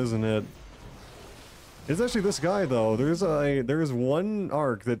 and this one isn't it. It's actually this guy though. There is one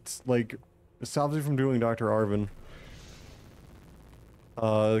arc that's like stops you from doing Dr. Arvin.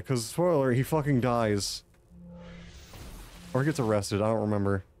 Because spoiler, he fucking dies. Or gets arrested, I don't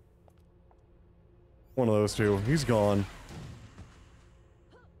remember. One of those two. He's gone.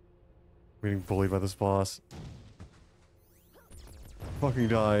 Being bullied by this boss. Fucking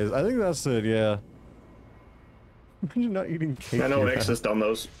dies. I think that's it, yeah. Imagine not eating cake. I know yet. X has done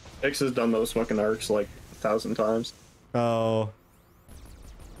those. X has done those fucking arcs like 1,000 times. Oh.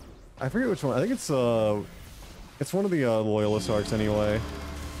 I forget which one. I think it's one of the Loyalist arcs anyway.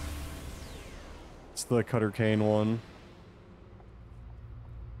 It's the Cutter Cane one.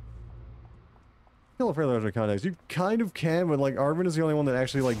 Kill a fairly large context. You kind of can, but like Arvin is the only one that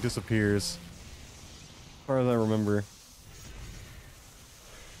actually like disappears. As far as I remember.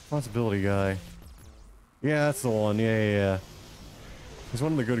 Responsibility guy. Yeah, that's the one. Yeah. He's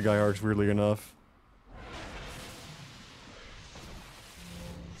one of the good guy arcs, weirdly enough.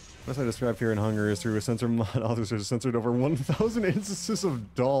 As I described here in Hunger is through a censor mod, authors have censored over 1,000 instances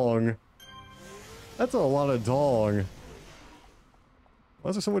of dong. That's a lot of dong. Why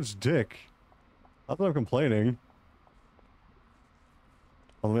is there so much dick? Not that I'm complaining.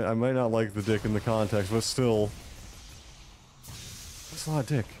 I might not like the dick in the context, but still. That's a lot of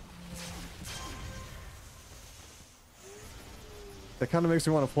dick. That kind of makes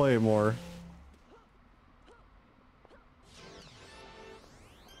me want to play it more.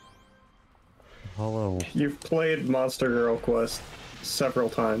 Hello. You've played Monster Girl Quest several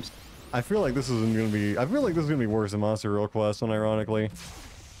times. I feel like this isn't gonna be. I feel like this is gonna be worse than Monster Girl Quest, unironically.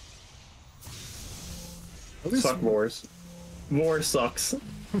 Suck Wars. War sucks.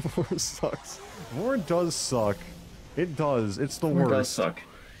 War sucks. War does suck. It does. It's the War worst. does suck.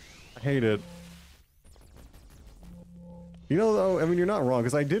 I hate it. You know, though, I mean, you're not wrong,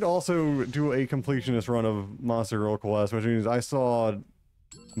 because I did also do a completionist run of Monster Girl Quest, which means I saw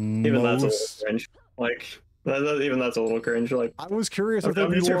Even that's a little cringe. Like, even that's a little cringe. Like, I was curious if I'm there'd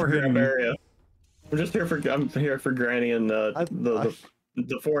be just here lore for hidden. Granbaria. I'm here for Granny, and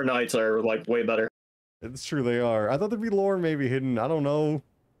the 4 nights are like way better. It's true, they are. I thought there'd be lore maybe hidden. I don't know.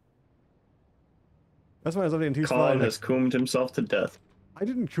 That's why I was updating T-Spot. Colin has coomed himself to death. I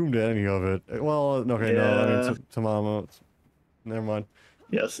didn't coom to any of it. Well, okay, Yeah. no, I mean, Tamama. Never mind.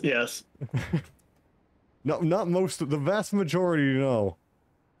 Yes. No, not most. The vast majority, you know.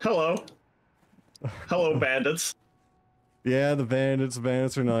 Hello, bandits. Yeah, the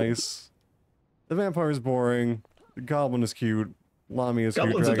bandits are nice. The vampire is boring. The goblin is cute. Lami is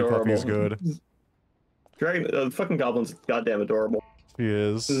Goblin's cute. Dragon Puppy is adorable. good. Fucking Goblin's goddamn adorable. He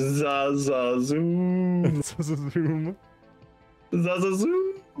is. Zazazoom. Zazazoom.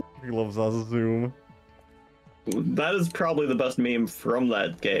 Zazazoom. He loves Zazazoom. That is probably the best meme from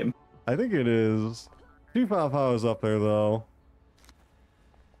that game. I think it is. P-Pop is up there, though.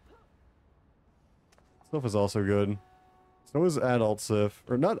 Sylph is also good. So is adult Sif.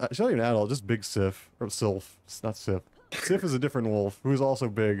 Or not, she's not even adult, just big Sif. Or Sylph. It's not Sif. Sif is a different wolf, who is also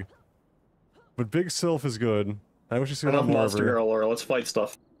big. But big Sylph is good. I wish you see Enough more of Monster her. Girl lore, let's fight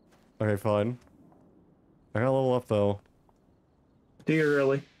stuff. Okay, fine. I gotta level up, though. Do you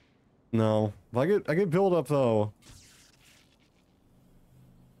really? No. I get build up, though.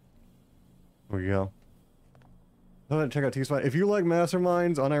 There we go. Check out T-Spy. If you like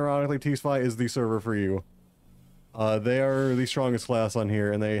Masterminds, unironically, T-Spy is the server for you. They are the strongest class on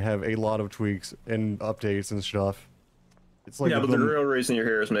here, and they have a lot of tweaks and updates and stuff. It's like yeah, but the real reason you're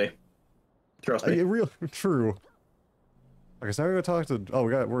here is me. Trust me. Real true. Okay, so now we gotta talk to. Oh,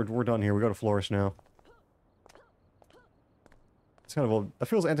 we're done here. We go to Flourish now. It's kind of it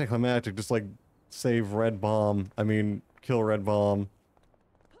feels anticlimactic, just like save Red Bomb. I mean, kill Red Bomb.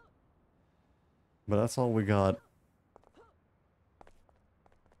 But that's all we got.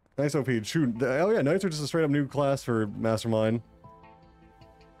 Nice OP. Shoot. Oh yeah, Knights are just a straight up new class for Mastermind.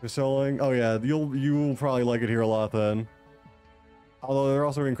 They're selling. Oh yeah, you'll probably like it here a lot then. Although they're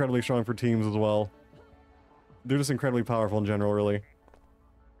also incredibly strong for teams as well. They're just incredibly powerful in general, really.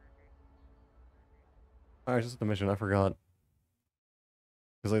 Alright, just the mission, I forgot.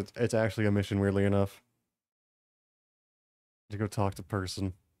 Because it's actually a mission, weirdly enough. To go talk to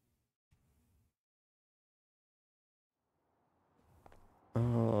person.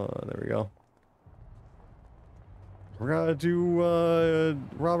 There we go. We're gonna do,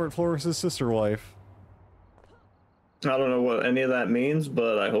 Robert Flores' sister wife. I don't know what any of that means,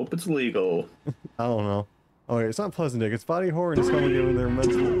 but I hope it's legal. I don't know. Oh wait, it's not Pleasant Dick, it's Body Horror and Discovery giving their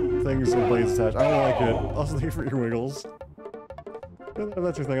mental things and blades attached. I don't like it. Also, thank you for your wiggles. If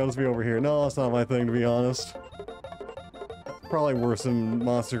that's your thing, I'll just be over here. No, that's not my thing, to be honest. Probably worse than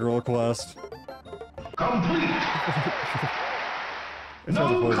Monster Girl Quest. Complete! It's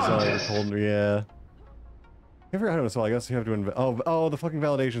no contest. Yeah. I forgot how to spell. I guess you have to oh, the fucking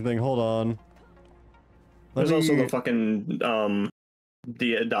validation thing. Hold on. There's also the fucking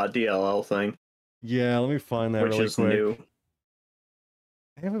 .dll thing. Yeah, let me find that which really is quick. new.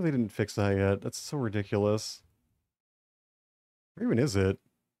 I can't believe they didn't fix that yet. That's so ridiculous. Where even is it?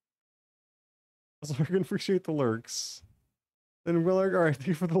 Also, we're gonna appreciate the lurks. Then we're like, alright, thank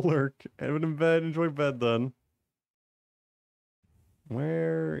you for the lurk. And in bed, enjoy bed then.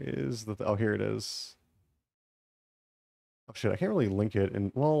 Where is the oh, here it is. Oh shit, I can't really link it,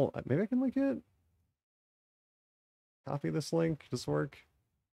 and well, maybe I can link it? Copy this link, does this work?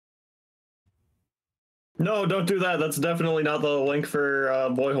 No, don't do that. That's definitely not the link for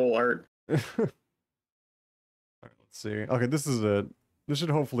Boyhole art. Alright, let's see. Okay, this is it. This should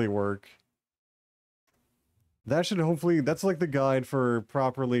hopefully work. That should hopefully, that's like the guide for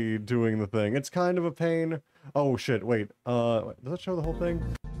properly doing the thing. It's kind of a pain. Oh shit, wait. Does that show the whole thing?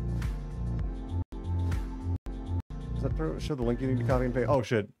 Does that show the link you need to copy and paste? Oh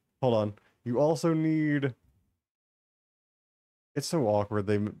shit, hold on. You also need... It's so awkward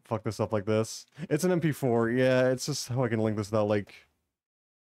they fuck this up like this. It's an MP4, yeah, it's just how I can link this without, like...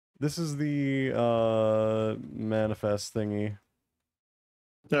 This is the, manifest thingy.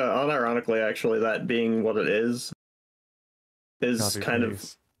 Unironically, actually, that being what it is Copy, kind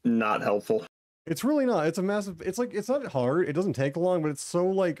paste. of not helpful. It's really not. It's a massive... It's like, it's not hard. It doesn't take long, but it's so,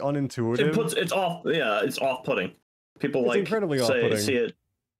 like, unintuitive. It's off... Yeah, it's off-putting. People, it's like, incredibly off-putting. see it.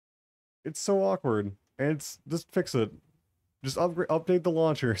 It's so awkward. And it's... Just fix it. Just update the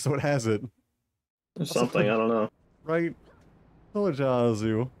launcher so it has it. Or something, I don't know. Right?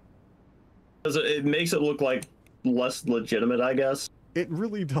 Telejazu. It makes it look, like, less legitimate, I guess. It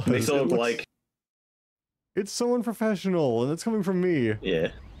really does. Makes it look like... It's so unprofessional, and it's coming from me. Yeah.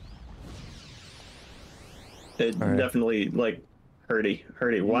 It definitely, like,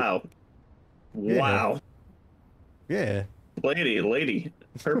 hurty. Wow. Yeah. Wow. Yeah. Lady.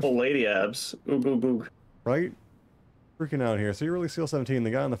 Purple lady abs. Oog, oog, oog. Right? Freaking out here. So you're really Seal 17.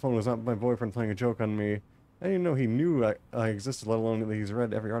 The guy on the phone was not my boyfriend playing a joke on me. I didn't know he knew I existed, let alone that he's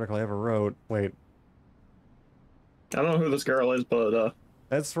read every article I ever wrote. Wait. I don't know who this girl is, but,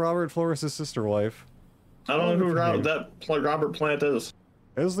 That's Robert Flores' sister wife. I don't know who Robert Plant is.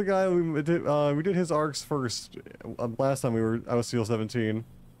 It was the guy we did his arcs first. Last time I was Seal 17.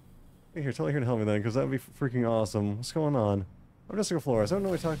 Hey, here, tell her here to help me then, because that would be freaking awesome. What's going on? I'm Jessica Flores. I don't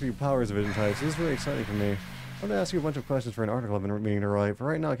know talk to you powers of vision types. This is really exciting for me. I'm gonna ask you a bunch of questions for an article I've been meaning to write. For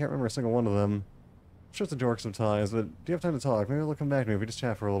right now, I can't remember a single one of them. I'm sure it's a dork sometimes, but do you have time to talk? Maybe they'll come back to me if we just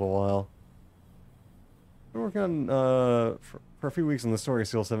chat for a little while. I've been working on, for a few weeks on the story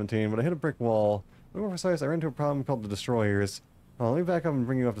Seal 17, but I hit a brick wall. To be more precise, I ran into a problem called the Destroyers. Let me back up and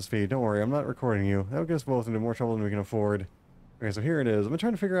bring you up to speed. Don't worry, I'm not recording you. That would get us both into more trouble than we can afford. Okay, so here it is. I've been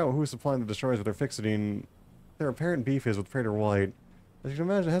trying to figure out who's supplying the Destroyers with their Fixidine. Their apparent beef is with Praetor White. As you can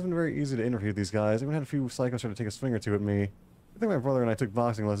imagine, it hasn't been very easy to interview these guys. I've even had a few psychos try to take a swing or two at me. I think my brother and I took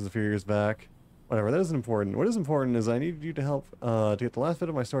boxing lessons a few years back. Whatever, that isn't important. What is important is I need you to help to get the last bit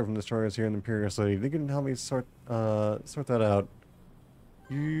of my story from the Destroyers here in the Imperial City. They can help me sort that out.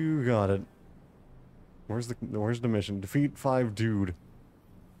 You got it. Where's the mission? Defeat 5 dude.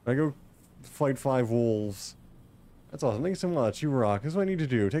 I go fight 5 wolves. That's awesome. Thank you so much. You rock. This is what I need to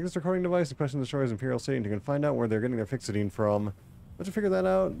do. Take this recording device and question the destroyer's Imperial State, and you can find out where they're getting their Fixidine from. Once you figure that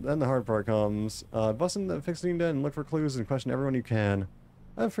out, then the hard part comes. Bust in the Fixidine den and look for clues and question everyone you can.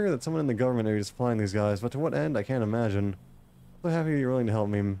 I have figured that someone in the government may be supplying these guys, but to what end, I can't imagine. So happy you're willing to help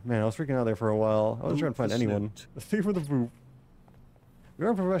me. Man, I was freaking out there for a while. I wasn't trying to find anyone. The thief with the boop.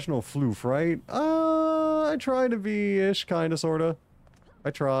 You're a professional floof, right? I try to be-ish, kinda, sorta.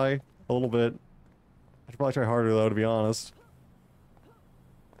 I try. A little bit. I should probably try harder, though, to be honest.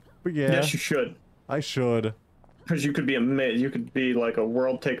 But yeah. Yes, you should. I should. Because you could be like a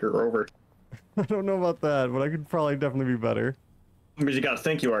world taker over. I don't know about that, but I could probably definitely be better. Because you gotta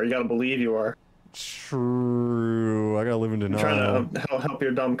think you are. You gotta believe you are. True. I gotta live in denial. I'm trying to help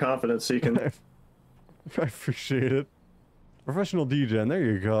your dumb confidence so you can... I appreciate it. Professional DJ, there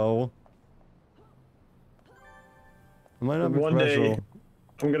you go. I might not be One professional. day,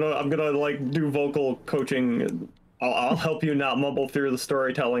 I'm gonna like do vocal coaching. I'll help you not mumble through the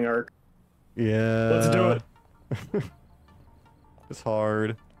storytelling arc. Yeah. Let's do it. It's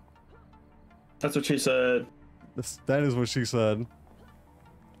hard. That's what she said. That is what she said.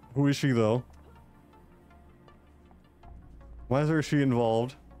 Who is she, though? Why is there a she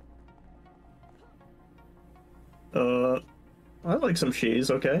involved? I like some she's,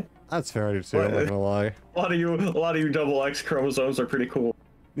 okay. That's fair, I do too, I'm not gonna lie. A lot of you double X chromosomes are pretty cool.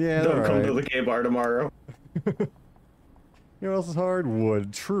 Yeah, Don't come right. to the gay bar tomorrow. You know what else is hard?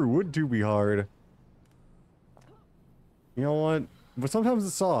 Wood. True, wood do be hard. You know what? But sometimes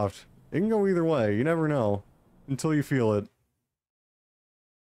it's soft. It can go either way, you never know. Until you feel it.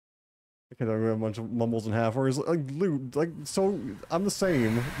 Okay, I'm gonna have a bunch of mumbles and half words. Like, Luke, like, so, I'm the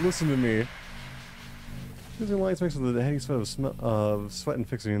same. Listen to me. Using lights makes the heady sweat of sweat and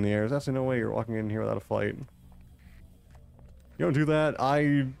fixing in the air. There's absolutely no way you're walking in here without a fight. You don't do that?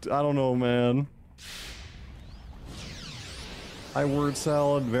 I don't know, man. I word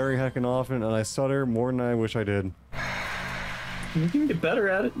salad very heckin' often, and I stutter more than I wish I did. You can get better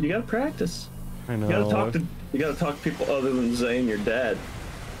at it. You gotta practice. I know. You gotta talk to people other than Zane, your dad.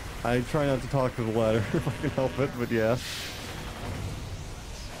 I try not to talk to the latter if I can help it, but yeah.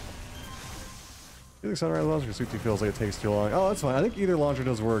 I think Sunrise Launcher Suit feels like it takes too long. Oh, that's fine. I think either launcher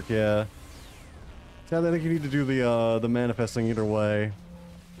does work, yeah. Sadly, I think you need to do the manifesting either way.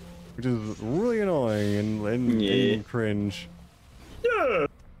 Which is really annoying and cringe. Yeah!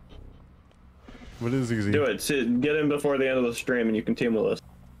 But it is easy. Do it. Get in before the end of the stream and you can team with us.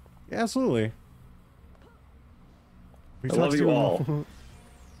 Yeah, absolutely. I love you all.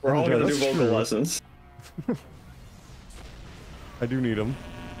 We're all gonna do vocal lessons. I do need them.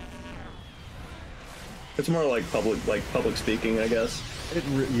 It's more like public speaking, I guess.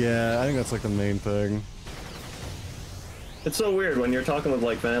 Yeah, I think that's like the main thing. It's so weird when you're talking with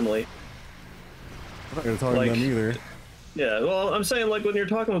like family. I'm not gonna talk to them either. Yeah, well, I'm saying like when you're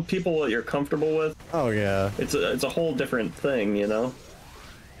talking with people that you're comfortable with. Oh yeah. It's a whole different thing, you know.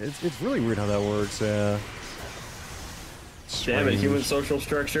 It's really weird how that works. Yeah. Damn it, human social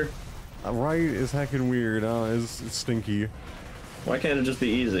structure. Right is heckin' weird. It's stinky. Why can't it just be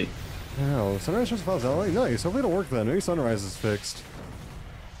easy? No, Sunrise just falls out. Nice. Hopefully it'll work then. Maybe Sunrise is fixed.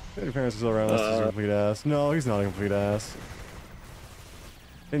 Your parents are still around. This is a complete ass. No, he's not a complete ass.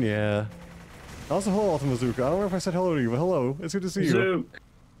 And yeah. Also, hello, Ultima Zuka. I don't know if I said hello to you, but hello. It's good to see you.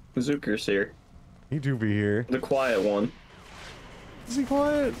 Zuker's here. He do be here. The quiet one. Is he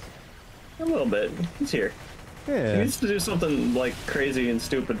quiet? A little bit. He's here. Yeah. He needs to do something like crazy and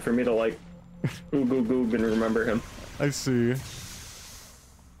stupid for me to like goog and remember him. I see. I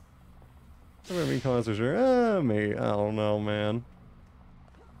don't have any comments for sure. Me. I don't know, man.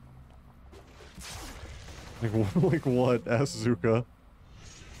 Like what? Ask Zuka.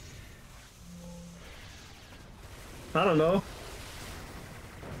 I don't know.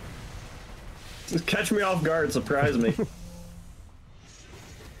 Just catch me off guard, surprise me.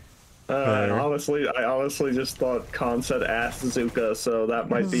 I honestly just thought Khan said ask Zuka, so that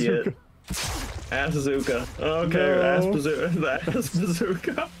might be it. Ask Zuka. Okay, no. Ask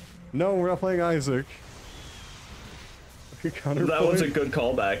Bazooka. No, we're not playing Isaac. That was a good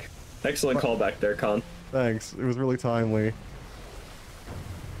callback. Excellent callback there, Khan. Thanks. It was really timely.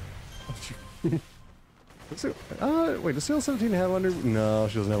 Wait, does CL-17 have under... No,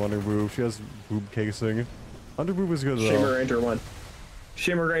 she doesn't have under boob. She has boob casing. Under boob is good, though. Shimmer Ranger 1.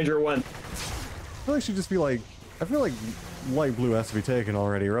 Shimmer Ranger 1. I feel like she'd just be like... I feel like light blue has to be taken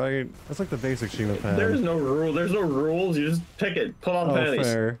already, right? That's like the basic Sheena pen. There's no rule. There's no rules. You just pick it. Put on panties.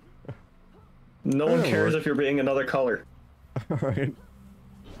 Fair. No one cares if you're being another color. Alright.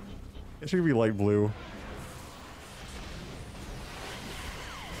 It should be light blue.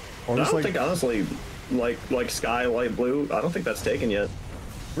 Or I don't think, honestly, like sky light blue. I don't think that's taken yet.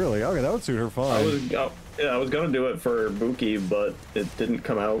 Really? Okay, that would suit her fine. I was gonna do it for Buki, but it didn't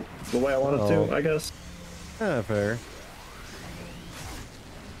come out the way I wanted to, I guess. Yeah, fair.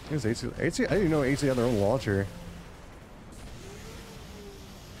 Here's AC. I didn't even know AC had their own launcher.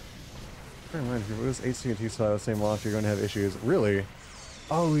 Never mind, if it was AT&T style, the same launcher, you're going to have issues. Really?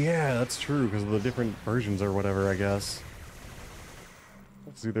 Oh yeah, that's true, because of the different versions or whatever, I guess.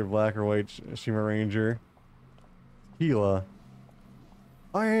 It's either black or white Shima Ranger. Tequila.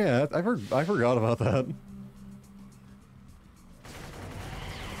 Oh yeah, I forgot about that.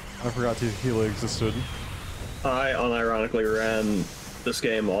 I forgot Tequila existed. I unironically ran this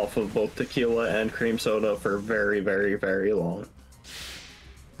game off of both tequila and cream soda for very, very, very long.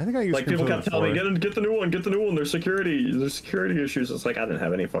 I think I used like people kept telling me, get the new one, get the new one. There's security issues. It's like I didn't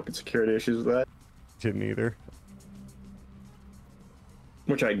have any fucking security issues with that. Didn't either.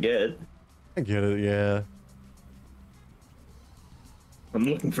 Which I get. I get it, yeah. I'm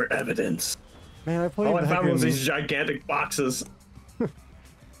looking for evidence. Man, I played. All I found was these gigantic boxes.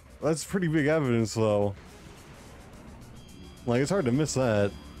 That's pretty big evidence, though. Like, it's hard to miss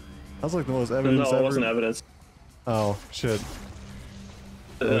that. That's like the most evidence ever. No, it wasn't evidence. Oh, shit.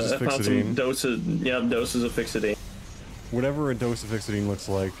 I found some doses, doses of Fixidine. Whatever a dose of Fixidine looks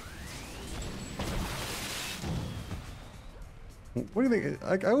like. What do you think?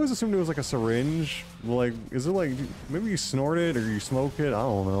 I always assumed it was like a syringe. Like, is it like, maybe you snort it or you smoke it? I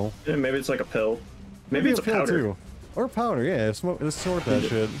don't know. Yeah, maybe it's like a pill. Maybe it's a powder. Too. Or powder, yeah. Just snort that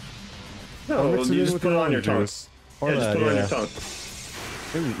shit. No, you just put it on your tongue. Or just put it on your tongue.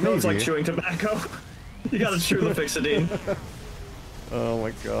 Maybe. No, it's like chewing tobacco. You gotta chew the Fixidine. Oh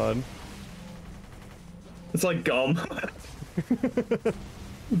my god. It's like gum.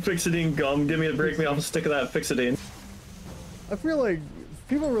 Fixidine gum. Break me off a stick of that Fixidine. I feel like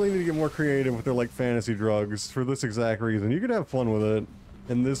people really need to get more creative with their like fantasy drugs for this exact reason. You could have fun with it.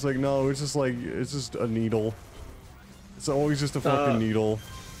 And this like, no, it's just like, it's just a needle. It's always just a fucking needle.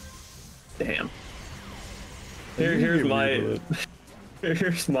 Damn. Here's my...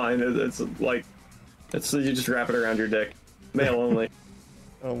 Here's mine. It's like... you just wrap it around your dick. Male only.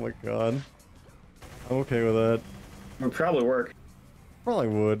 Oh my god. I'm okay with that. It would probably work. Probably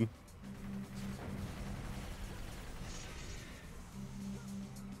would.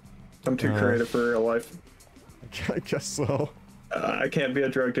 I'm too creative for real life. I guess so. I can't be a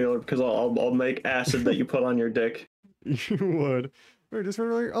drug dealer because I'll make acid that you put on your dick. You would. Wait, just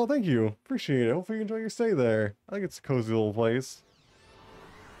really, oh, thank you. Appreciate it. Hopefully you enjoy your stay there. I think it's a cozy little place.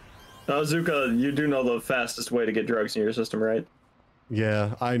 Zuka, you do know the fastest way to get drugs in your system, right?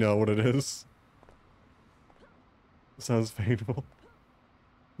 Yeah, I know what it is. Sounds painful.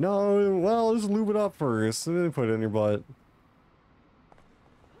 No, well, just lube it up first, and then put it in your butt.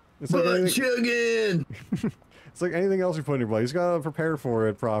 It's like chugging! It's like anything else you put in your butt. You just gotta prepare for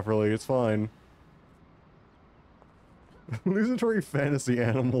it properly. It's fine. Hallucinatory fantasy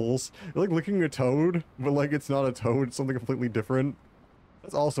animals. You're like licking a toad, but like it's not a toad, it's something completely different.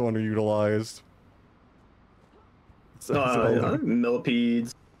 That's also underutilized.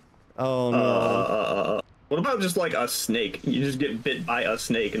 Millipedes. Oh no. What about just like a snake? You just get bit by a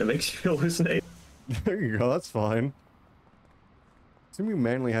snake and it makes you hallucinate. There you go, that's fine. Seem we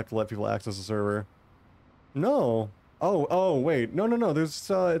manually have to let people access the server. No. Oh, wait. No. There's,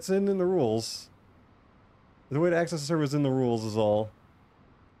 it's in the rules. The way to access the server is in the rules is all.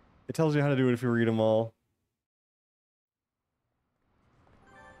 It tells you how to do it if you read them all.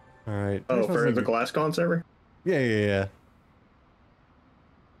 Alright. Oh, for the GlassCon server? Yeah.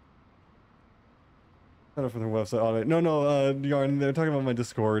 Not for their website on it. No, Yarn, they're talking about my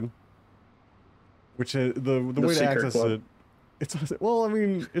Discord. Which, the way to access it... It's, well, I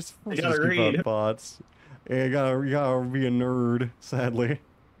mean, it's supposed to just keep out bots. Yeah, you gotta be a nerd, sadly.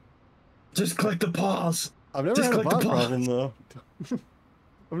 Just click the pause. I've never had a bot problem, though.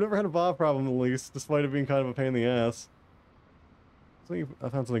 I've never had a bot problem, at least, despite it being kind of a pain in the ass. So I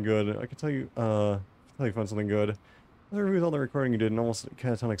found something good. I can tell you, I found something good. The reviews all the recording you did in almost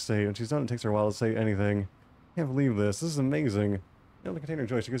catatonic state. When she's done, it takes her a while to say anything. Can't believe this. This is amazing. Now the container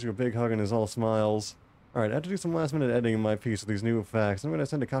joy, she gives you a big hug and is all smiles. Alright, I have to do some last minute editing in my piece with these new facts. I'm going to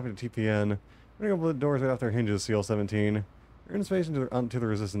send a copy to TPN. I'm going to open the doors right off their hinges, CL-17. You're in space into the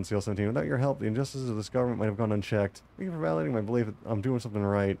resistance, CL-17. Without your help, the injustices of this government might have gone unchecked. Thank you for validating my belief that I'm doing something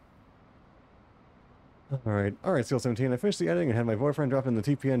right. Alright, CL-17. I finished the editing and had my boyfriend drop in the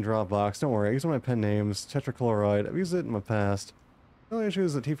TPN Dropbox. Don't worry, I used one of my pen names, tetrachloride. I've used it in my past. The only issue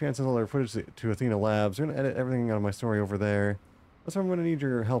is that TPN sends all their footage to Athena Labs. I'm going to edit everything out of my story over there. That's why I'm going to need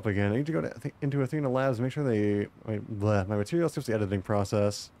your help again. I need to go into Athena Labs and make sure my material skips the editing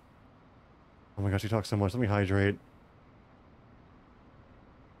process. Oh my gosh, she talks so much. Let me hydrate.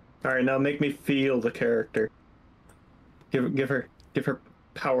 All right, now make me feel the character. Give her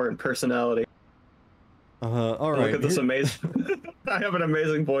power and personality. All right. Look at this amazing. I have an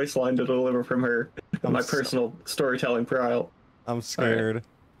amazing voice line to deliver from her. My personal storytelling trial. I'm scared.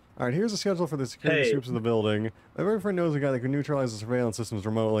 All right, here's the schedule for the security Hey. sweeps of the building. My boyfriend knows a guy that can neutralize the surveillance systems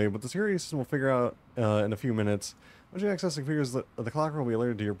remotely, but the security system will figure out in a few minutes. Once you access the figures, the clock will be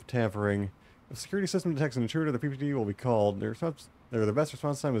alerted to your tampering. If the security system detects an intruder, the PPD will be called. Their best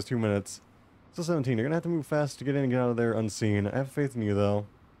response time is 2 minutes. Still 17. You're gonna have to move fast to get in and get out of there unseen. I have faith in you, though.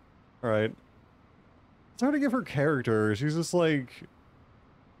 All right. It's hard to give her character. She's just like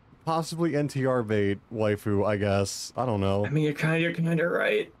possibly NTR bait waifu, I guess. I don't know. I mean, you're kind of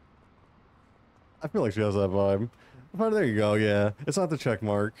right. I feel like she has that vibe. But there you go. Yeah, it's not the check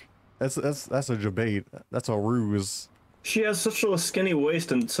mark. That's a debate. That's a ruse. She has such a skinny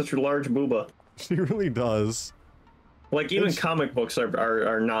waist and such a large booba. She really does. Like even comic books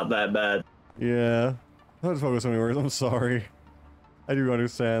are not that bad. Yeah. I had to focus on words. I'm sorry. I do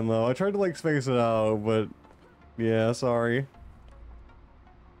understand though. I tried to like space it out, but yeah, sorry.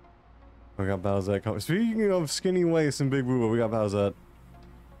 We got Bowsette coming. Speaking of skinny waist and big booba, we got Bowsette.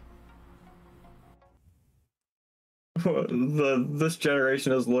 This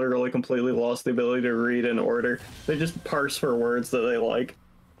generation has literally completely lost the ability to read in order. They just parse for words that they like.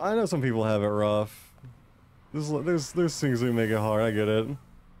 I know some people have it rough. There's things that make it hard. I get it.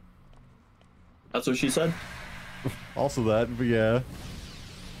 That's what she said. Also that, but yeah.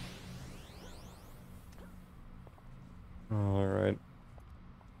 All right.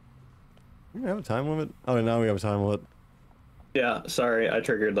 We have a time limit. Oh, now we have a time limit. Yeah, sorry, I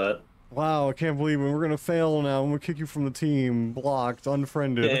triggered that. Wow, I can't believe it. We're gonna fail now. I'm gonna kick you from the team. Blocked,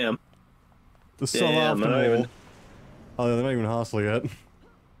 unfriended. Damn. The Damn, suboptimal. Oh, they're not even hostile yet.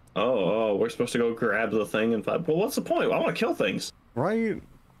 Oh, we're supposed to go grab the thing and fight. Well, what's the point? I want to kill things. Right?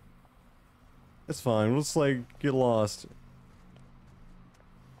 It's fine. We'll just, like, get lost.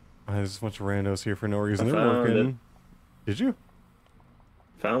 There's a bunch of randos here for no reason. They're working. Did you?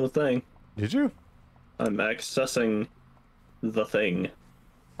 Found the thing. Did you? I'm accessing the thing.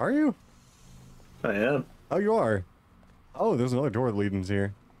 Are you? I am. Oh, you are. Oh, there's another door that leads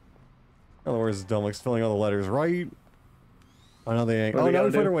here. Oh, where's dumb? Like, filling all the letters, right? Oh, no, they ain't. Oh, now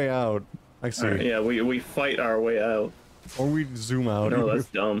we find our way out. I see. Right, yeah, we fight our way out. Or we zoom out. No, that's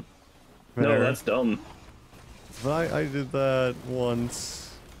dumb. No, that's dumb. But I did that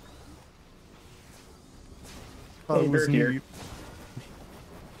once. Thought it was neat.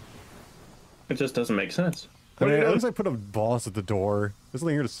 It just doesn't make sense. I mean, at least I put a boss at the door. There's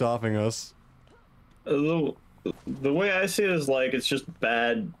nothing here to stopping us. The way I see it is like it's just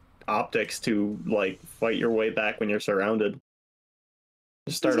bad optics to like fight your way back when you're surrounded.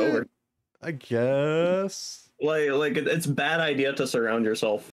 Just start over. I guess. Like it's a bad idea to surround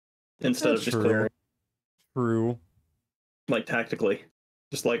yourself instead of just clearing. True. Like tactically,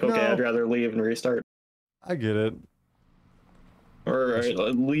 just like okay, I'd rather leave and restart. I get it. Or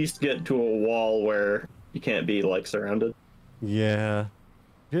at least get to a wall where you can't be like surrounded. Yeah.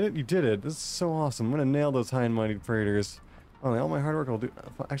 Did it? You did it. This is so awesome. I'm gonna nail those high and mighty predators. Oh, all my hard work will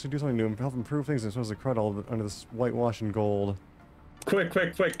actually do something to help improve things. I'm supposed to crud all under this whitewash and gold. Quick!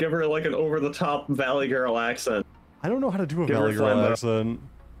 Give her like an over-the-top Valley Girl accent. I don't know how to do a Valley Girl accent.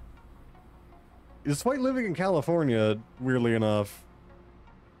 Despite living in California, weirdly enough,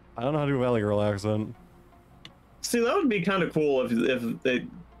 I don't know how to do a Valley Girl accent. See, that would be kind of cool if it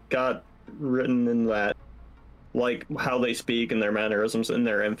got written in that, like how they speak and their mannerisms in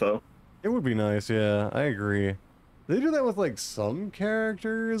their info. It would be nice, yeah. I agree. They do that with like some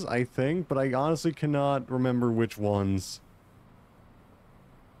characters, I think, but I honestly cannot remember which ones.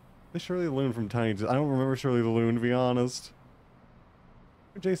 Shirley the Loon from Tiny. I don't remember Shirley the Loon, to be honest.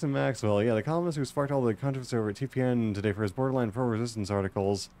 Jason Maxwell, yeah, the columnist who sparked all the controversy over at TPN today for his borderline pro-resistance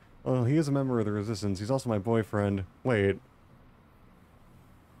articles. Well, he is a member of the Resistance. He's also my boyfriend. Wait.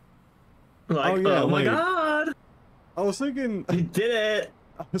 Like, oh my god! I was thinking... He did it!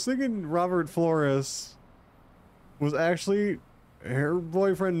 I was thinking Robert Flores was actually her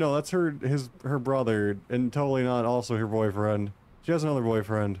boyfriend. No, that's her brother, and totally not also her boyfriend. She has another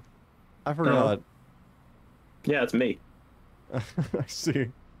boyfriend. I forgot. Yeah, it's me. I see.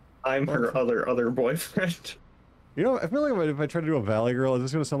 I'm her other boyfriend. You know, I feel like if I try to do a Valley Girl, it's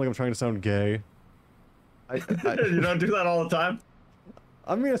just gonna sound like I'm trying to sound gay. You don't do that all the time?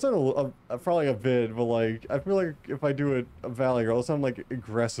 I mean, I sound probably a bit, but like, I feel like if I do a Valley Girl, it'll sound like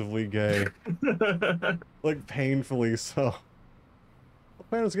aggressively gay. Like, painfully so.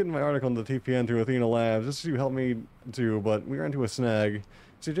 plan was getting my article into the TPN through Athena Labs, just to help me too, but we ran into a snag.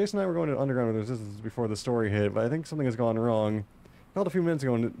 See, Jason and I were going to Underground Resistance before the story hit, but I think something has gone wrong. Called a few minutes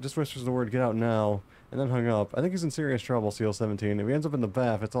ago and just whispers the word, "Get out now," and then hung up. I think he's in serious trouble, CL17. If he ends up in the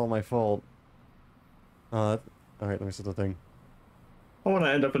bath, it's all my fault. Alright, let me set the thing. I want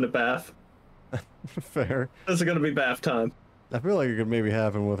to end up in the bath. Fair. This is gonna be bath time. I feel like it could maybe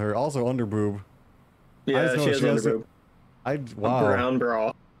happen with her. Also, underboob. Yeah, she has underboob. Wow. A brown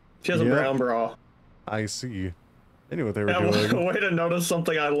bra. She has a brown bra. I see. I knew what they were doing. Way to notice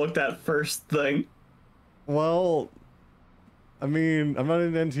something I looked at first thing. Well, I mean, I'm not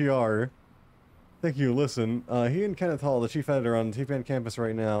in NTR. Thank you, listen. He and Kenneth Hall, the chief editor on TPN campus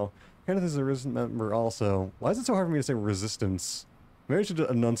right now. Kenneth is a Resistance member also. Why is it so hard for me to say Resistance? Maybe I should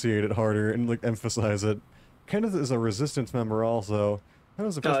enunciate it harder and, like, emphasize it. Kenneth is a Resistance member also. That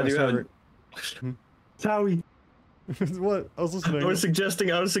was the first time Howie. What? I was listening. I was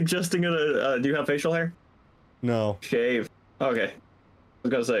suggesting do you have facial hair? No. Shave. Okay. I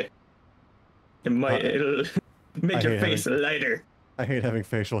was gonna say. It'll make your face lighter. I hate having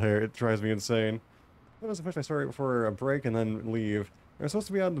facial hair. It drives me insane. I was to finish my story before a break and then leave. They're supposed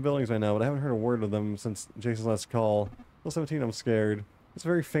to be out in the buildings by now, but I haven't heard a word of them since Jason's last call. Still 17, I'm scared. It's a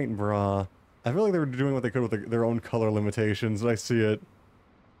very faint bra. I feel like they were doing what they could with their own color limitations, and I see it.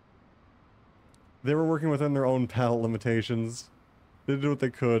 They were working within their own palette limitations. They did what they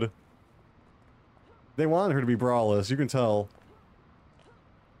could. They wanted her to be braless, you can tell.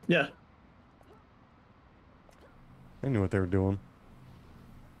 Yeah. I knew what they were doing.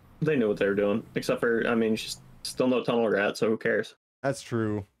 They knew what they were doing. Except for, I mean, she's still no tunnel rat, so who cares? That's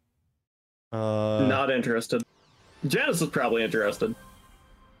true. Not interested. Janice is probably interested.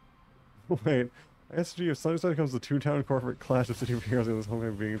 Wait. SG, if Sunnyside comes to Toontown corporate clash of City of Heroes in this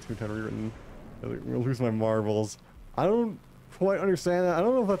homecoming being Toontown rewritten, I'm gonna lose my marbles. I don't quite understand that. I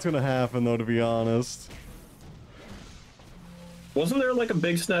don't know if that's gonna happen, though, to be honest. Wasn't there, like, a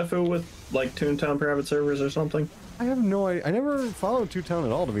big snafu with, like, Toontown private servers or something? I have no idea. I never followed Toontown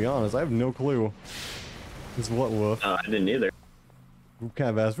at all, to be honest. I have no clue. It's what woof. I didn't either.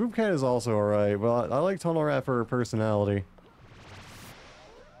 Voopcat Bass. Voopcat is also alright, but I like Tunnel Rat for her personality.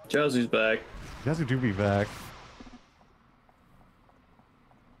 Jazzy's back. Jazzy do be back.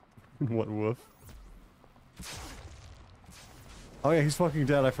 What woof? Oh yeah, he's fucking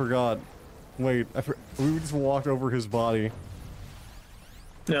dead, I forgot. Wait, we just walked over his body.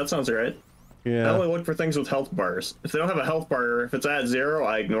 Yeah, that sounds right. Yeah. I only look for things with health bars. If they don't have a health bar, if it's at 0,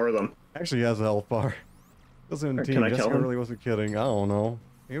 I ignore them. Actually, he has a health bar. Doesn't Can I kill Jessica him? really wasn't kidding. I don't know.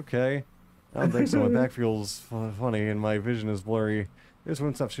 You okay? I don't think so. My back feels funny and my vision is blurry. They just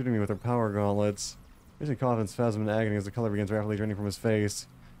wouldn't stop shooting me with their power gauntlets. Using cough and spasm and agony as the color begins rapidly draining from his face.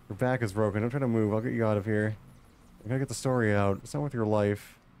 Your back is broken. Don't try to move. I'll get you out of here. I gotta get the story out. It's not worth your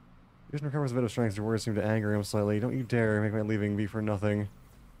life. Jason recovers a bit of strength. Your words seem to anger him slightly. Don't you dare make my leaving be for nothing.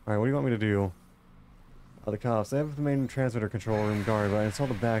 Alright, what do you want me to do? The cops. They have the main transmitter control room guard, but I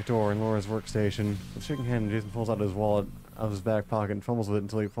installed the back door in Laura's workstation. With a shaking hand, Jason pulls out his wallet out of his back pocket and fumbles with it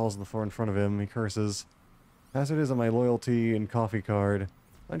until he falls to the floor in front of him. He curses. Password is on my loyalty and coffee card.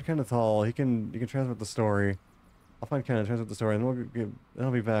 Find Kenneth Hall. You can transmit the story. I'll find Kenneth, transmit the story, and then I'll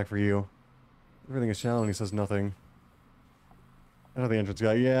be back for you. Everything is shallow and he says nothing. I know the entrance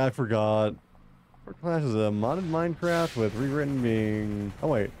guy. Yeah, I forgot. Clash is a modded Minecraft with rewritten being... Oh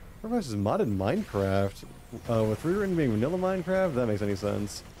wait. Clash is modded Minecraft with rewritten being vanilla Minecraft? If that makes any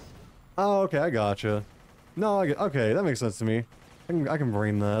sense. Oh, okay, I gotcha. No, okay, that makes sense to me. I can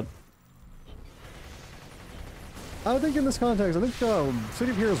brain that. I think in this context, I think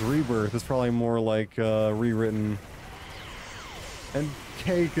City of Heroes Rebirth is probably more like rewritten. And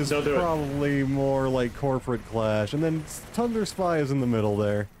Cake is probably more like Corporate Clash. And then Thunder Spy is in the middle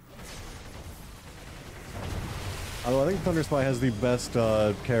there. Although I think Thunder Spy has the best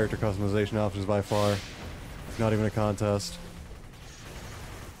character customization options by far. Not even a contest.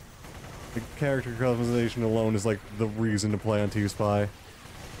 The character customization alone is like the reason to play on T-Spy.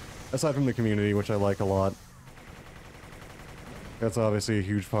 Aside from the community, which I like a lot. That's obviously a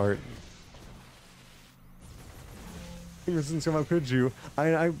huge part. Resistance, how could you?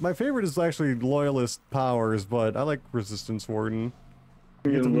 My favorite is actually Loyalist Powers, but I like Resistance Warden.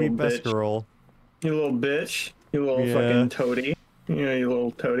 You get to meet Best Girl. You little bitch. You little fucking toady. Yeah, you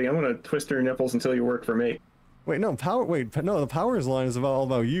little toady. I'm gonna twist your nipples until you work for me. Wait, no, the Powers line is all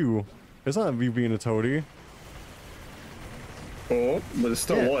about you. It's not you being a toady. Oh, but it's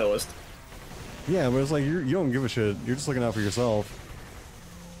still Loyalist. Yeah, but it's like, you don't give a shit. You're just looking out for yourself.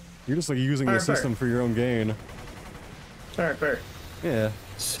 You're just like using the system for your own gain. Alright, fair. Yeah.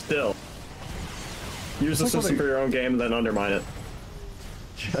 Still. Use the system for your own game and then undermine it.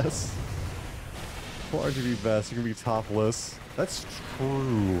 guess. Full RGB best, you can be topless. That's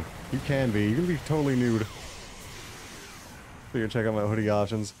true. You can be. You can be totally nude. So you can check out my hoodie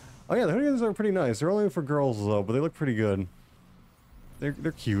options. Oh yeah, the hoodies are pretty nice. They're only for girls though, but they look pretty good. They're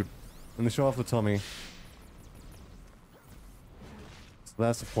cute. And they show off the tummy. So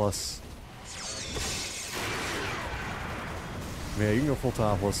that's a plus. Yeah, you can go full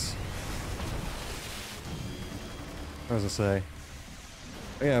topless. What was I say?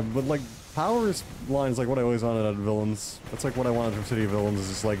 Yeah, but like, Power's line is like what I always wanted out of villains. That's like what I wanted from City of Villains, is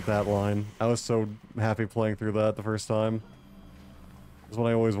just like that line. I was so happy playing through that the first time. That's what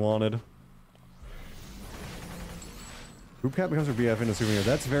I always wanted. Boobcat becomes her BF in a souvenir.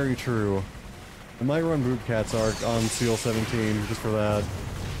 That's very true. I might run Boobcat's arc on Seal 17 just for that.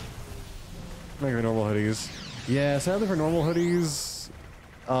 Make her normal hoodies. Yeah, sadly for normal hoodies,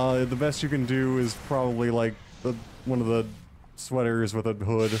 the best you can do is probably like one of the sweaters with a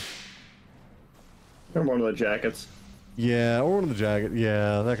hood. Or one of the jackets. Yeah, or one of the jacket.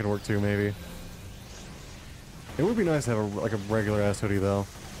 Yeah, that could work too, maybe. It would be nice to have like a regular ass hoodie though.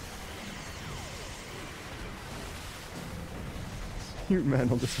 You man,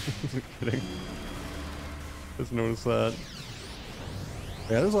 I'm just kidding. Just noticed that.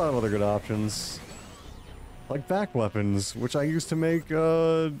 Yeah, there's a lot of other good options. Like back weapons, which I used to make,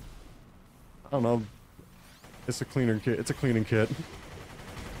 I don't know. It's a cleaner kit. It's a cleaning kit.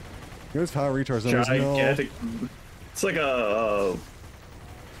 You know, power recharge. Gigantic. No... It's like a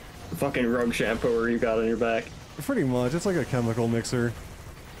fucking rug shampooer you got on your back. Pretty much. It's like a chemical mixer.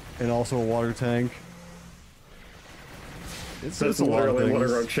 And also a water tank. That's literally what a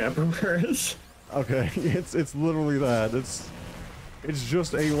rug shampooer is. Okay, it's literally that. It's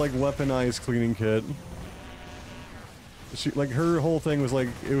just a like weaponized cleaning kit. She, like, her whole thing was like,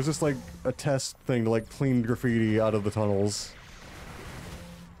 it was just like a test thing to like clean graffiti out of the tunnels.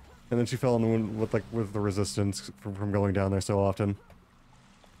 And then she fell in the wind with the resistance from going down there so often.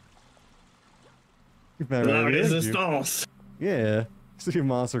 La resistance. Yeah. City of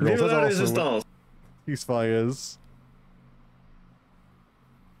Monster Girls. Viva That's la also resistance. what Peace Spy is.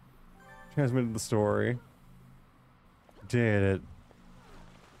 Transmitted the story. Did it.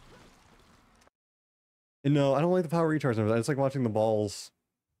 And no, I don't like the power recharge numbers. I just like watching the balls.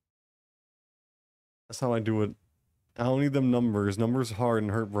 That's how I do it. I don't need them numbers. Numbers hard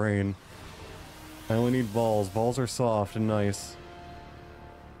and hurt brain. I only need balls. Balls are soft and nice.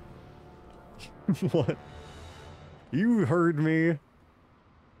 What? You heard me.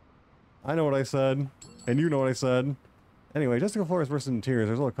 I know what I said. And you know what I said. Anyway, Jessica Flores burst into tears.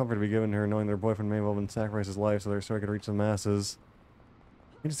 There's a little comfort to be given her knowing their boyfriend may well have sacrificed his life so their story could reach the masses.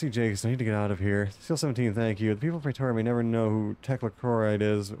 I need to see Jake, so I need to get out of here. Seal 17, thank you. The people of Praetoria may never know who Teclachloride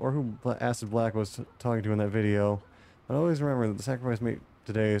is, or who Acid Black was talking to in that video. But always remember that the sacrifice made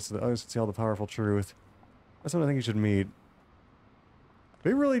today is so that others can see all the powerful truth. That's what I think you should meet.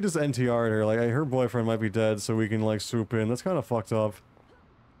 They really just NTR'd her, like, her boyfriend might be dead, so we can, like, swoop in. That's kind of fucked up.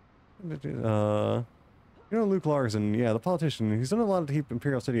 You know Luke Larson, yeah, the politician. He's done a lot to keep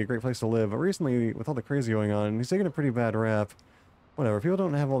Imperial City a great place to live, but recently, with all the crazy going on, he's taken a pretty bad rap. Whatever, people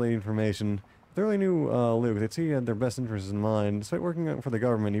don't have all the information. If they really knew Luke, they'd see he had their best interests in mind. Despite working for the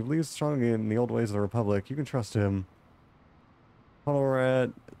government, he believes strongly in the old ways of the Republic. You can trust him. Tunnel Rat.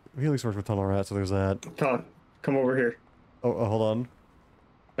 He at least works with Tunnel Rat, so there's that. Tom, come over here. Oh, hold on.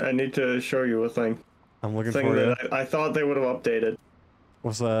 I need to show you a thing. I'm looking Thing for you. that I thought they would have updated.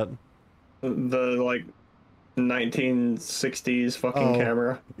 What's that? The, like, 1960s fucking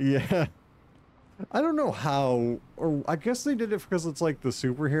camera. Yeah. I don't know how, or I guess they did it because it's like the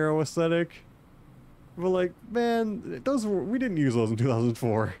superhero aesthetic. But like, man, we didn't use those in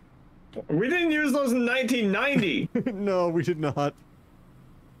 2004. We didn't use those in 1990. No, we did not.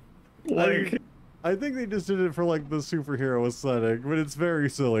 Like, I think they just did it for like the superhero aesthetic, but it's very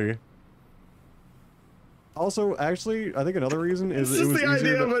silly. Also, actually, I think another reason is it's it was just the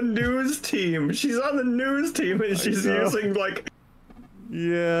idea to... of a news team. She's on the news team and she's using like...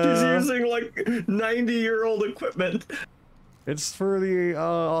 Yeah. She's using like 90-year-old equipment. It's for the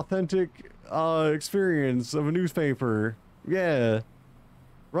authentic experience of a newspaper. Yeah.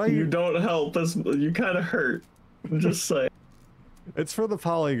 Right? You don't help us. You kind of hurt. Just say. It's for the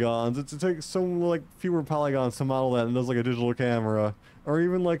polygons. It takes so like fewer polygons to model that and does like a digital camera. Or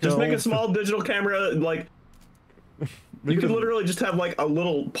even like just make a small digital camera, like you could literally just have like a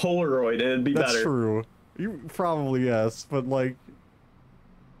little Polaroid and it'd be better. That's true. You probably, yes, but like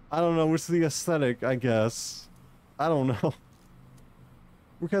I don't know, it's the aesthetic, I guess. I don't know.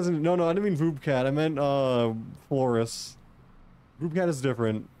 Because no, I didn't mean Voobcat. I meant Florus. Voobcat is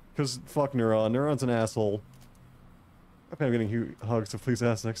different because fuck Neuron. Neuron's an asshole. I'm getting hugs, so please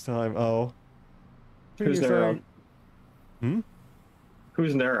ask next time. Oh. Who's Neron? Hmm?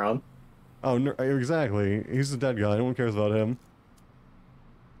 Who's Neron? Oh, exactly. He's the dead guy. No one cares about him.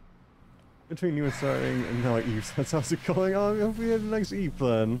 Between you and starting and now Eve, that's how's it going on? Hope we had a nice Eve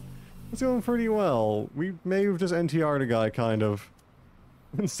then. It's going pretty well. We may have just NTR'd a guy, kind of.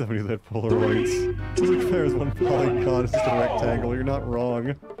 70 that Polaroids. Just like there's one polygon, it's just a rectangle. You're not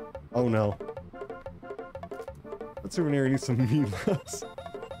wrong. Oh no. That souvenir needs some meatloaf.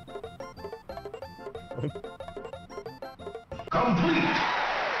 Complete.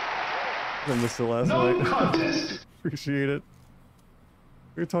 I missed it last No night. contest. Appreciate it.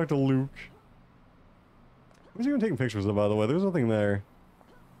 We talked to Luke. Who's even taking pictures of, by the way? There's nothing there.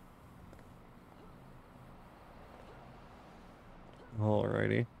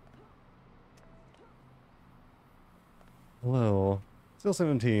 Alrighty. Hello. Still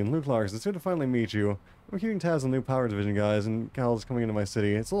 17. Luke Larson. It's good to finally meet you. I'm keeping tabs on new Power Division guys and gals coming into my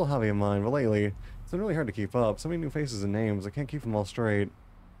city. It's a little hobby of mine, but lately, it's been really hard to keep up. So many new faces and names, I can't keep them all straight.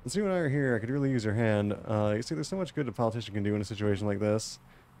 Since you and I are here, I could really use your hand. You see, there's so much good a politician can do in a situation like this.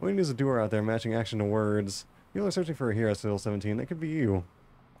 All you need is a doer out there matching action to words. People are searching for a hero, Steel 17. That could be you.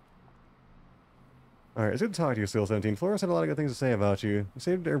 Alright, it's good to talk to you, Steel 17. Flores had a lot of good things to say about you. You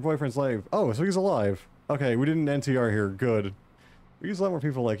saved her boyfriend's life. Oh, so he's alive. Okay, we didn't NTR here. Good. We use a lot more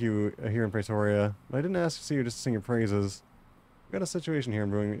people like you here in Pretoria. But I didn't ask to see you just to sing your praises. We've got a situation here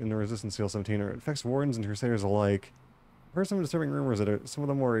brewing in the Resistance, Steel 17. It affects Wardens and Crusaders alike. I've heard some disturbing rumors that some of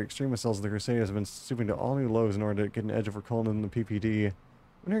the more extremist cells of the Crusaders have been stooping to all new lows in order to get an edge over Cullen and the PPD.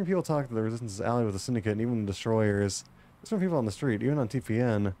 I'm hearing people talk that the Resistance is allied with the Syndicate and even the Destroyers. There's some people on the street, even on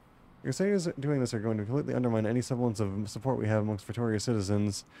TPN. The Crusaders doing this are going to completely undermine any semblance of support we have amongst Pretoria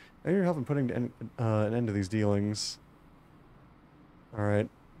citizens. I need your help in putting an end to these dealings. Alright,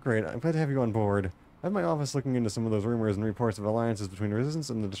 great. I'm glad to have you on board. I have my office looking into some of those rumors and reports of alliances between the Resistance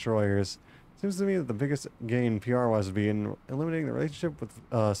and the Destroyers. Seems to me that the biggest gain PR-wise would be in eliminating the relationship with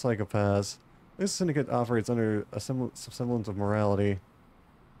psychopaths. This syndicate operates under a semblance of morality.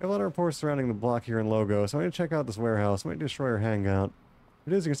 I have a lot of reports surrounding the block here in Logo, so I'm going to check out this warehouse. It might destroy our hangout.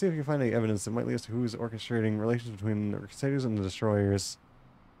 If it is, you can see if you can find any evidence that might lead us to who's orchestrating relations between the Crusaders and the Destroyers.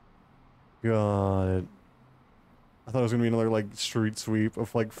 Got it. I thought it was going to be another, like, street sweep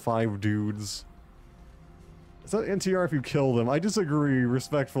of, like, 5 dudes. It's not NTR if you kill them. I disagree,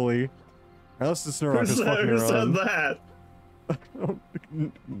 respectfully. Unless it's Neuron, because fuck Who said Neuron.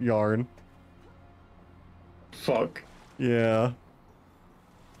 that? Yarn. Fuck. Yeah.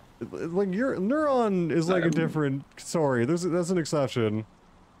 Like, your Neuron is like a different... Sorry, that's an exception.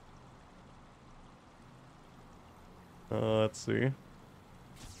 Let's see.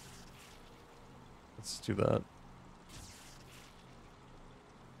 Let's do that.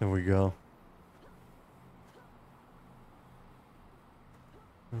 There we go.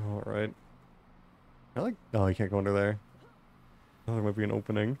 Alright. I like... Oh, you can't go under there. Oh, there might be an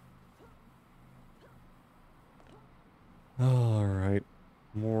opening. Alright.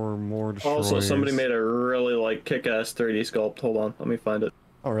 More destroyers. Also, somebody made a really, like, kick-ass 3D sculpt. Hold on, let me find it.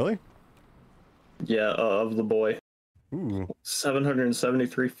 Oh, really? Yeah, of the boy. Ooh.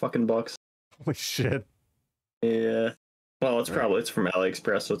 773 fucking bucks. Holy shit. Yeah. Well, it's probably, it's from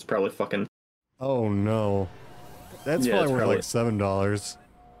AliExpress, so it's probably fucking... Oh, no. That's Yeah, probably worth it's like $7.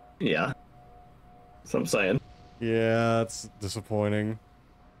 Yeah. That's what I'm saying. Yeah, that's disappointing.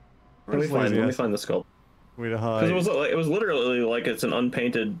 Let me find the sculpt. Way to hide. Because it was literally like it's an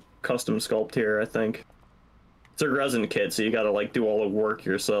unpainted custom sculpt here, I think. It's a resin kit, so you gotta like do all the work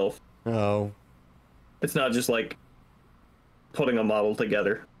yourself. Oh. It's not just like putting a model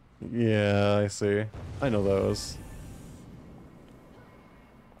together. Yeah, I see. I know those.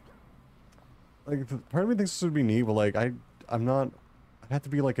 Like, part of me thinks this would be neat, but like, I'm not... I have to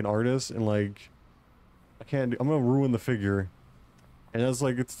be like an artist, and like... I can't... I'm gonna ruin the figure. And that's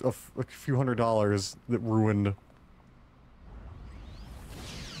like, it's a few $100s that ruined.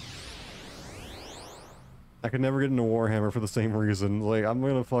 I could never get into Warhammer for the same reason. Like, I'm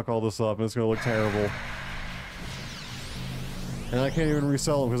gonna fuck all this up and it's gonna look terrible. And I can't even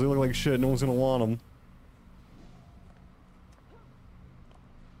resell them because they look like shit, no one's gonna want them.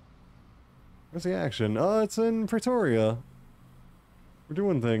 Where's the action? It's in Pretoria. We're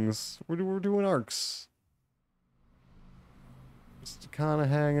doing things. We're doing arcs. Just kind of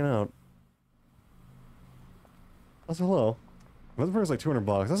hanging out. That's hello. That price is like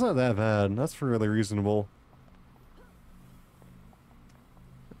 $200. That's not that bad. That's fairly reasonable.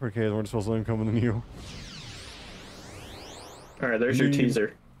 Okay, more disposable income than you. Alright, there's your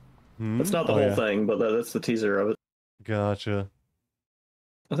teaser. That's not the whole thing, but that's the teaser of it. Gotcha.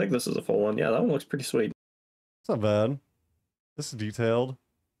 I think this is a full one. Yeah, that one looks pretty sweet. It's not bad. This is detailed.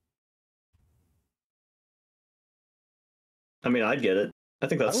 I mean, I'd get it. I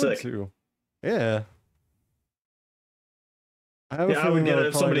think that's I would sick. too. Yeah. I have a Yeah, I feeling would get that it it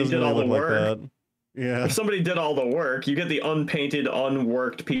if probably somebody doesn't did all really the look like work. that. Yeah. If somebody did all the work, you get the unpainted,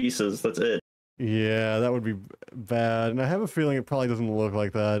 unworked pieces. That's it. Yeah, that would be bad. And I have a feeling it probably doesn't look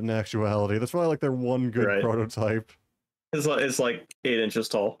like that in actuality. That's probably like their one good Right. prototype. It's like 8 inches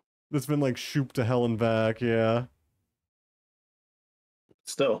tall. That's been like shooped to hell and back, yeah.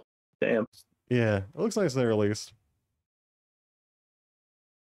 Still, damn. Yeah, it looks nice there at least.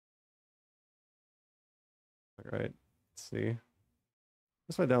 Alright, let's see.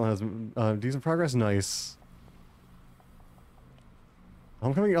 This fight down has decent progress, nice.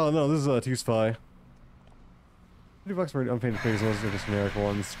 Homecoming? Oh no, this is T-Spy. $50 for unpainted pigs, those are just generic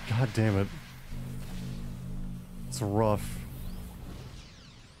ones. God damn it. It's rough.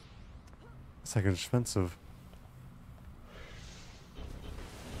 It's like expensive.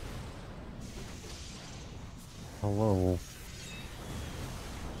 Hello.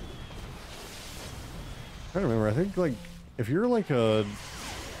 I don't remember, I think like, if you're like a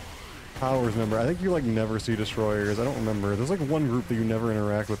Powers member, I think you like never see destroyers, I don't remember. There's like one group that you never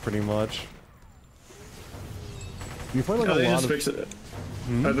interact with pretty much. You find like a lot of... fix it.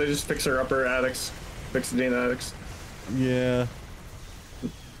 Or they just fix her upper attics? Fixadine attics? Yeah.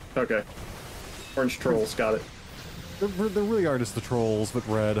 Okay. Orange trolls, got it. They're really are just the trolls, but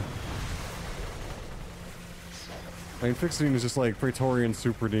red. I mean, Fixadine is just like Praetorian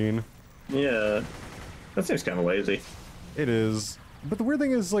Superadine. Yeah. That seems kind of lazy. It is. But the weird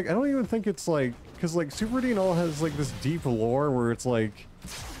thing is, like, I don't even think it's like... Because, like, Superadine all has, like, this deep lore where it's like...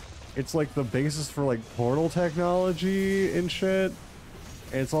 It's like the basis for, like, portal technology and shit.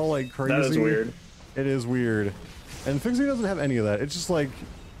 And it's all, like, crazy. That is weird. It is weird. And Fixadine doesn't have any of that. It's just, like...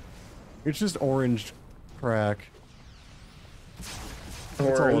 It's just orange crack. That's all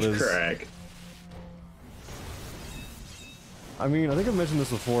it Orange is. crack. I mean, I think I've mentioned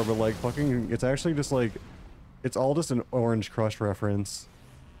this before, but, like, fucking... It's actually just, like... It's all just an Orange Crush reference.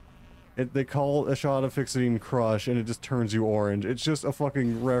 They call a shot of Fixadine Crush, and it just turns you orange. It's just a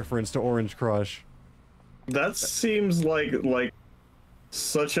fucking reference to Orange Crush. That seems like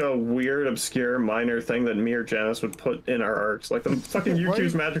such a weird, obscure, minor thing that me or Janice would put in our arcs. Like the fucking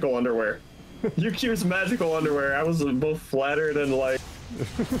UQ's magical underwear. UQ's magical underwear. I was both flattered and like,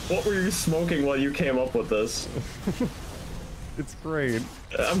 what were you smoking while you came up with this? It's great.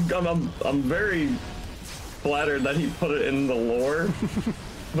 I'm very flattered that he put it in the lore,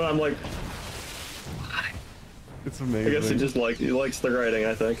 but I'm like, It's amazing. I guess he likes the writing.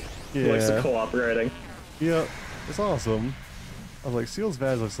 I think he likes the co-op writing. Yeah, it's awesome. I was like, Seal's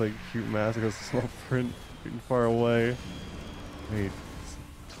badge looks like cute mask. It goes small print, getting far away. Wait,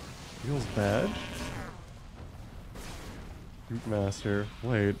 Seal's badge? Cute master.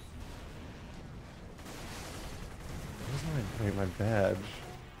 Wait. Where's my badge?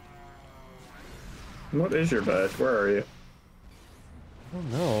 What is your badge? Where are you? I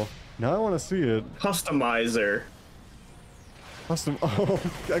don't know. Now I want to see it. Customizer. Custom. Oh,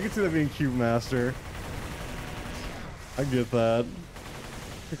 I can see that being cute master. I get that.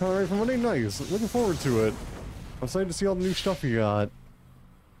 You're coming right from Monday. Nice. Looking forward to it. I'm excited to see all the new stuff you got.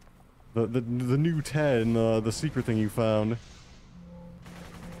 The new Ted and the secret thing you found.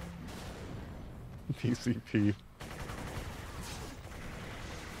 PCP.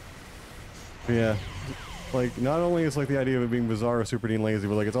 Yeah. Like, not only is like the idea of it being bizarre or Superadine lazy,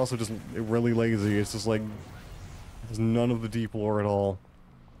 but like it's also just really lazy. It's just like there's none of the deep lore at all.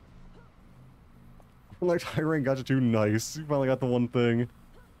 Like high rank gotcha too nice. You finally got the one thing.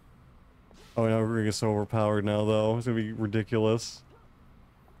 Oh, now we're gonna get so overpowered now though. It's gonna be ridiculous.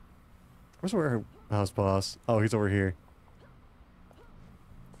 Where's our house boss? Oh, he's over here.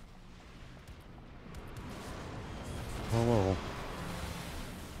 Hello.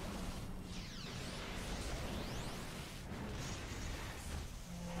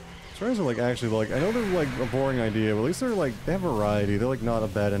 Destroyers are like actually like, I know they're like a boring idea, but at least they're like, they have variety. They're like not a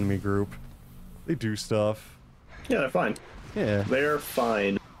bad enemy group. They do stuff. Yeah, they're fine. Yeah. They're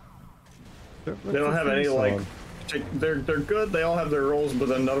fine. They don't have any like, they're good. They all have their roles, but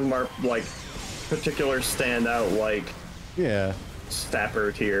then none of them are like particular standout like. Yeah.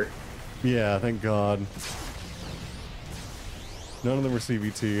 Stapper tier. Yeah, thank God. None of them are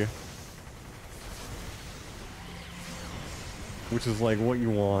CVT. Which is like what you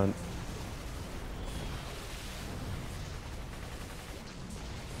want.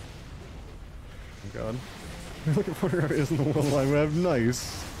 Oh God. Looking for where it is in the world line web.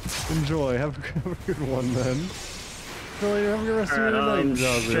 Nice. Enjoy. Have a good one then. Have a good rest of your night,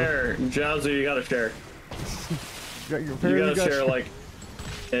 Jazzy. Share. Jazzy, you gotta share. You gotta share, like...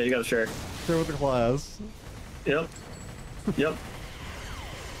 Yeah, you gotta share. Share with the class. Yep. Yep.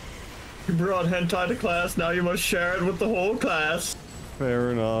 You brought hentai to class, now you must share it with the whole class.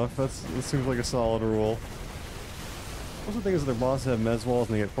 Fair enough. That seems like a solid rule. Also, the thing is that their bosses have mez walls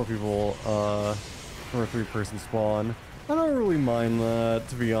and they get 4 people, for a 3-person spawn. I don't really mind that,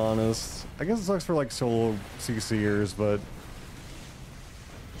 to be honest. I guess it sucks for, like, solo CCers, but...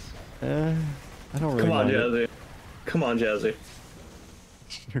 I don't really mind Jazzy. Come on, Jazzy.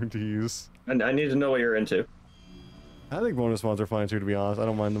 Your D's. I need to know what you're into. I think bonus spawns are fine too, to be honest. I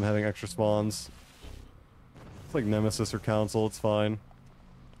don't mind them having extra spawns. It's like Nemesis or Council, it's fine.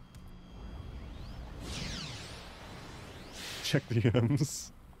 Check DMs.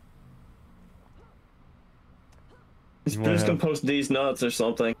 He's just gonna post these nuts or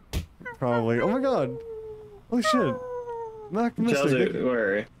something. Probably. Oh my god! Holy shit! Mac Mystic, where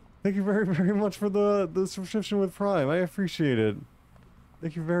are you? Thank you very, very much for the subscription with Prime. I appreciate it.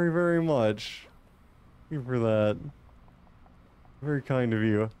 Thank you very, very much. Thank you for that. Very kind of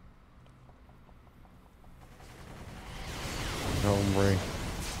you. Hombre.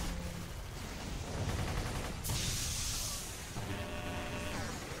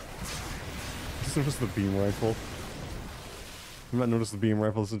 Just noticed the beam rifle. I've not noticed the beam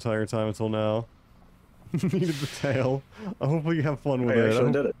rifle this entire time until now. Needed the tail. I hope you have fun with it.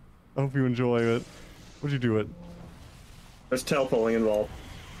 Actually did it. I hope you enjoy it. Would you do it? There's tail pulling involved.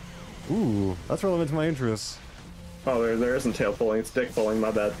 Ooh, that's relevant to my interests. Oh, there isn't tail pulling, it's dick pulling,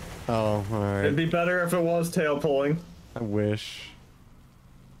 my bad. Oh, alright. It'd be better if it was tail pulling. I wish.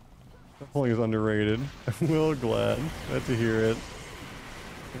 Tail pulling is underrated. I'm well glad to hear it.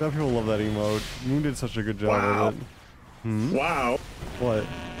 I thought people love that emote. Moon did such a good job with it. Hmm? Wow. What?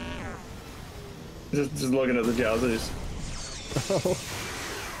 Just looking at the Jazzies. Oh.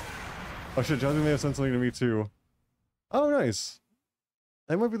 Oh shit, Jazzy may have sent something to me too. Oh, nice.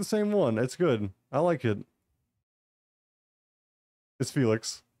 It might be the same one. It's good. I like it. It's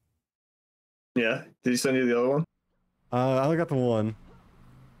Felix. Yeah. Did he send you the other one? I only got the one.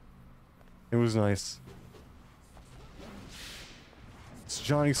 It was nice. It's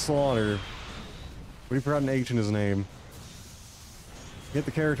Johnny Slaughter. But he forgot an H in his name. Hit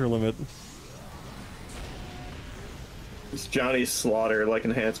the character limit. It's Johnny Slaughter, like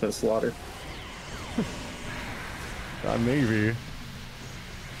Enhancement Slaughter. Maybe.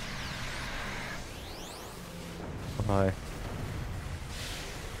 Hi.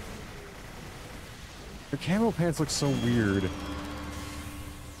 The camo pants look so weird.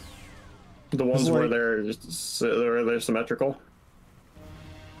 The ones It's where like- they're symmetrical.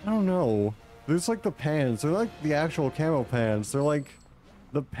 I don't know. It's like the pants. They're like the actual camo pants. They're like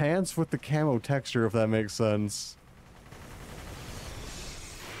the pants with the camo texture, if that makes sense.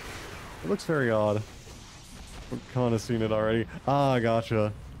 It looks very odd. I've kind of seen it already. Ah,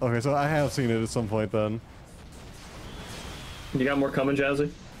 gotcha. Okay, so I have seen it at some point then. You got more coming,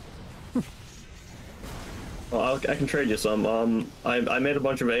 Jazzy? Well, I can trade you some. I made a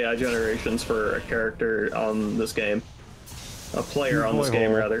bunch of AI generations for a character on this game. A player on this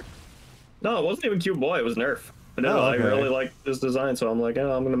game, rather. No, it wasn't even Cute Boy, it was Nerf. But no, okay. I really liked this design, so I'm like,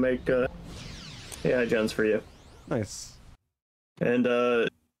 oh, I'm gonna make AI gens for you. Nice. And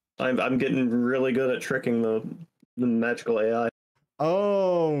I'm getting really good at tricking the magical AI.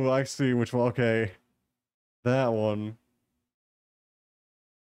 Oh, I see which one. Okay. That one.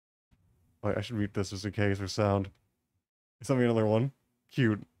 Wait, I should mute this just in case for sound. Send me another one.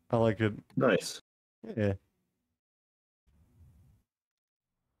 Cute. I like it. Nice. Yeah.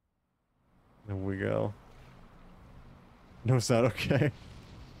 There we go. No sound, okay.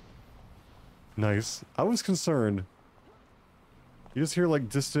 Nice. I was concerned. You just hear like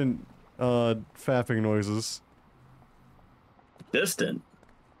distant fapping noises. Distant?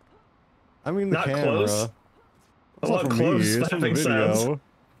 I mean the Not camera. close? It's I not want from close me, it's from the fapping video. sounds.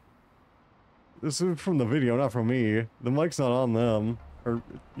 This is from the video, not from me. The mic's not on them. Or,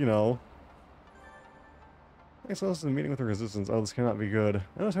 you know. I guess I was in a meeting with the Resistance. Oh, this cannot be good.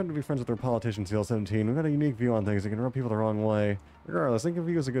 I know it's hard to be friends with their politician, CL17. We've got a unique view on things that can rub people the wrong way. Regardless, think of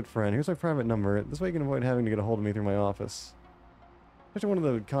you as a good friend. Here's my private number. This way you can avoid having to get a hold of me through my office. Especially one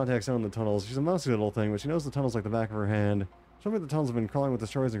of the contacts down in the tunnels. She's a mousy little thing, but she knows the tunnels like the back of her hand. Some of the tunnels have been crawling with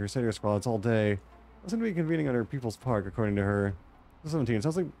destroyers and Crusader squads all day. Listen to be convening under People's Park, according to her. 17.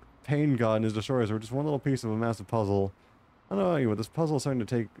 Sounds like Pain God and his destroyers were just one little piece of a massive puzzle. I don't know about you, but this puzzle is starting to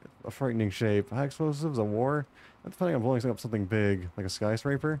take a frightening shape. High explosives, a war? I'm planning on blowing up something big, like a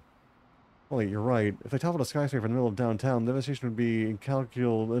skyscraper. Wait, you're right. If they toppled a skyscraper in the middle of downtown, devastation would be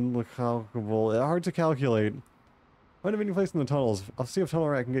incalculable, hard to calculate. Find a meeting place in the tunnels. I'll see if Tunnel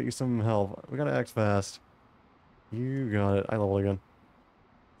Rat can get you some help. We gotta act fast. You got it. I level again.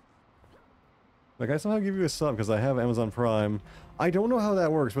 Like, I somehow give you a sub because I have Amazon Prime. I don't know how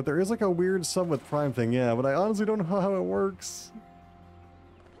that works, but there is like a weird sub with Prime thing, yeah, but I honestly don't know how it works.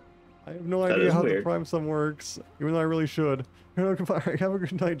 I have no idea how the Prime sub works, even though I really should. Have a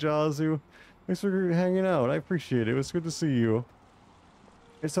good night, Jazu. Thanks for hanging out. I appreciate it. It was good to see you.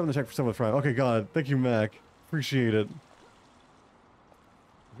 It's something to check for someone with Prime. Okay, got it. Thank you, Mac. Appreciate it.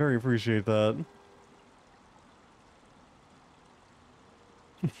 Very appreciate that.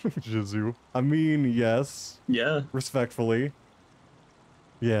 Jizu. I mean, yes. Yeah. Respectfully.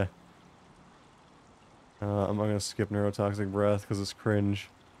 Yeah. I'm gonna skip neurotoxic breath because it's cringe.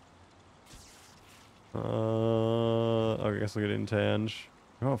 I guess I'll get Intange.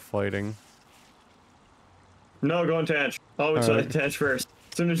 I'm not fighting. No, go in Tange. Always Tange first.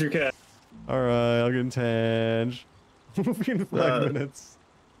 As soon as you can. Alright, I'll get Intange. We'll be in 5 minutes.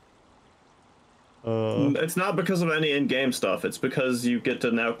 It's not because of any in-game stuff. It's because you get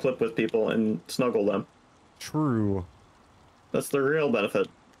to now clip with people and snuggle them. True. That's the real benefit.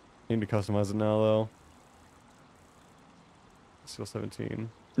 Need to customize it now, though. Seal 17.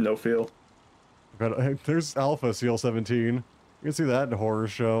 No feel. But there's Alpha Seal 17. You can see that in a horror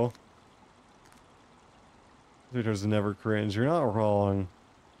show. There's never cringe. You're not wrong.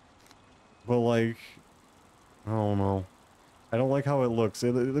 But like, I don't know. I don't like how it looks.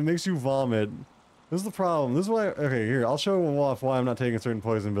 It makes you vomit. This is the problem. This is why. Okay, here, I'll show off why I'm not taking certain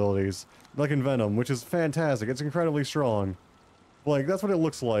poison abilities. Like in Venom, which is fantastic. It's incredibly strong. Like, that's what it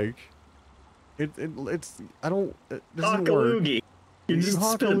looks like. It's. I don't. It doesn't work. You just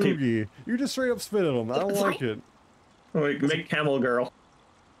spit at people. You just straight up spit at them. I don't like it. Wait, make Camel Girl.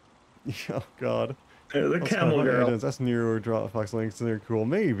 Oh, God. Yeah, the Camel Girl. That's Nero Dropbox links. They're cool.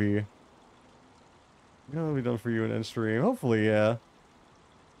 Maybe. Yeah, that'll be done for you in end stream. Hopefully, yeah.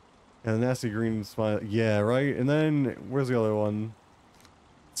 And the nasty green smile. Yeah, right? And then, where's the other one?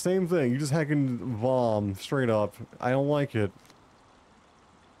 Same thing. You just hacking vom straight up. I don't like it.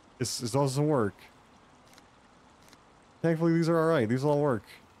 It doesn't work. Thankfully, these are alright. These all work.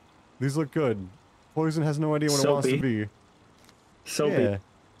 These look good. Poison has no idea what it wants to be. Soapy. Yeah.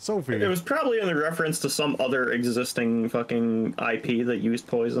 Sophie. It was probably in reference to some other existing fucking IP that used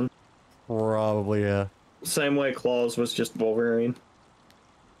poison. Probably, yeah. Same way Claws was just Wolverine.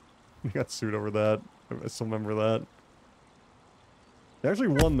 He got sued over that. I still remember that. They actually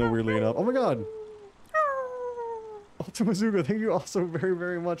won, though, weirdly enough. Oh my god! Ultimazuga, thank you also very,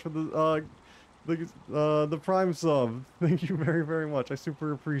 very much for the Prime sub. Thank you very, very much. I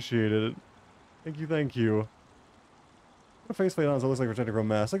super appreciate it. Thank you, thank you. Put a face plate on so it looks like a Regeneron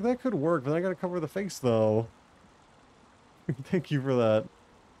mask. Like, that could work, but then I gotta cover the face, though. Thank you for that.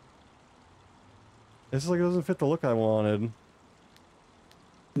 It's like it doesn't fit the look I wanted.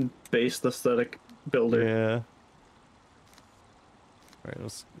 Based aesthetic builder. Yeah.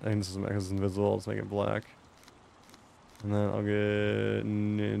 Alright, I think this is because it's invisible. Let's make it black. And then I'll get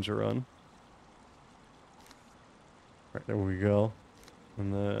Ninja Run. Right, there we go.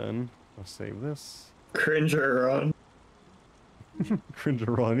 And then I'll save this. Cringer Run.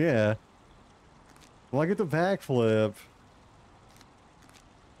 Cringer Run, yeah. Well, I get the backflip.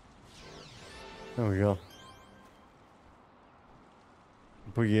 There we go.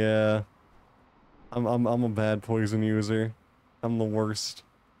 But yeah, I'm a bad poison user. I'm the worst.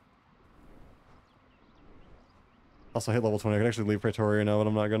 Also, I hit level 20. I can actually leave Praetoria now, but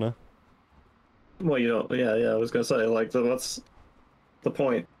I'm not gonna. Well, you don't. Yeah, I was gonna say, like, that's the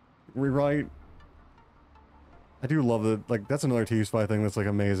point. Rewrite. I do love that. Like, that's another T-Spy thing that's like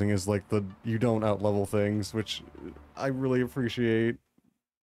amazing. Is like you don't out level things, which I really appreciate.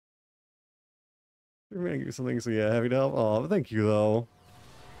 You're gonna give you something, so yeah, happy to help. Oh, thank you though.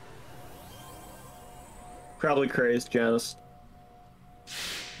 Probably crazed, Janice.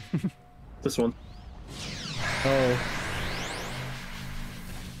 This one. Oh.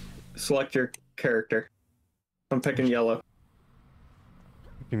 Select your character. I'm picking yellow.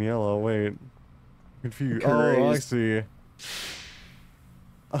 Picking yellow, wait. Confused. Crazed. Oh, I see.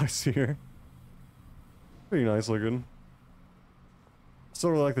 I see her. Pretty nice looking. Still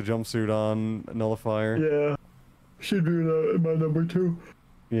really like the jumpsuit on Nullifier. Yeah. Should be that in my number 2.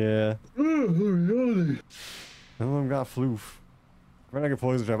 Yeah. Oh, None of them got floof. Right, I get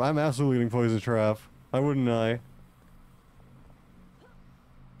Poison Trap. I'm absolutely getting Poison Trap. Why wouldn't I?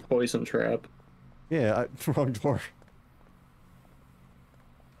 Poison Trap. Yeah, wrong door.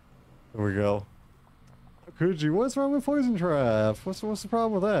 There we go. Kuji, what's wrong with Poison Trap? What's the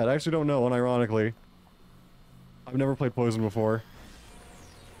problem with that? I actually don't know, unironically. I've never played Poison before.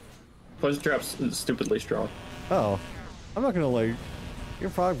 Poison Trap's stupidly strong. Oh. I'm not gonna, like... Your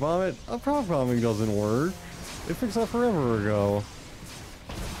proc vomit? Proc vomiting doesn't work. They fixed that forever ago.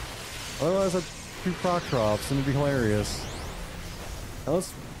 Otherwise, I'd do proc drops and it'd be hilarious.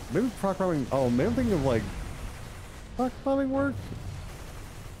 Unless, maybe proc bombing. Oh, maybe I'm thinking of like proc bombing work.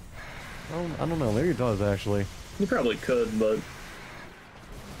 I don't know. Maybe it does actually. You probably could, but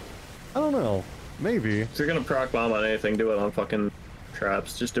I don't know. Maybe. if you're gonna proc bomb on anything, do it on fucking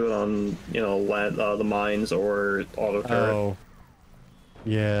traps. Just do it on, you know, land, the mines or auto turret. Oh.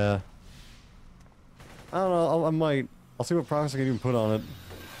 Yeah. I don't know. I might. I'll see what procs I can even put on it.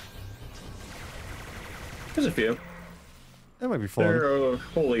 There's a few. That might be fun. They're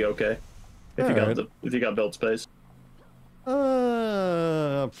wholly okay. If you got Alright. if you got build space.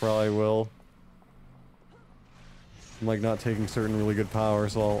 I probably will. I'm like not taking certain really good power,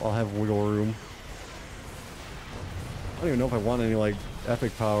 so I'll have wiggle room. I don't even know if I want any like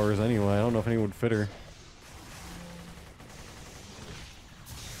epic powers anyway. I don't know if any would fit her.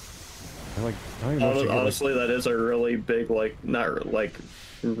 I don't even know if she Honestly, that is a really big, like, not like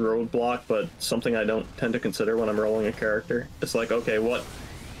roadblock, but something I don't tend to consider when I'm rolling a character. It's like, okay, what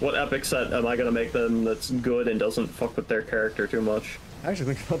epic set am I gonna make them that's good and doesn't fuck with their character too much? I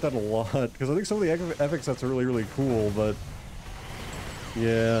actually think about that a lot, because I think some of the epic sets are really, really cool, but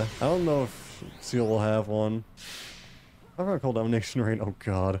yeah, I don't know if Seal will have one. I'm gonna call Domination Rate. Oh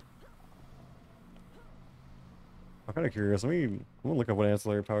god. I'm kind of curious. I'm gonna look up what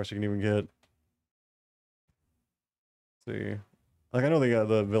ancillary power she can even get. Let's see. Like, I know they got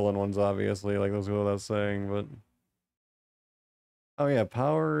the villain ones, obviously, like those go without saying, but... Oh yeah,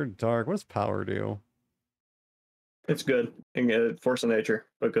 power, dark. What does power do? It's good. And force of nature,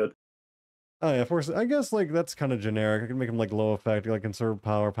 but good. Oh yeah, force. I guess like that's kind of generic. I can make them like low effect, like conserve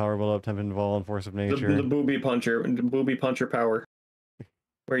power, power build up, temp invul, and force of nature. The booby puncher power,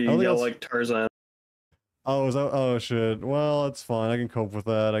 where you yell like Tarzan. Oh, is that? Oh shit. Well, it's fine. I can cope with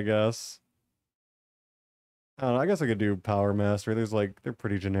that, I guess. I don't know. I guess I could do power mastery. There's like they're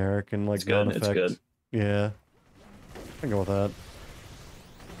pretty generic and like It's good. non-effect. It's good. Yeah, I can go with that.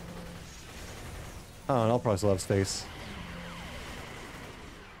 Oh, and I'll probably still have space.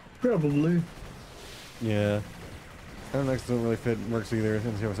 Probably. Yeah. And next doesn't really fit Mercs either.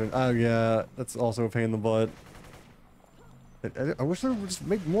 Oh yeah, that's also a pain in the butt. I wish they would just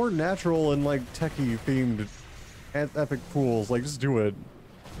make more natural and like techie themed epic pools. Like just do it.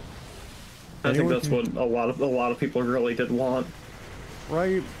 I think that's what a lot of people really did want.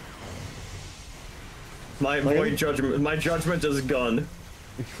 Right. My judgment is gun.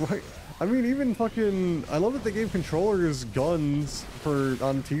 Right. I mean, even fucking... I love that they gave controllers guns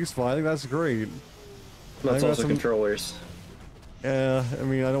on T-Spy. I think that's great. That's also controllers. Yeah, I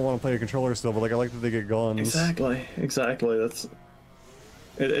mean, I don't want to play a controller still, but like I like that they get guns. Exactly. That's...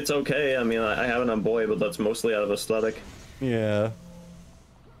 It's okay. I mean, I have it on boy, but that's mostly out of aesthetic. Yeah.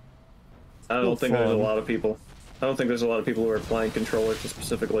 I don't think there's a lot of people. I don't think there's a lot of people who are playing controllers to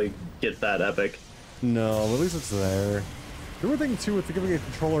specifically get that epic. No, but at least it's there. The other thing too with giving a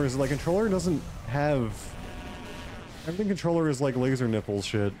controller is like controller doesn't have... Everything controller is like laser nipples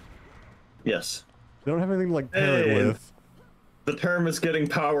shit. Yes. They don't have anything to like pair it with. The term is getting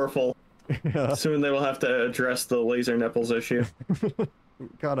powerful. Yeah. Soon they will have to address the laser nipples issue.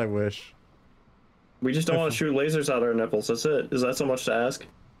 God, I wish. We just don't want to shoot lasers out our nipples. That's it. Is that so much to ask?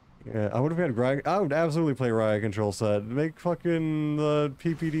 Yeah, I would have had Riot. I would absolutely play Riot Control set. Make fucking the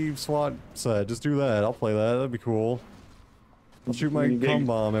PPD SWAT set. Just do that. I'll play that. That'd be cool. I'll shoot my cum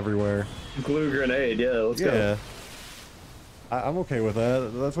bomb everywhere. Glue grenade. Yeah, let's go. Yeah. I'm okay with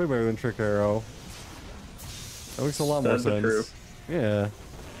that. That's way better than Trick Arrow. That makes a lot more sense. True. Yeah.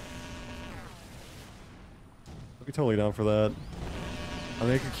 I'd be totally down for that. I'll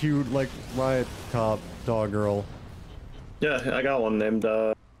make a cute, like, Riot Cop dog girl. Yeah, I got one named,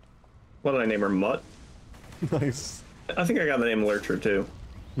 what did I name her? Mutt? Nice. I think I got the name Lurcher, too.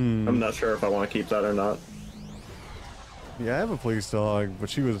 I'm not sure if I want to keep that or not. Yeah, I have a police dog, but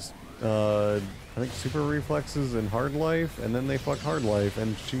she was, I think super reflexes in Hard Life, and then they fucked Hard Life,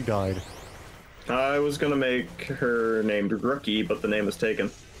 and she died. I was gonna make her named Rookie, but the name was taken.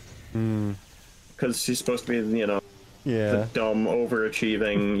 Because she's supposed to be, you know, the dumb,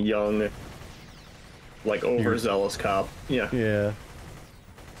 overachieving, young, like, overzealous cop. Yeah. Yeah.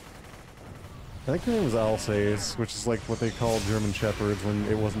 I think her name was Alsace, which is like what they called German Shepherds when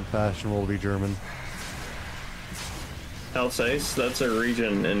it wasn't fashionable to be German. Alsace? That's a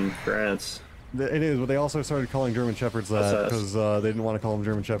region in France. It is, but they also started calling German Shepherds that because they didn't want to call them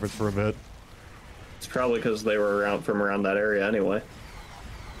German Shepherds for a bit. It's probably because they were from around that area anyway.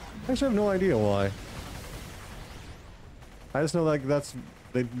 I actually have no idea why. I just know like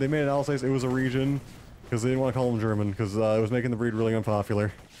they made it Alsace. It was a region because they didn't want to call them German because it was making the breed really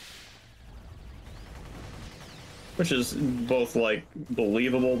unpopular. Which is both, like,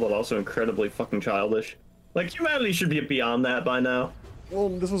 believable, but also incredibly fucking childish. Like, humanity should be beyond that by now. Well,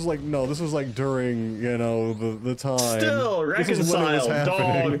 this was like, no, this was like during, you know, the time. Still,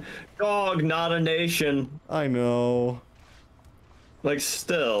 reconcile, dog, not a nation. I know. Like,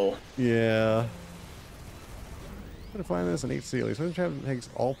 still. Yeah. I'm gonna find this in HC. So it takes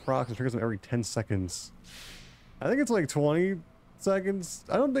all procs and triggers them every 10 seconds. I think it's like 20 seconds.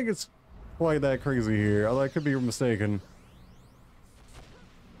 I don't think it's quite that crazy here, although I could be mistaken.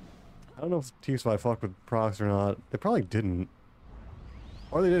 I don't know if T-Spy fucked with procs or not. They probably didn't.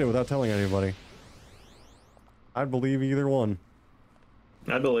 Or they did it without telling anybody. I'd believe either one.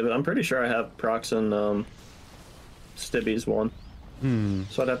 I believe it. I'm pretty sure I have procs in Stibby's one.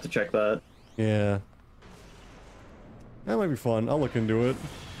 So I'd have to check that. Yeah. That might be fun. I'll look into it.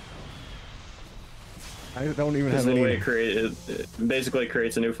 I don't even have any... the way it basically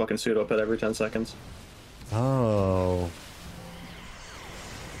creates a new fucking pseudopet every 10 seconds. Oh.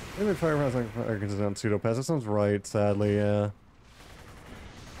 Maybe Firehouse on pseudopass. That sounds right, sadly, yeah.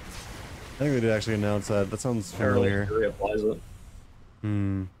 I think they did actually announce that. That sounds familiar. Reapplies it.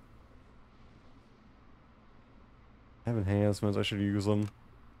 I have enhancements. I should use them.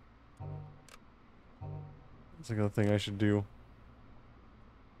 It's like a thing I should do.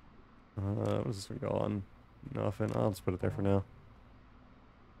 What does this one go on? Nothing. I'll just put it there for now.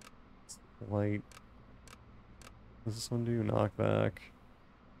 Light. What does this one do? Knockback.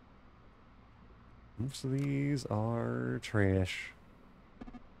 Most of these are trash.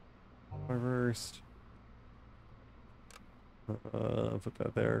 Reversed. Put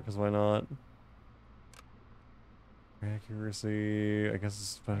that there, because why not? Accuracy, I guess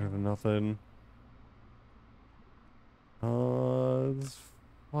it's better than nothing. This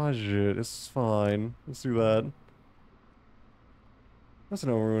budget, it's fine. Let's do that. That's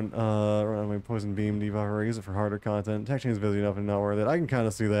no ruin. Run my poison beam debuffer. Use it for harder content. Tech chain is busy enough and not worth it. I can kind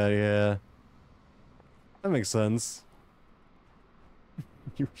of see that, yeah. That makes sense.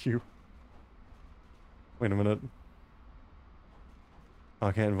 you. Wait a minute. Oh,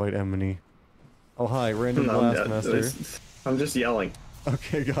 I can't invite Emily. Oh, hi, random Blastmaster. I'm just yelling.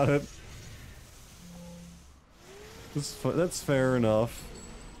 Okay, got it. That's fair enough.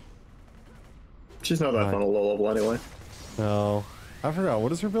 She's not that fun at low level anyway. No. I forgot,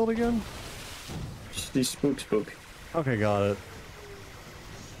 what is her build again? She's spook. Okay, got it.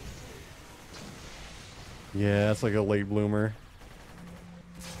 Yeah, it's like a late bloomer.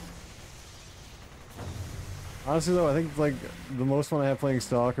 Honestly though, I think like the most fun I have playing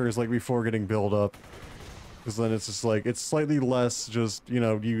Stalker is like before getting build up. Because then it's just like, it's slightly less just, you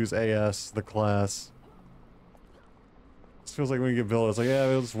know, use AS, the class. It feels like when you get build, it's like, yeah,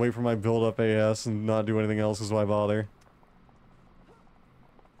 I'll just wait for my build up AS and not do anything else, is why bother.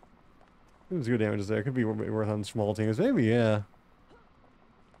 There's good damages there, could be worth on small teams, maybe, yeah.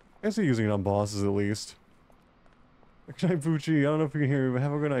 I guess they're using it on bosses at least. Good night, Bucci. I don't know if you can hear me, but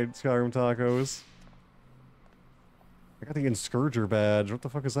have a good night, Skyrim Tacos. I got the Inscourger badge. What the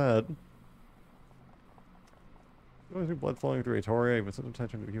fuck is that? You always see blood flowing through a Toria, but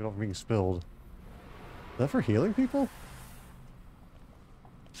sometimes trying to keep it off from being spilled. Is that for healing people?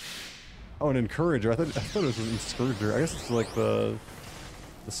 Oh, an Encourager. I thought it was an Inscourger. I guess it's like the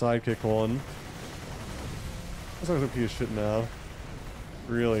sidekick one. That's always OP as shit now.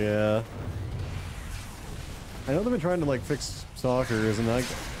 Really, yeah. I know they've been trying to like fix Stalkers, and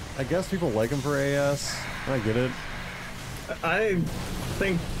I guess people like them for AS. I get it. I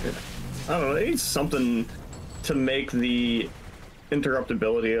think, I don't know, they need something to make the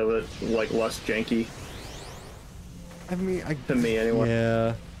interruptibility of it like less janky. I mean, to me anyway.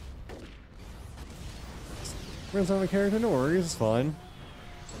 Yeah. We're gonna have a character, no worries, it's fine.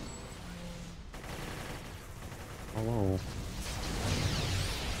 Hello.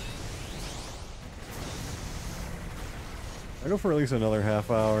 I go for at least another half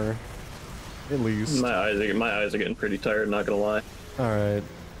hour. At least. My eyes are getting pretty tired, not gonna lie. Alright.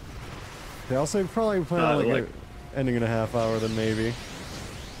 Yeah, I'll say probably plan on like ending in a half hour then maybe.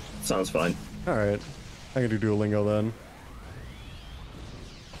 Sounds fine. Alright. I can do Duolingo then.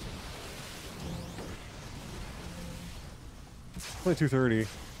 It's only 2:30.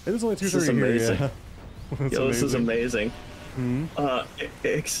 It is only 2:30 This is amazing. here, yeah. Yo, this is amazing. Hmm?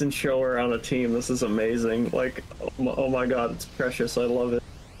 Ix and Shower on a team, this is amazing. Like, oh my god, it's precious, I love it.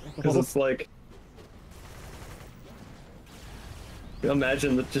 Because it's like...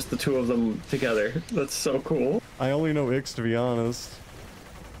 Imagine that just the two of them together. That's so cool. I only know Ix, to be honest.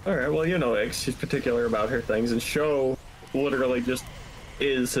 Alright, well, you know Ix. She's particular about her things, and Sho literally just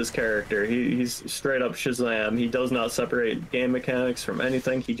is his character. He's straight up Shazam. He does not separate game mechanics from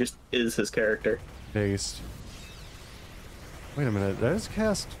anything. He just is his character. Based. Wait a minute, did I just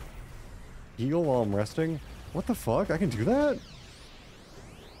cast heal while I'm resting? What the fuck? I can do that?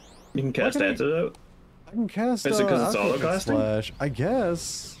 You can cast Antidote? I can cast Is it because it's Alchemist auto-casting? Slash, I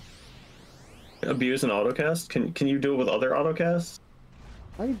guess. Abuse and autocast? Can you do it with other autocasts?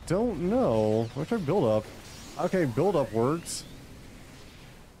 I don't know. I'll try build up. Okay, build up works.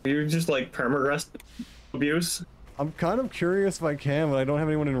 You're just like perma-rest abuse? I'm kind of curious if I can, but I don't have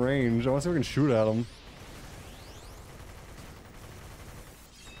anyone in range. I want to see if I can shoot at them.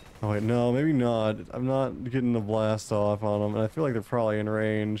 Oh wait, no, maybe not. I'm not getting the blast off on them, and I feel like they're probably in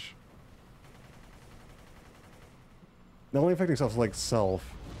range. The only affecting stuff is like self.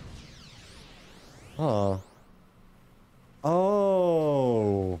 Huh.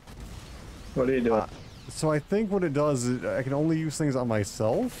 Oh. What are you doing? So I think what it does is I can only use things on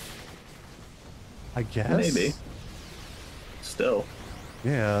myself? I guess? Maybe. Still.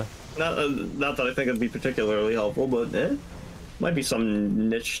 Yeah. Not that I think it'd be particularly helpful, but might be some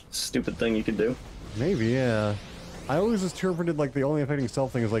niche stupid thing you could do. Maybe, yeah. I always just interpreted like the only affecting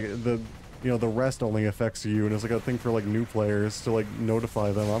self thing is like the, you know, the rest only affects you, and it's like a thing for like new players to like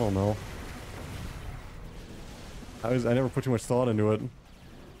notify them. I don't know. I never put too much thought into it.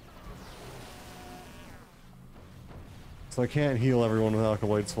 So I can't heal everyone with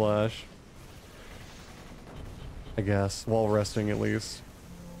Alkaloid Splash. I guess, while resting at least.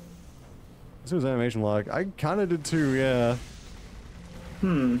 This was animation log. I kinda did too, yeah.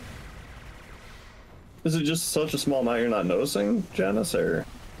 Is it just such a small amount you're not noticing, Janice, or?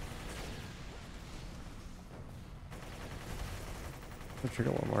 The trigger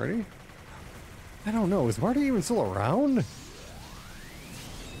one, Marty? I don't know. Is Marty even still around?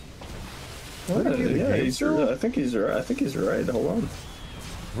 Yeah, he's right. I think he's right. I think he's right. Hold on.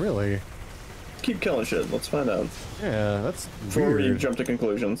 Really? Keep killing shit. Let's find out. Yeah, that's Before weird. you jump to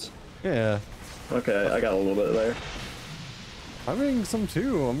conclusions. Yeah. Okay, I got a little bit there. I'm getting some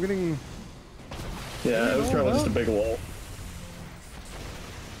too. I'm getting... Yeah, it was probably just a big lull.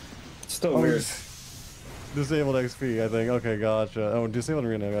 It's still weird. Disabled XP, I think. Okay, gotcha. Oh, disabled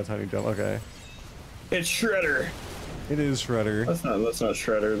arena, I got tiny jump. Okay. It's Shredder. It is Shredder. That's not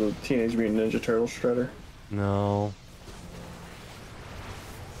Shredder. The Teenage Mutant Ninja Turtle Shredder. No.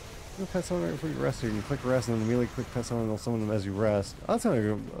 You pet someone right before you rest here. You click rest and then immediately click pet someone and they'll summon them as you rest. That's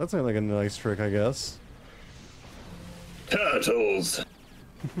like a nice trick, I guess. Turtles.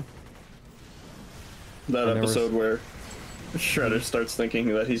 That episode where Shredder starts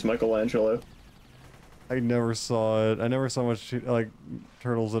thinking that he's Michelangelo. I never saw it. I never saw much like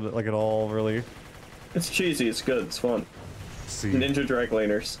turtles at like at all, really. It's cheesy. It's good. It's fun. Let's see. Ninja dry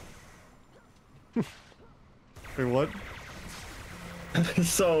cleaners. Wait, what?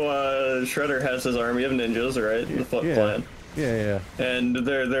 So Shredder has his army of ninjas, right? The Foot Yeah. Clan. Yeah. And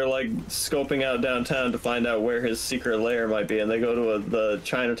they're like scoping out downtown to find out where his secret lair might be, and they go to the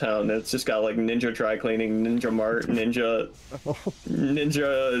Chinatown. And it's just got like ninja dry cleaning, ninja mart, ninja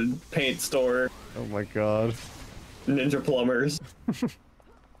paint store, Oh my god. ninja plumbers,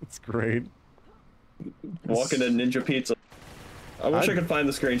 That's great. walking in ninja pizza. I wish I could find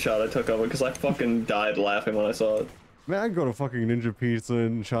the screenshot I took of it because I fucking died laughing when I saw it. Man, I'd go to fucking Ninja Pizza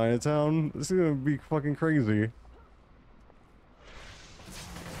in Chinatown. This is gonna be fucking crazy.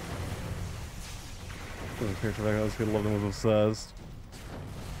 The picture back, this kid loved him, was obsessed.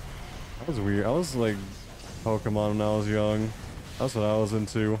 That was weird. I was like Pokemon when I was young. That's what I was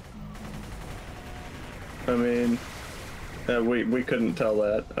into. I mean, we couldn't tell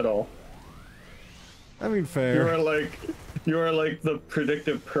that at all. I mean, fair. You are like the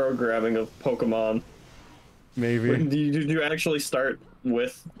predictive programming of Pokemon. Maybe. Did you actually start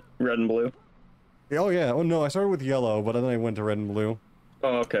with Red and Blue? Oh yeah. Oh no, I started with yellow, but then I went to red and blue.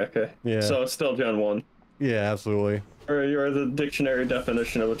 Oh, okay. Yeah. So it's still Gen 1. Yeah, absolutely. Or you're the dictionary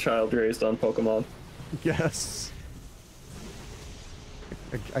definition of a child raised on Pokemon. Yes.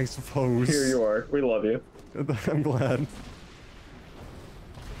 I suppose. Here you are. We love you. I'm glad.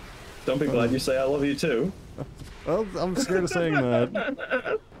 Don't be glad you say I love you too. Well, I'm scared of saying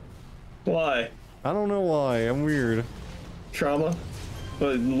that. Why? I don't know why. I'm weird. Trauma?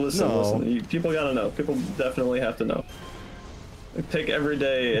 But listen, No. people gotta know. People definitely have to know. Take every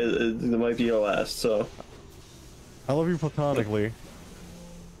day it might be your last, so. I love you platonically.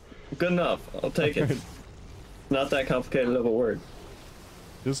 Good enough. I'll take it. Not that complicated of a word.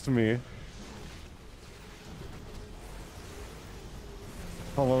 Just to me.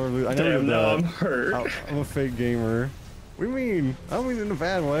 I never Damn, did now that. I'm hurt. I'm a fake gamer. What do you mean? I don't mean it in a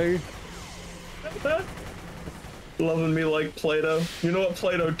bad way. Loving me like Plato. You know what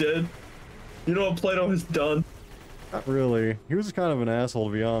Plato did? You know what Plato has done? Not really. He was kind of an asshole,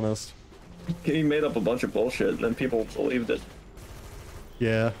 to be honest. He made up a bunch of bullshit and then people believed it.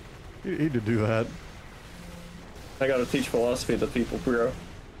 Yeah, he did do that. I gotta teach philosophy to people, bro.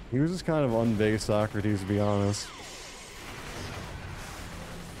 He was just kind of unbased Socrates, to be honest.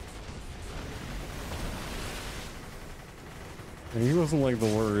 And he wasn't like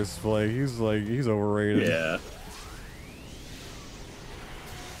the worst, but he's overrated. Yeah.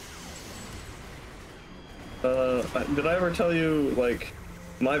 Did I ever tell you, like,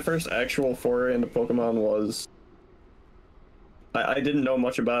 my first actual foray into Pokemon was... I didn't know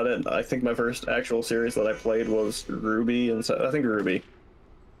much about it. I think my first actual series that I played was Ruby, and so I think Ruby.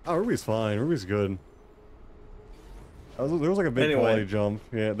 Oh, Ruby's fine. Ruby's good. There was like a big quality jump.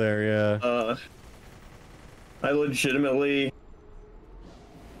 Yeah, there, yeah. I legitimately...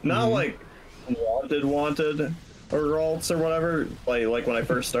 Not like wanted or alts or whatever. Like when I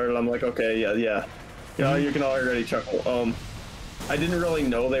first started, I'm like, okay, yeah, you can already chuckle. I didn't really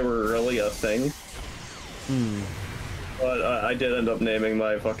know they were really a thing. But I did end up naming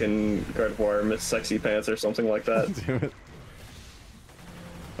my fucking Gardevoir Miss Sexy Pants or something like that. Damn it.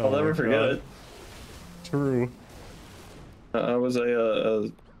 I'll never forget it. True. I was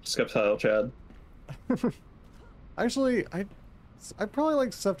a Skeptile Chad. Actually, I probably like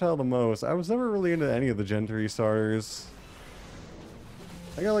Sceptile the most. I was never really into any of the Gen 3 starters.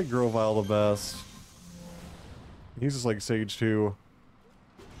 I got like Grovyle the best. He's just like Sage too.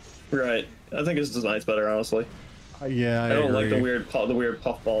 Right. I think his design's better, honestly. Yeah, I don't agree. like the weird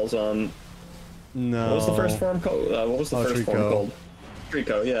puffballs on. No. What was the first form called? What was the first form Trico. called?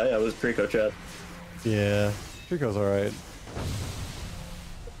 Trico. Yeah, it was Trico, Chad. Yeah, Trico's alright.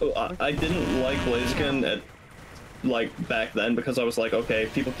 I didn't like Blaziken at back then because I was like, okay,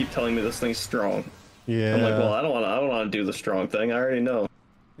 people keep telling me this thing's strong. Yeah. I'm like, well, I don't want to do the strong thing. I already know.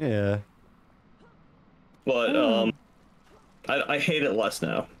 Yeah. But I hate it less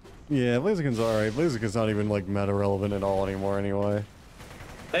now. Yeah, Blaziken's alright. Blaziken's not even like meta relevant at all anymore anyway.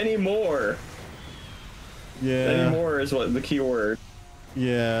 Anymore. Yeah. Anymore is what the key word.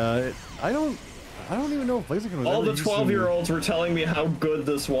 Yeah. I don't even know if Blaziken was All ever the used 12-year-olds were telling me how good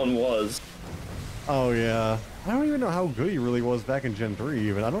this one was. Oh yeah. I don't even know how good he really was back in Gen 3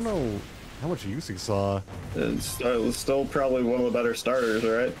 even. I don't know how much use he saw. It's still probably one of the better starters,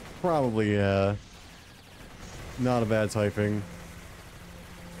 right? Probably, yeah. Not a bad typing.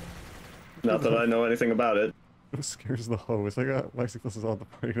 Not that I know anything about it. It scares the host. I got Lexicus is on the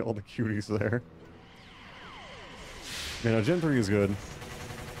party, all the cuties there. You know, Gen 3 is good.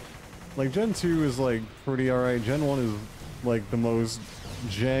 Like, Gen 2 is, like, pretty alright. Gen 1 is, like, the most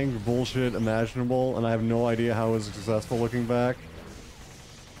jank bullshit imaginable, and I have no idea how it was successful looking back.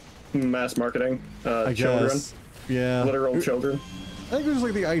 Mass marketing. I Children. guess. Yeah. Literal children. I think there's,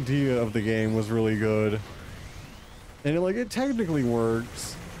 like, the idea of the game was really good. And, it technically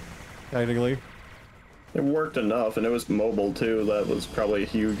works. Technically. It worked enough, and it was mobile, too. That was probably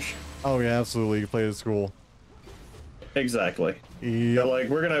huge. Oh, yeah, absolutely. You played at school. Exactly. Yep. Like,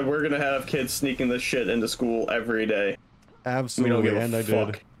 we're gonna have kids sneaking this shit into school every day. Absolutely, give a and I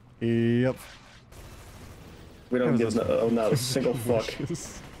fuck. did. Yep. We don't give not a single fuck.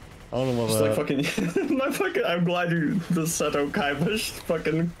 I don't know about Just that. like fucking, I'm glad the Seto Kaibash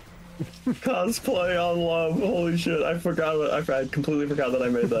fucking cosplay on Love. Holy shit, I completely forgot that I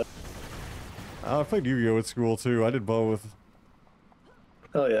made that. I played Yu-Gi-Oh! At school too. I did both.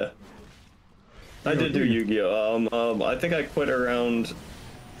 Oh yeah. I did do Yu-Gi-Oh! I think I quit around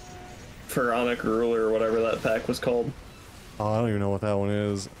Pharaonic Ruler or whatever that pack was called. Oh, I don't even know what that one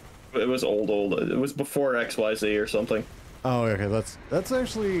is. It was old. It was before XYZ or something. Oh, okay, that's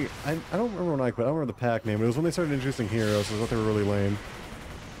actually... I don't remember when I quit. I don't remember the pack name. It was when they started introducing heroes, so I thought they were really lame.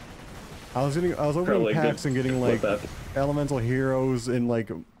 I was opening packs and getting, like, elemental heroes and, like,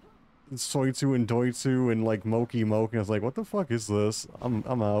 Soitsu and Doitsu and, like, Moki Moki. I was like, what the fuck is this?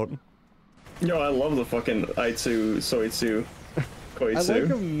 I'm out. Yo, I love the fucking Aitsu, Soitsu, Koitsu. I like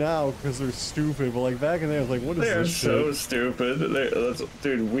them now because they're stupid, but, like, back in there, I was like, what is They're this so shit? stupid.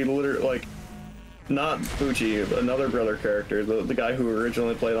 Dude, we literally, like... Not Bucci, another brother character, the guy who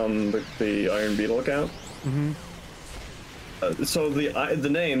originally played on the Iron Beetle account. Mm-hmm. So the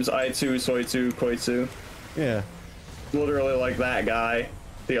names Aitsu, Soitsu, Koitsu, Yeah. literally like that guy,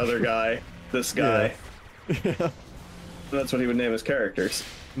 the other guy, this guy. Yeah. That's what he would name his characters.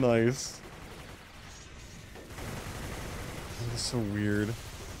 Nice. That's so weird. That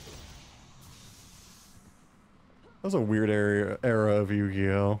was a weird era of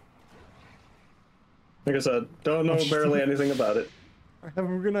Yu-Gi-Oh! Like I said, don't know barely anything about it. Have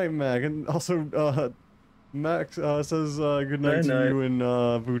a good night, Mac. And also, Max says good night Good to night. you and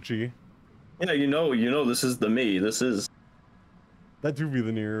Bucci. Yeah, you know, this is the me. This is That do be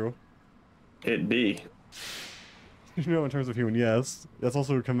the Nero. it be. You know, in terms of human, yes. That's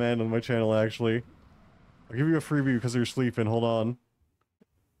also a command on my channel, actually. I'll give you a freebie because you're sleeping. Hold on.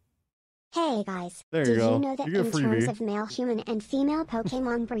 Hey guys, There did you go. you know that You get a in terms freebie. of male human and female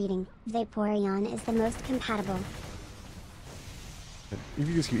Pokemon breeding, Vaporeon is the most compatible?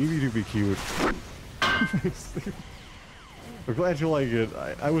 Eevee is cute. Eevee do be cute. I'm glad you like it.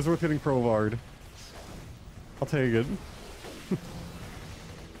 I was worth hitting Provard. I'll take it.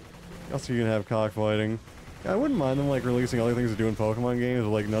 Also, you can have cockfighting. Yeah, I wouldn't mind them like releasing other things to do in Pokemon games, but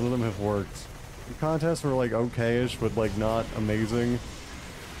like none of them have worked. The contests were like okay-ish, but like not amazing.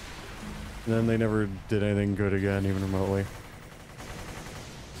 And then they never did anything good again, even remotely.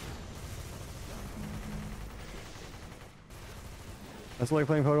 That's like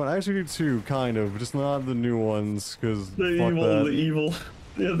playing Pokemon. I actually do too, kind of, just not the new ones, because the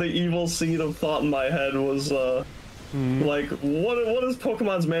evil seed of thought in my head was like, what is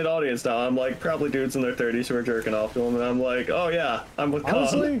Pokemon's main audience now? I'm like, probably dudes in their 30s who are jerking off to them, and I'm like, oh yeah, I'm with Con.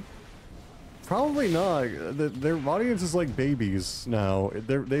 Honestly, probably not. Their audience is like babies now.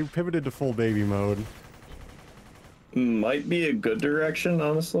 They've pivoted to full baby mode. Might be a good direction,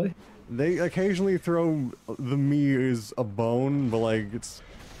 honestly. They occasionally throw the me is a bone, but like it's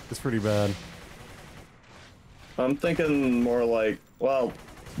pretty bad. I'm thinking more like, well,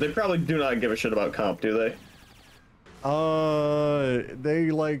 they probably do not give a shit about comp, do they?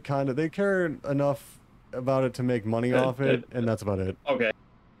 They like they care enough about it to make money off it, and that's about it. Okay.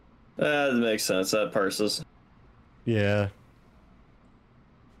 That makes sense. That parses. Yeah.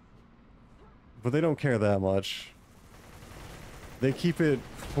 But they don't care that much. They keep it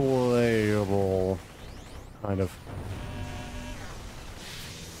playable, kind of.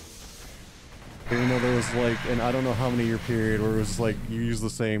 Even though there was like an I don't know how many year period where it was like you use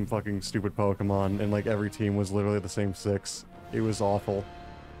the same fucking stupid Pokemon and like every team was literally the same 6. It was awful.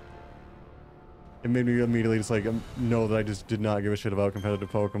 It made me immediately just like know that I just did not give a shit about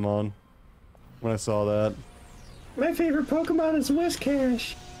competitive Pokemon when I saw that. My favorite Pokemon is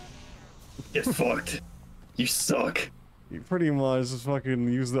Whiscash. Get fucked. You suck. You pretty much just fucking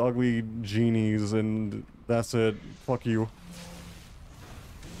use the ugly genies and that's it. Fuck you.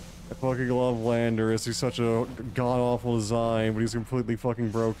 I fucking love Landorus. He's such a god-awful design, but he's completely fucking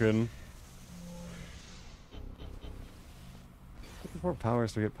broken. 54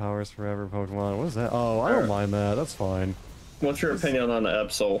 powers to get powers forever, Pokemon. What is that? Oh, I don't mind that. That's fine. What's your opinion on the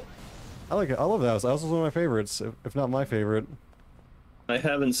Absol? I like it. I love that. That was one of my favorites, if not my favorite. I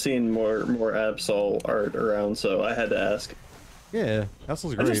haven't seen more Absol art around, so I had to ask. Yeah,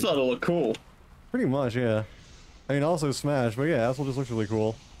 Absol's great. I just thought it looked cool. Pretty much, yeah. I mean, also Smash, but yeah, Absol just looks really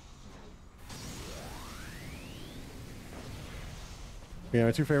cool. Yeah,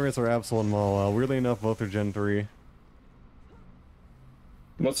 my two favorites are Absol and Mawile. Weirdly enough, both are Gen 3.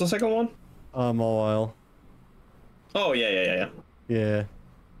 What's the second one? Mawile. Oh, yeah. Yeah.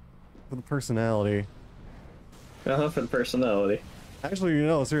 For the personality. For the personality. Actually, you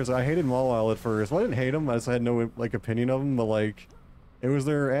know, seriously, I hated Mawile at first. Well, I didn't hate him, I just had no, like, opinion of him, but, like, it was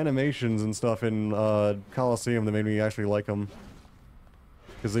their animations and stuff in, Coliseum that made me actually like them.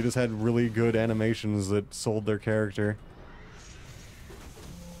 Because they just had really good animations that sold their character.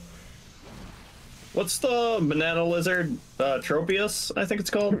 What's the banana lizard? Tropius, I think it's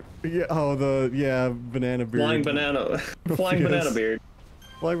called? Yeah, banana beard. Flying banana. Flying Yes. banana beard.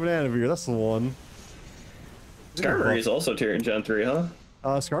 Flying banana beard, that's the one. Skarmory is also tier in Gen 3, huh?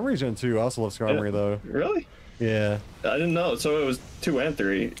 Skarmory's Gen 2. I also love Skarmory, Yeah. though. Really? Yeah. I didn't know. So it was 2 and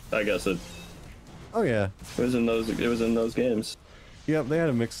 3, I guess it Oh, yeah. was in those games. Yep, they had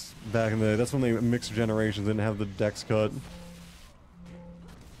a mix back in the... That's when they mixed generations, didn't have the dex cut.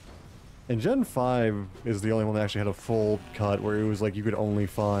 And Gen 5 is the only one that actually had a full cut, where it was like you could only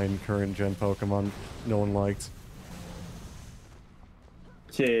find current gen Pokemon no one liked.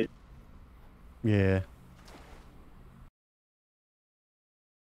 Yeah. Yeah.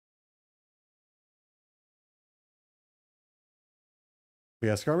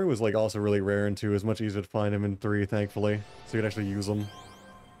 Yeah, Skarmory was like also really rare in 2. It was much easier to find him in 3, thankfully. So you could actually use him.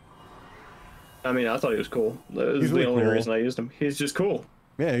 I mean, I thought he was cool. That was He's the really only cool. reason I used him. He's just cool.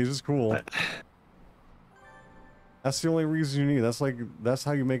 Yeah, he's just cool. That's the only reason you need. That's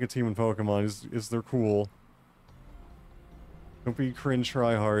how you make a team in Pokemon, is they're cool. Don't be cringe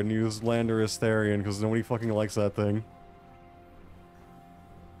tryhard and use Landorus Therian, because nobody fucking likes that thing.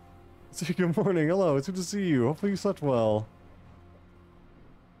 Say good morning, hello, it's good to see you. Hopefully you slept well.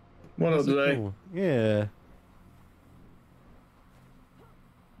 What up today? Cool. Yeah.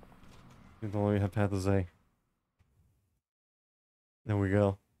 Don't let me have Path of Zay. There we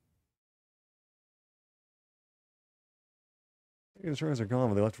go. The insurance are gone,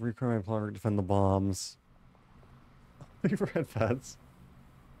 but they left to recruit my plot to defend the bombs. Thank you for headphones.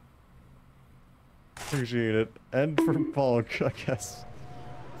 Appreciate it. And for bulk, I guess.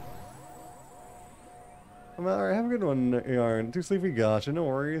 Alright, have a good one, Yarn. Too sleepy, gotcha. No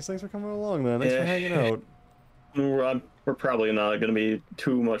worries. Thanks for coming along, then. Thanks for hanging out. We're probably not going to be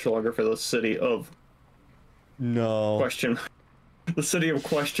too much longer for the city of... No. Question. The city of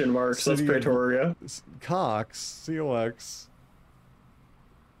question marks. City That's Pretoria. Cox. C-O-X.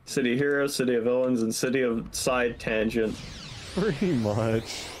 City of Heroes, City of Villains, and City of Side Tangent. Pretty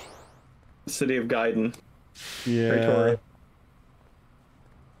much. City of Gaiden. Yeah. Pretoria.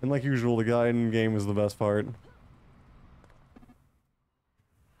 And like usual, the Gaiden game is the best part.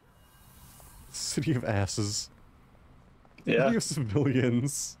 City of asses. Yeah. City of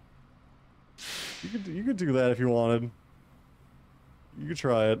civilians. You could do that if you wanted. You could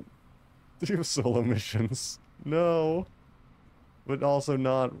try it. City of solo missions. No. But also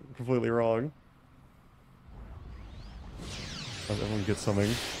not completely wrong. Everyone gets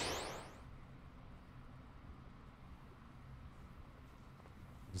something.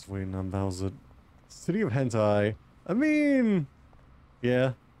 Just waiting on Bowser. City of Hentai. I mean...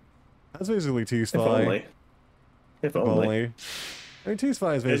 Yeah. That's basically T-Spy. If only. If only. I mean,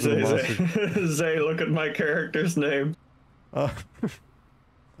 T-Spy is basically monster. Zay, look at my character's name. I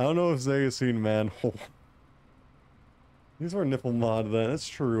don't know if Zay has seen Manhole. These are nipple mod then, that's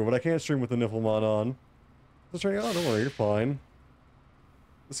true, but I can't stream with the nipple mod on. Just trying, oh, don't worry, you're fine.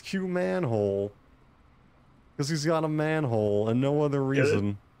 This cute manhole. Because he's got a manhole and no other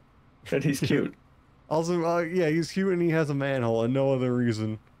reason. And he's cute. Also, yeah, he's cute and he has a manhole and no other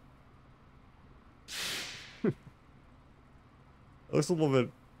reason. It looks a little bit...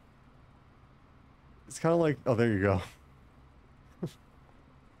 It's kind of like... Oh, there you go.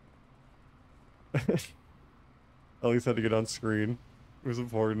 At least had to get on screen. It was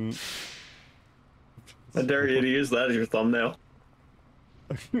important. I dare you to use that as your thumbnail.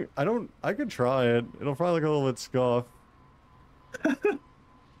 I could try it. It'll probably look a little bit scuffed.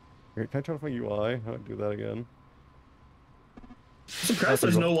 Here, can I turn off my UI? How do I do that again? Surprised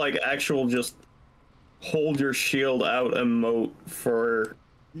there's no, like, actual just hold your shield out emote for...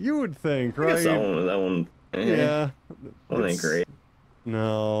 You would think, I right? guess that one, yeah. That ain't great.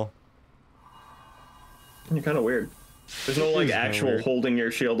 No. You're kind of weird. There's no, like, actual holding your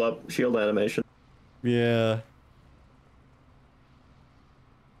shield up, shield animation. Yeah.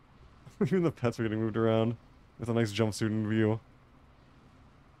 Even the pets are getting moved around. With a nice jumpsuit in view.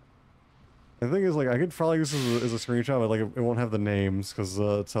 The thing is, like, I could probably use this as a screenshot, but, like, it won't have the names, because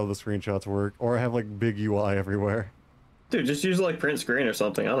that's how the screenshots work. Or I have, like, big UI everywhere. Dude, just use, like, print screen or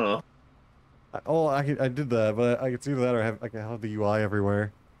something, I don't know. I did that, but I could see that, or I can have the UI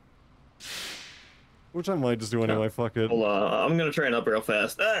everywhere. Which I might just do anyway, fuck it. Hold on, I'm gonna train up real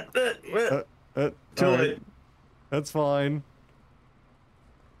fast. Too late. That's fine.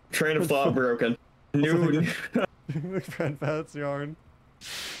 Train of thought broken. New... Friend Pat's yarn.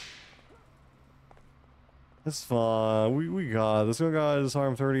 That's fine. We got this. One guy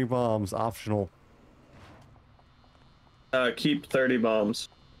disarm 30 bombs. Optional. Keep 30 bombs.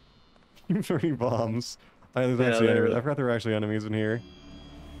 Keep 30 bombs. I forgot there were actually enemies in here.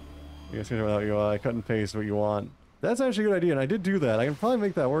 You guys can do without UI. Cut and paste what you want. That's actually a good idea, and I did do that. I can probably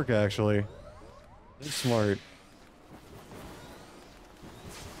make that work, actually. That's smart.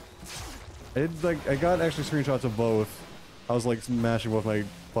 I got actually screenshots of both. I was like mashing both my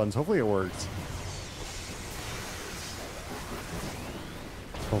buttons. Hopefully it worked.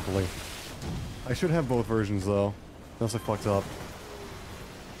 Hopefully. I should have both versions though. Unless I fucked up.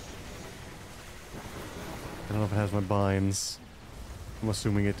 I don't know if it has my binds. I'm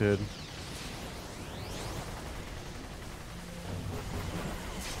assuming it did.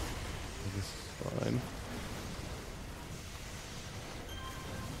 This is fine.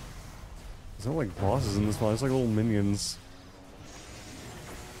 There's no like bosses in this one, it's like little minions.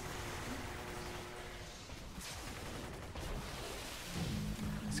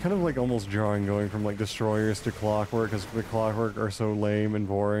 It's kind of like almost jarring going from like destroyers to clockwork, because the clockwork are so lame and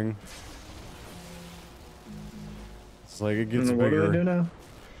boring. It's like it gets bigger. What do they do now?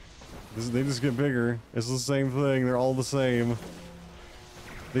 They just get bigger. It's the same thing, they're all the same.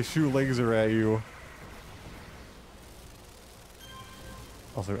 They shoot laser at you.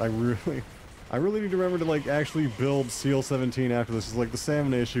 Also, I really need to remember to like actually build Seal 17 after this. It's like the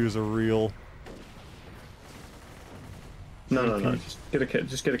salmon issues are real. No. Just get a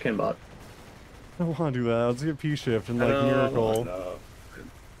Kinbot. I don't want to do that. Let's get P-Shift and like Miracle. No.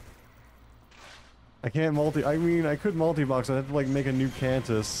 I can't multi. I mean, I could multi-box. I'd have to like make a new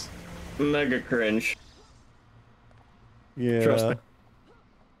Cantus. Mega cringe. Yeah.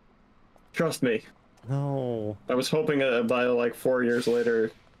 Trust me. No. I was hoping by like 4 years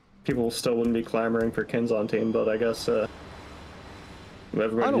later, people still wouldn't be clamoring for Kins on team, but I guess I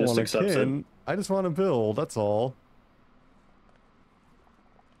everybody don't just want a accepts it. kin. I just want to build, that's all.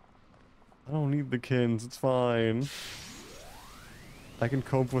 I don't need the kins, it's fine. I can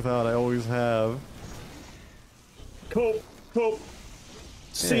cope without, I always have. Cope. Yeah.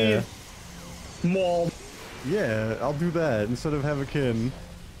 Seed. Maul. Yeah, I'll do that instead of have a kin.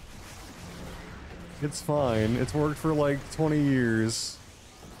 It's fine. It's worked for like 20 years.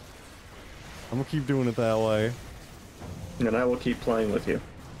 I'm gonna keep doing it that way. And I will keep playing with you.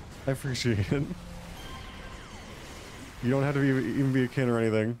 I appreciate it. You don't have to even be a kin or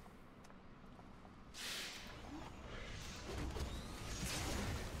anything.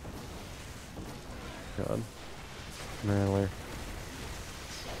 God. Manly.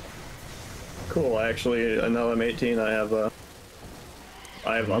 Cool, actually, now I'm 18, I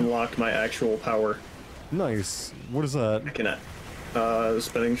have unlocked my actual power. Nice. What is that? I can,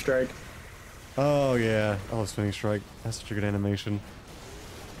 spinning strike. Oh yeah. Oh, spinning strike. That's such a good animation.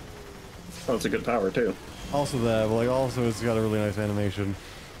 Oh, it's a good power, too. Also that, but like also it's got a really nice animation.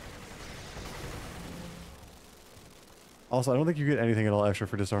 Also, I don't think you get anything at all extra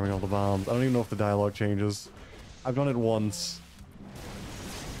for disarming all the bombs. I don't even know if the dialogue changes. I've done it once.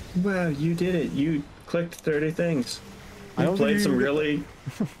 Wow, you did it. You clicked 30 things. I You don't played think some you- really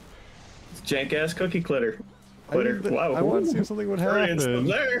jank-ass cookie clitter. I think that- Wow. I want to see if something would Freudian stuff happen.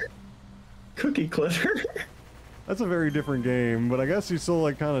 there. Cookie clitter. That's a very different game, but I guess you still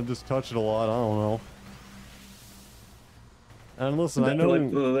like kind of just touch it a lot. I don't know. And listen, I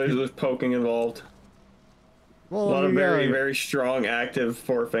know. There's poking involved. Well, A lot of very, yeah, very strong, active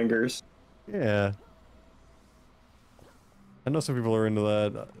forefingers. yeah. I know some people are into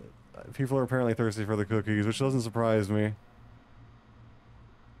that. People are apparently thirsty for the cookies, which doesn't surprise me.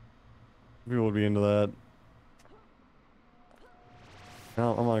 People would be into that.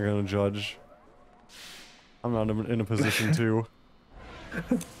 No, I'm not gonna judge. I'm not in a position to.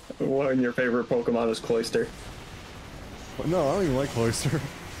 One of your favorite Pokemon is Cloyster. But no, I don't even like Cloyster.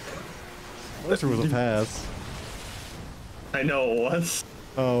 Cloyster was a pass. I know it was.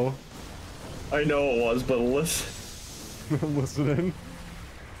 Oh. I know it was, but listen. I'm listening.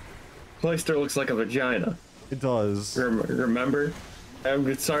 Cloyster looks like a vagina. It does. Remember?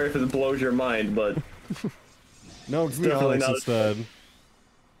 I'm sorry if it blows your mind, but No, it's give me definitely Alex not- instead.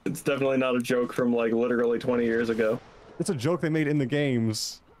 it's definitely not a joke from like literally 20 years ago. It's a joke they made in the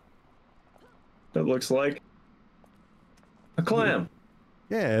games. It looks like a clam.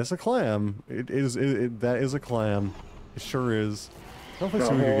 Yeah, it's a clam. It is. That is a clam. It sure is. I don't play A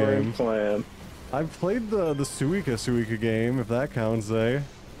Suika horned game. clam. I've played the Suika game, if that counts, eh?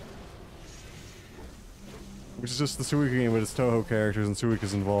 Which is just the Suika game, but it's Toho characters and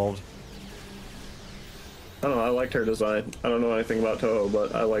Suika's involved. I don't know, I liked her design. I don't know anything about Toho,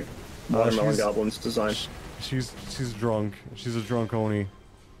 but I like Watermelon Goblin's design. She's drunk. She's a drunk Oni.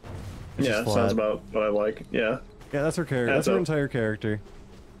 And Yeah, she's flat. sounds about what I like. Yeah. Yeah, that's her character. That's her entire character.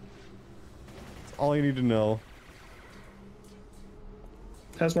 That's all you need to know.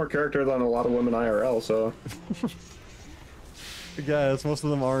 Has more character than a lot of women IRL, so I guess most of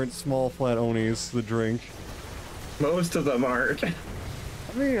them aren't small flat Onis that drink. most of them aren't. I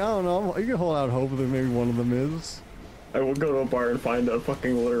mean, I don't know. You can hold out hope that maybe one of them is. I will go to a bar and find a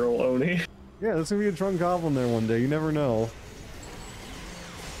fucking literal Oni. Yeah, there's gonna be a drunk goblin there one day. You never know.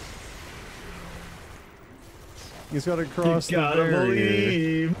 He's gotta cross You the gotta barrier.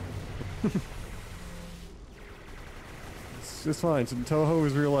 believe. It's fine. So Toho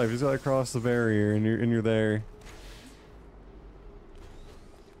is real life. He's gotta cross the barrier, and you're there.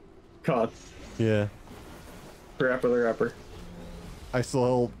 God. Yeah. Rapper the rapper. I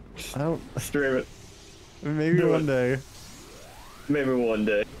still. I don't. Stream it. Maybe Do one it. day. Maybe one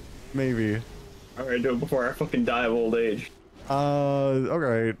day. Maybe. Alright, do it before I fucking die of old age.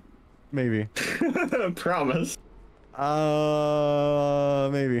 Alright. Maybe. Promise.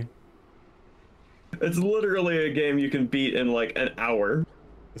 Maybe. It's literally a game you can beat in like an hour.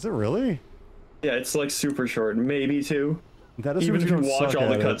 Is it really? Yeah, it's like super short, maybe two. That is Even if you watch all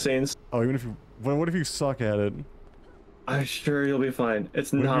the cutscenes. Oh, even if you. What if you suck at it? I'm sure you'll be fine.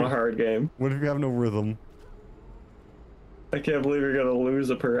 It's What if not you- a hard game. What if you have no rhythm? I can't believe you're gonna lose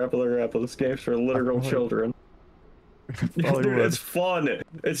a per rap of this game's for literal Probably- children. Probably Dude, would. it's fun.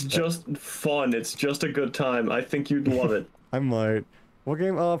 It's just fun. It's just a good time. I think you'd love it. I might. What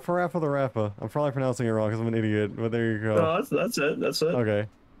game? Parappa the Rappa. I'm probably pronouncing it wrong because I'm an idiot, but there you go. No, that's it. That's it. Okay.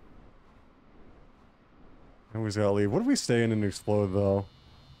 I always gotta leave. What if we stay in and explode, though?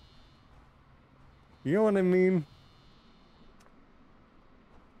 You know what I mean?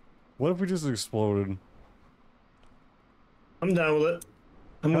 What if we just exploded? I'm down with it.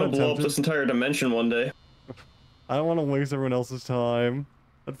 I'm gonna blow up this entire dimension one day. I don't want to waste everyone else's time.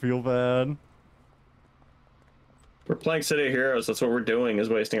 I'd feel bad. We're playing City of Heroes. That's what we're doing, is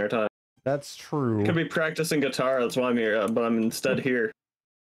wasting our time. That's true. Could be practicing guitar. That's why I'm here, but I'm instead here.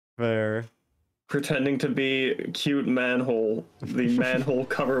 Fair. Pretending to be cute manhole, the manhole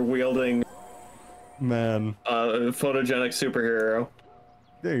cover wielding Man. Photogenic superhero.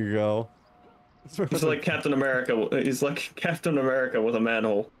 There you go. He's like Captain America. He's like Captain America with a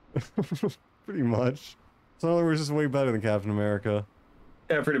manhole. Pretty much. So in other words, just way better than Captain America.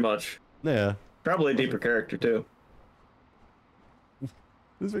 Yeah, pretty much. Yeah. Probably a deeper character too. This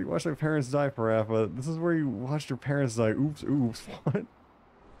is where you watch your parents die, Parappa. This is where you watched your parents die. Oops, oops. What?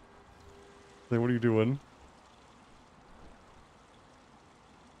 Like, what are you doing?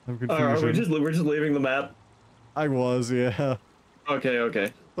 I'm confused. We're just leaving the map. I was, yeah. Okay,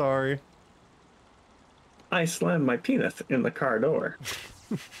 okay. Sorry. I slammed my penis in the car door.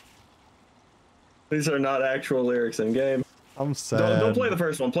 These are not actual lyrics in game. I'm sad. Don't play the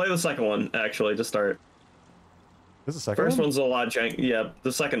first one. Play the second one, actually, to start. This is the second First one? one's a lot jank. Yeah,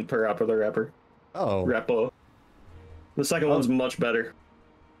 the second Parappa the Rapper. Oh. Rappo. The second one's much better.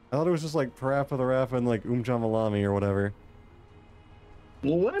 I thought it was just like Parappa the Rapper and like Jamalami or whatever.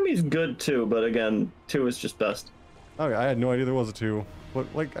 Lammy's good too, but again, 2 is just best. Okay, I had no idea there was a 2. But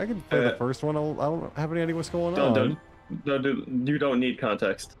like, I can play the first one. I don't have any idea what's going on. You don't need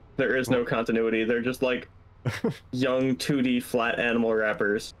context. There is no continuity. They're just like young 2D flat animal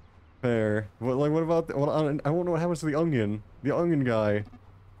rappers. Fair. But like, what about? Well, I won't know what happens to the onion. The onion guy.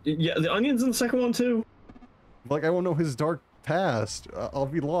 Yeah, the onion's in the second one too. Like, I won't know his dark past. I'll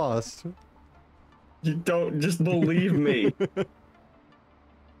be lost. You don't just believe me.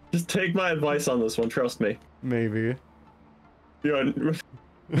 Just take my advice on this one. Trust me. Maybe. You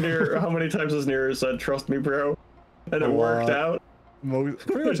know, how many times has Nero said, "Trust me, bro," and it worked out?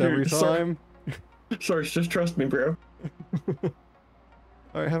 Pretty much every time. Sorry, just trust me, bro.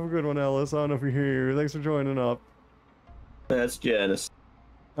 Alright, have a good one, Ellis. I don't know if you're here. Thanks for joining up. That's Janice.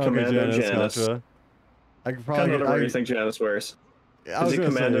 Okay, Commando Janice. Gotcha. I could probably. Whatever do you think Janice wears? Is he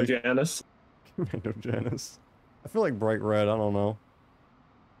Commando Janice? Commando Janice. I feel like bright red. I don't know.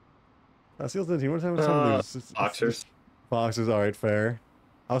 Seals 19. What time is it? Boxers. Boxers. All right, fair.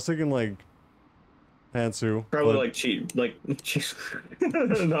 I was thinking like pantsuit. Probably like cheap. Like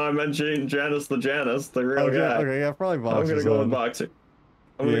no, I meant Janice the Janice, the real guy. Okay, yeah, probably boxers. I'm gonna go with boxer.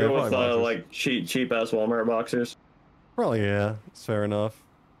 I'm gonna go with boxers. like cheap ass Walmart boxers. Probably yeah. It's fair enough.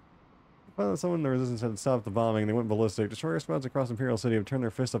 Well, someone in the resistance had stopped the bombing. They went ballistic. Destroyer squads across Imperial City have turned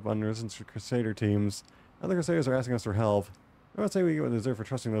their fists up on resistance Crusader teams. Other Crusaders are asking us for help. I would say we get what we deserve for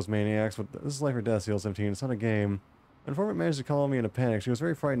trusting those maniacs, but this is life or death, CL-17. It's not a game. An informant managed to call me in a panic. She was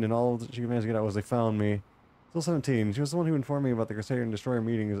very frightened, and all that she managed to get out was they found me. CL-17. She was the one who informed me about the Crusader and Destroyer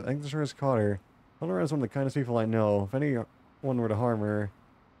meetings. I think the Destroyer's caught her. Tunnel is one of the kindest people I know. If anyone were to harm her,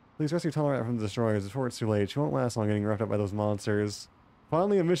 please rescue Tunnel Rat from the Destroyers before it's too late. She won't last long getting roughed up by those monsters.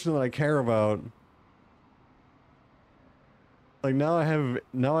 Finally, a mission that I care about. Like, now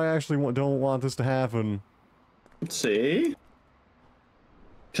I actually don't want this to happen. See?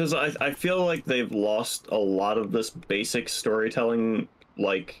 Because I feel like they've lost a lot of this basic storytelling,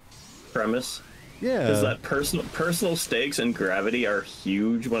 like, premise. Yeah. Because that personal stakes and gravity are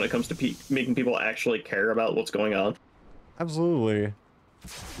huge when it comes to making people actually care about what's going on. Absolutely.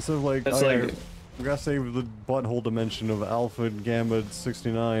 Instead of like, it's like, we gotta save the butthole dimension of Alpha Gamma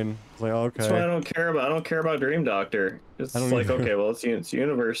 69. It's like, okay. That's why I don't care about Dream Doctor. It's like, okay, well, it's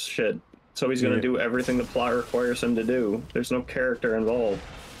universe shit. So he's gonna do everything the plot requires him to do. There's no character involved.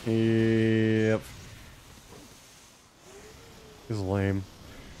 Yep. It's lame.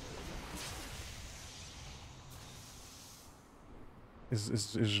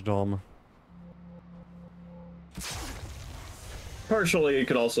 It's dumb. Partially, you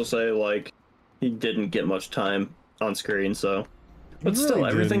could also say, like, he didn't get much time on screen, so. But still,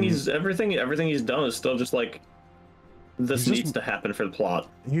 everything he's done is still just like, this needs to happen for the plot.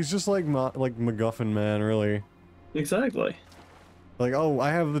 He's just like MacGuffin man, really. Exactly. Like, oh, I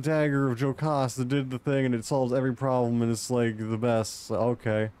have the dagger of Joe Cost that did the thing, and it solves every problem, and it's like the best. So,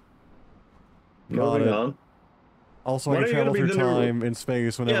 okay. Moving on. Also, I can travel through time and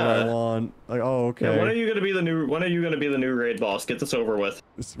space whenever I want. Like, oh, okay. Yeah, when are you gonna be the new raid boss? Get this over with.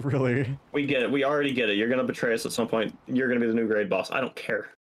 It's really? We get it. We already get it. You're gonna betray us at some point. You're gonna be the new raid boss. I don't care.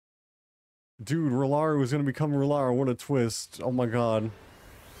 Dude, Rolaru was gonna become Rolaru. What a twist. Oh my god.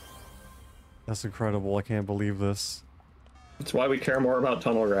 That's incredible. I can't believe this. That's why we care more about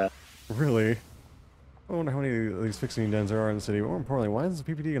Tunnel Rat. Really? I wonder how many of these fixing dens there are in the city. But more importantly, why is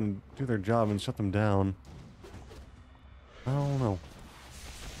the PPD gonna do their job and shut them down? I don't know.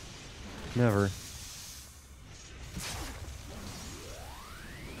 Never.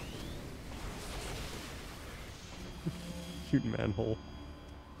 Cute manhole.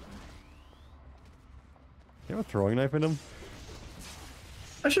 You have a throwing knife in him?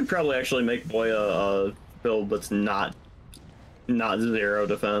 I should probably actually make Boy a build that's not zero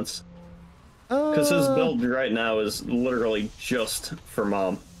defense. Because his build right now is literally just for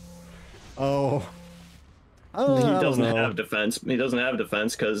mom. Oh. He doesn't have defense. He doesn't have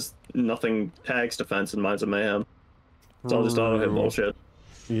defense because nothing tags defense in Minds of Mayhem. It's all just auto hit bullshit.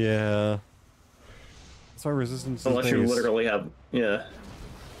 Yeah. That's why resistance Unless is you base. literally have, yeah.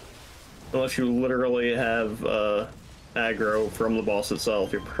 Unless you literally have aggro from the boss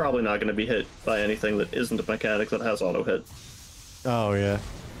itself, you're probably not going to be hit by anything that isn't a mechanic that has auto hit. Oh yeah.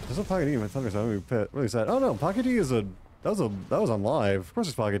 There's no Pocket D in my Thunder, so I'm gonna be really sad. Oh no, Pocket D is that was on live. Of course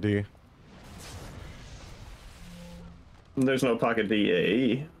it's Pocket D. There's no Pocket D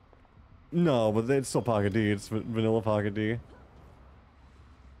AE. No, but it's still Pocket D. It's vanilla Pocket D. Yeah,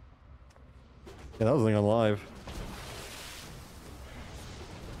 that was a thing on live.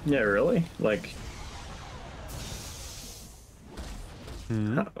 Yeah, really? Like,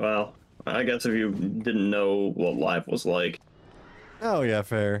 well, I guess if you didn't know what live was like, Oh yeah,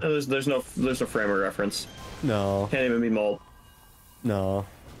 fair. there's no frame of reference. No, Can't even be mold. no.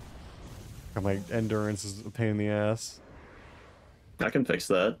 God, my endurance is a pain in the ass. I can fix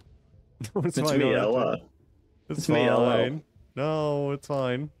that. It's It's fine, me, don't have to. Ella. It's me, LL. fine. No, it's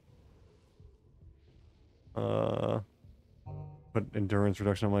fine. Put endurance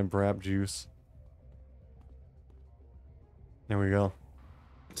reduction on my brap juice. There we go.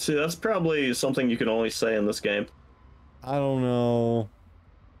 See, that's probably something you can only say in this game. I don't know.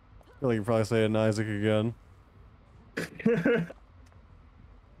 I feel like you probably say it in Isaac again.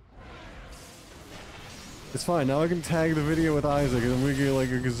 It's fine, now I can tag the video with Isaac and we get like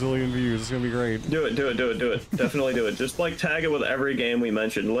a gazillion views. It's gonna be great. Do it. Definitely do it. Just like tag it with every game we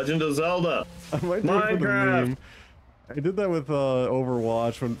mentioned. Legend of Zelda. I might do it for the Minecraft. meme. I did that with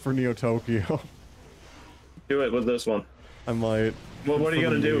Overwatch for Neo Tokyo. Do it with this one. I might. Well, what are you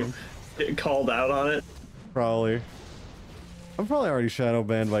For the gonna do? meme. Get called out on it? Probably. I'm probably already shadow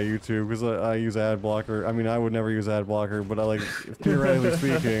banned by YouTube because I use ad blocker. I mean, I would never use ad blocker, but I like, theoretically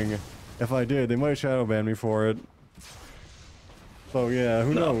speaking, if I did, they might shadow ban me for it. So yeah,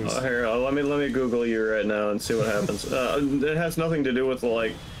 who knows? Here, let me Google you right now and see what happens. It has nothing to do with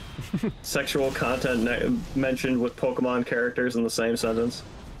like sexual content mentioned with Pokemon characters in the same sentence.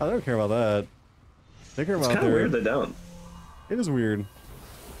 I don't care about that. They care It's about kind of their... weird they don't. It is weird.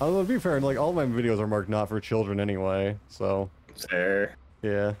 Although to be fair, like all my videos are marked not for children anyway, so There.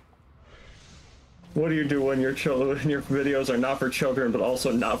 yeah. What do you do when your videos are not for children but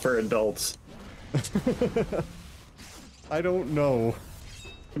also not for adults? I don't know.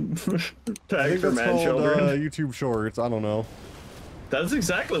 I Tag think for that's man called children. YouTube Shorts. I don't know. That's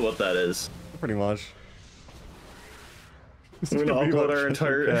exactly what that is. Pretty much. We're gonna Be upload about our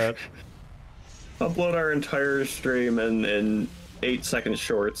Cheshire entire Cat. upload our entire stream in 8-second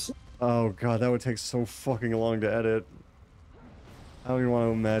shorts. Oh god, that would take so fucking long to edit. I don't even want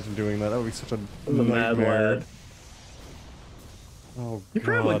to imagine doing that. That would be such a The mad nightmare. lad. Oh You god.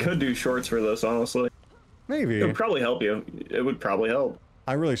 probably could do shorts for this, honestly. Maybe. It would probably help you. It would probably help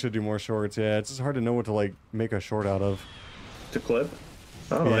I really should do more shorts, yeah. It's just hard to know what to like make a short out of. to clip.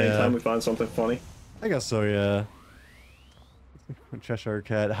 I don't know, Yeah. anytime we find something funny. I guess so, yeah. Cheshire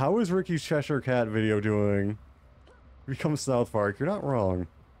Cat. How is Ricky's Cheshire Cat video doing? Become South Park. You're not wrong.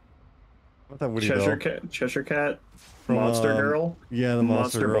 What that Woody Cheshire Cat, From, Monster Girl, Yeah, the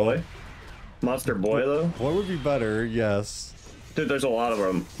Monster Girl. Boy. Monster Boy, though? What would be better? Yes. Dude, there's a lot of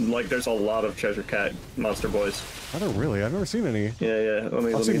them. Like, there's a lot of Cheshire Cat Monster Boys. I don't really. I've never seen any. Yeah. Let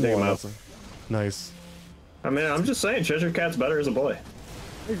me I've dig seen them one. out. Nice. I mean, I'm just saying, Cheshire Cat's better as a boy.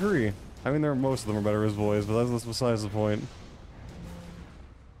 I agree. I mean, most of them are better as boys, but that's besides the point.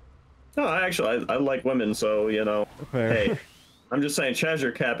 No, I like women, so, you know, Fair. hey. I'm just saying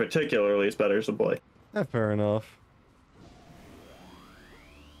Cheshire Cat particularly is better as a boy. Yeah, fair enough.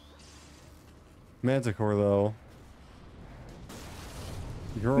 Manticore, though.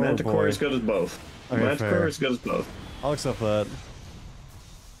 Girl or Manticore boy? is good as both. Okay, Manticore fair. is good as both. I'll accept that.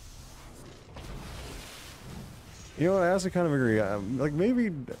 You know what, I actually kind of agree. Like,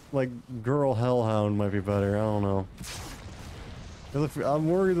 maybe, like, Girl Hellhound might be better. I don't know. 'Cause I'm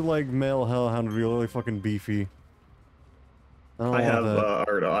worried that, like, male Hellhound would be really fucking beefy. I don't I want have that.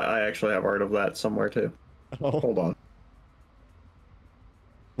 art. I actually have art of that somewhere too. Oh. Hold on.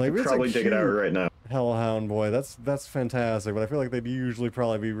 Like, it's Probably a dig it out cute right now. Hellhound boy. That's fantastic, but I feel like they'd usually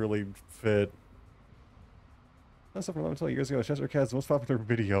probably be really fit. That's something I'm telling you guys ago. Chester Cat's the most popular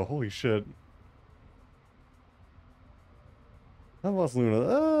video. Holy shit. How about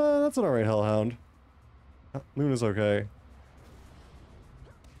Luna? That's an alright Hellhound. Luna's okay.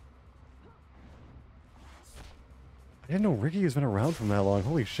 I didn't know Ricky has been around from that long.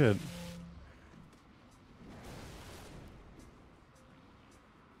 Holy shit.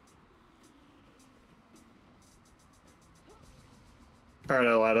 Alright,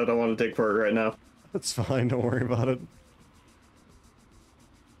 I lied. I don't want to dig for it right now. That's fine. Don't worry about it.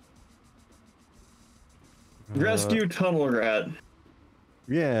 Rescue Tunnel Rat.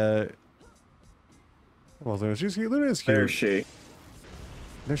 Yeah. Well, Luna, she's cute. Luna is cute. There's she.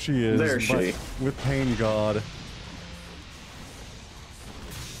 There she is. There she. With Pain God.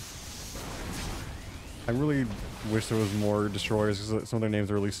 I really wish there was more destroyers because some of their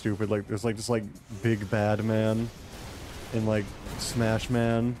names are really stupid. Like there's like just like Big Bad Man and like Smash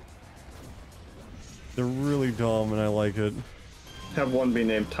Man. They're really dumb and I like it. Have one be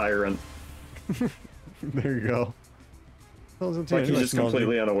named Tyrant. There you go. Like he's just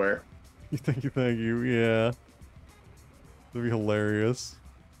completely unaware. Thank you, yeah. That'd be hilarious.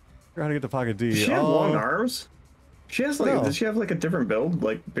 Figure out how to get to Pocket D. Does she have long arms? She has like, No. does she have like a different build?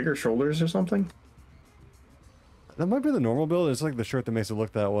 Like bigger shoulders or something? That might be the normal build. It's like the shirt that makes it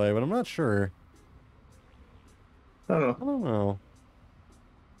look that way, but I'm not sure. I don't know. I don't know.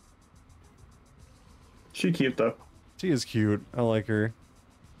 She cute though. She is cute. I like her.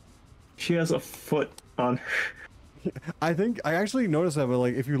 She has a foot on her. I think I actually noticed that, but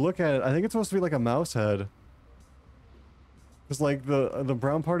like if you look at it, I think it's supposed to be like a mouse head. Cause like the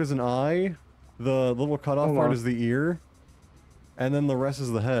brown part is an eye, the little cutoff part is the ear, and then the rest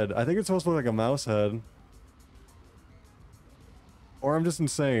is the head. I think it's supposed to look like a mouse head. Or I'm just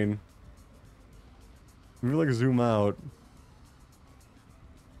insane. Maybe like zoom out.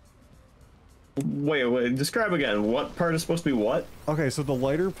 Wait, describe again. What part is supposed to be what? Okay, so the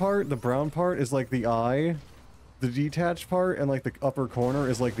lighter part, the brown part, is like the eye. The detached part and like the upper corner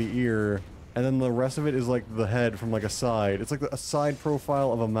is like the ear. And then the rest of it is like the head from like a side. It's like a side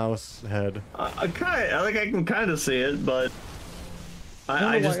profile of a mouse head. I can kind of see it, but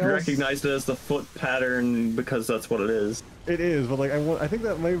I just recognized it as the foot pattern because that's what it is. It is, but like I think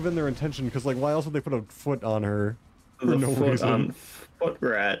that might have been their intention because like why else would they put a foot on her? For The no foot reason. on foot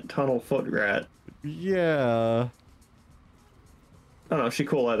rat, tunnel foot rat. Yeah. I don't know. She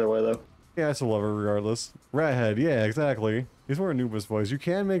cool either way though. Yeah, I still love her regardless. Rat head, yeah, exactly. These were Anubis boys. You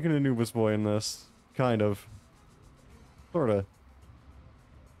can make an Anubis boy in this, kind of, sorta.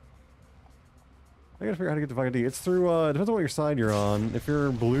 I gotta figure out how to get to Pocket D. It's through, depends on what your side you're on. If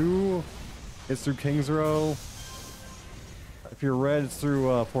you're blue, it's through Kings Row. If you're red, it's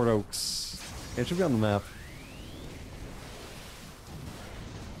through, Port Oaks. Yeah, it should be on the map.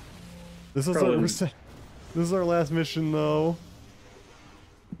 This is our last mission, though.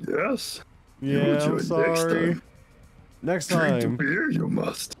 Yes. Yeah, I'm sorry. Next time. Drink the beer, you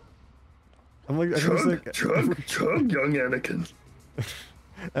must. I'm like, Chug, young Anakin.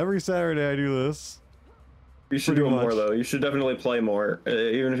 Every Saturday I do this. You should do more though. You should definitely play more,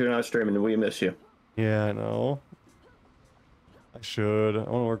 even if you're not streaming. We miss you. Yeah, I know. I should. I want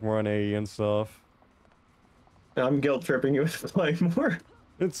to work more on AE and stuff. I'm guilt tripping you with playing more.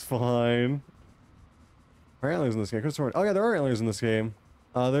 It's fine. Are antlers in this game? Oh yeah, there are antlers in this game.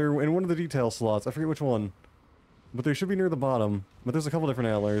 They're in one of the detail slots. I forget which one. But they should be near the bottom. But there's a couple different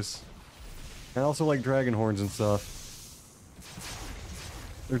antlers. And also like dragon horns and stuff.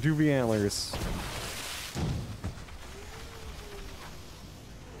 There do be antlers.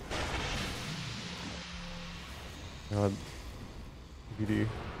 God. BD.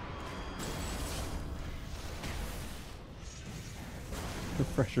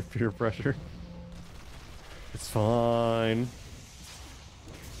 Pressure, peer pressure. It's fine.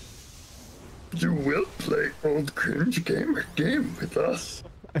 You will play old cringe game with us.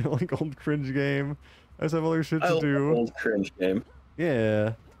 I like old cringe game. I just have other shit to I love do. old cringe game.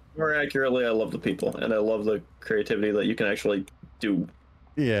 Yeah. More accurately, I love the people, and I love the creativity that you can actually do.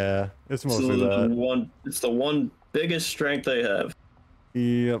 Yeah, it's mostly that. It's the one biggest strength they have.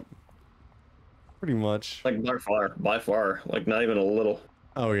 Yep. Pretty much. Like by far, like not even a little.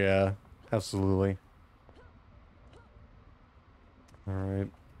 Oh yeah, absolutely. All right.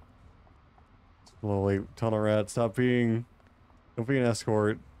 Slowly, tunnel rat, don't be an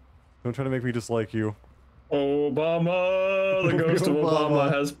escort. Don't try to make me dislike you. Obama, the ghost of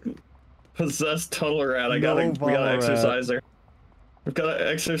Obama has possessed tunnel rat. We gotta exercise her. We've gotta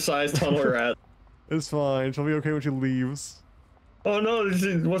exercise tunnel rat. It's fine. She'll be okay when she leaves. Oh no!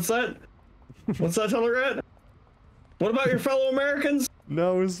 What's that? What's that, Tunnel Rat? What about your fellow Americans?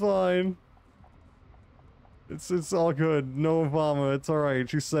 No, it's fine. It's all good. No Obama. It's all right.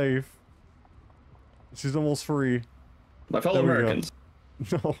 She's safe. She's almost free. My fellow There we go. Americans,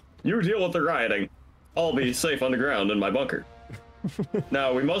 No. you deal with the rioting. I'll be safe underground in my bunker.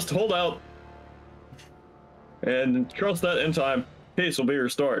 Now, we must hold out and trust that in time, peace will be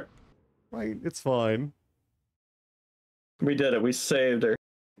restored. Right. It's fine. We did it. We saved her.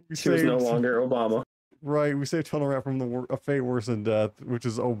 We She was no saved- longer Obama. Right. We saved Tunnel Rat from a fate worse than death, which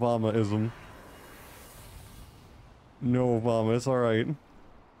is Obamaism. No Obama. It's all right.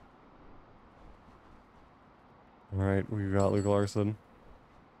 Alright, we got Luke Larson.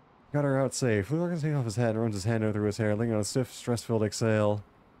 Got her out safe. Luke Larson takes off his hat and runs his hand over through his hair, letting out a stiff, stress-filled exhale.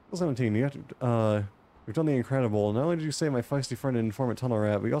 17, you have to, we've done the incredible. Not only did you save my feisty friend and informant Tunnel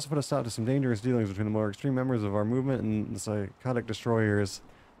Rat, but you also put a stop to some dangerous dealings between the more extreme members of our movement and the psychotic destroyers.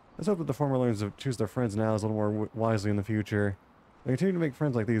 Let's hope that the former learns to choose their friends now a little more wisely in the future. If we continue to make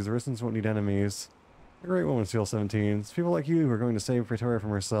friends like these, the resistance won't need enemies. A great woman, Steel 17. It's people like you who are going to save Pretoria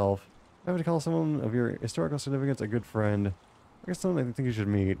from herself. I have to call someone of your historical significance a good friend. I guess someone I think you should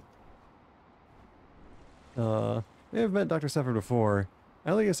meet. May have met Dr. Sephard before.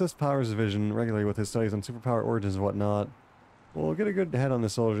 Ellie assists Powers' division regularly with his studies on superpower origins and whatnot. We'll get a good head on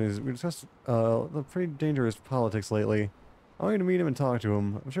this soldier. We discussed the pretty dangerous politics lately. I want you to meet him and talk to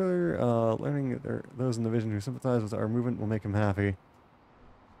him. I'm sure learning that those in the division who sympathize with our movement will make him happy.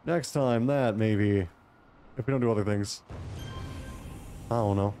 Next time, that maybe. If we don't do other things. I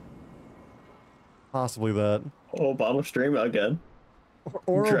don't know. Possibly that. Obama stream again.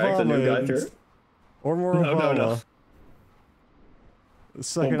 Or Drag the new guy Obama. through. Or more No, Obama. no. The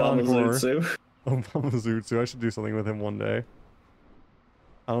second Obama encore. Zootsu. Obama Zootsu. I should do something with him one day.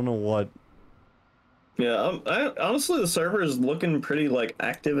 I don't know what. Yeah, honestly, the server is looking pretty like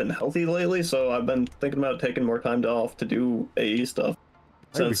active and healthy lately, so I've been thinking about taking more time off to do AE stuff.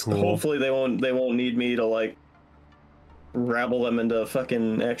 That'd be Since cool. hopefully they won't need me to like rabble them into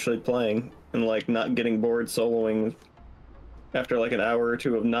fucking actually playing and like not getting bored soloing after like an hour or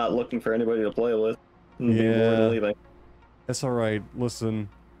two of not looking for anybody to play with and being bored Yeah. and leaving. That's alright. Listen.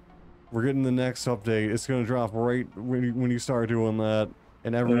 We're getting the next update. It's gonna drop right when you start doing that.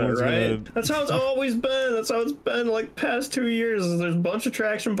 And everyone's Right? gonna... That's how it's always been. That's how it's been like past 2 years. There's a bunch of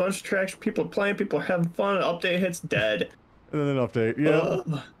traction. People are playing, people are having fun. Update hits dead. And then an update.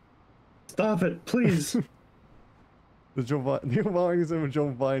 Yeah. Stop it, please. The Obama using with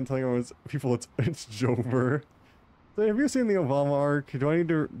Joe Biden telling people it's Jover. So have you seen the Obama arc? Do we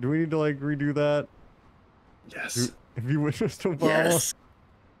need to like redo that? Yes. Have you witnessed Obama? Yes.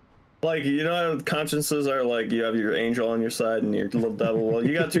 Like, you know how consciences are like, you have your angel on your side and your little devil. Well,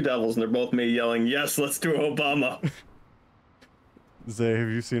 you got two devils and they're both me yelling, yes, let's do Obama. Zay, have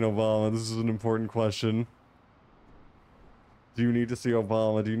you seen Obama? This is an important question. Do you need to see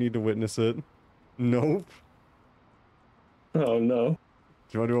Obama? Do you need to witness it? Nope. Oh no. Do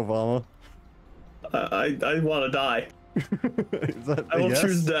you want to do Obama? I want to die. Is that I a will yes?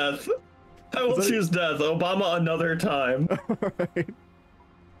 choose death. I will that- choose death. Obama another time. Alright.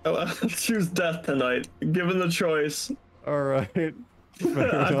 I'll choose death tonight, given the choice. Alright.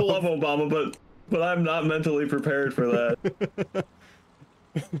 I love Obama, but I'm not mentally prepared for that.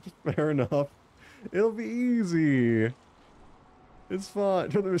 Fair enough. It'll be easy. It's fine.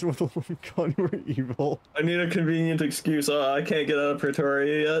 There's with the gun, you were evil. I need a convenient excuse. I can't get out of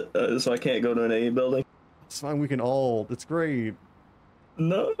Pretoria yet, so I can't go to an A building. It's fine, we can all. It's great.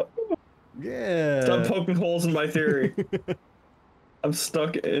 No. Yeah. Stop poking holes in my theory. I'm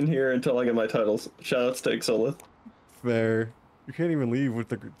stuck in here until I get my titles. Shoutouts to Exolith. Fair. You can't even leave with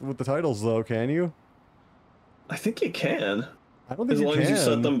the titles though, can you? I think you can. I don't think As you long can. as you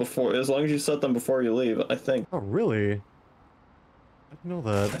set them before. As long as you set them before you leave, I think. Oh really? I didn't know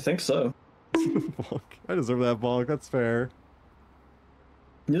I that. think so. Bonk. I deserve that bonk. That's fair.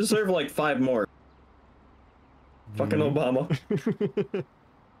 You deserve like 5 more. Fucking Obama.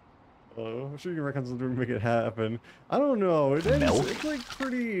 Oh, I'm sure you can reckon something to make it happen. I don't know. It's like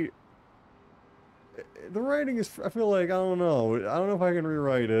pretty. The writing is. I feel like I don't know. I don't know if I can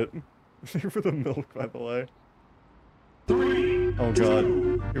rewrite it. Thank you for the milk, by the way. 3, Oh god.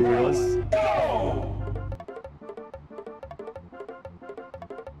 Here we go. go!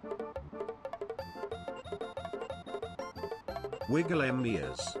 Wiggle em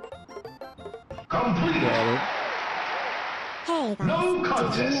ears. Complete! Got it. Hey guys, No did you know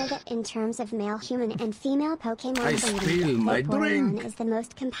contest. that in terms of male human and female Pokemon I breeding, spill my Vaporeon drink. is the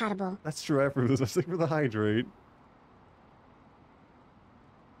most compatible? That's true. I approve this. Especially for the hydrate.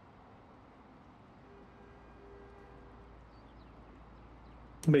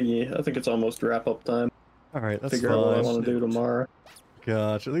 But yeah, I think it's almost wrap up time. Alright, that's Figure out what I fine. want to do tomorrow.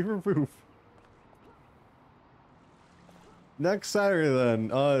 Gotcha. Leave her poof. Next Saturday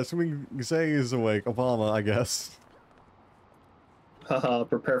then, assuming Zay is awake, Obama, I guess. Haha,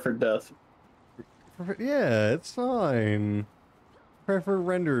 prepare for death. Yeah, it's fine. Prepare for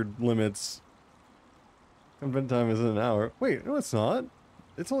rendered limits. Convent time is in an hour. Wait, no it's not.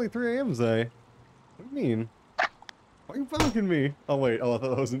 It's only 3 a.m. Zay. What do you mean? Why are you bonking me? Oh wait, oh I thought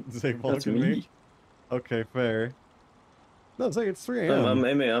that wasn't Zay That's bonking me. me. Okay, fair. No, Zay, it's 3 a.m.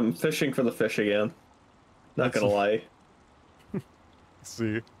 I'm fishing for the fish again. Not gonna lie. Let's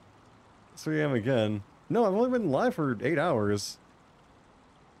see. It's 3 a.m. again. No, I've only been live for 8 hours.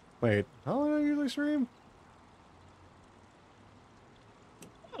 Wait, how long do I usually stream?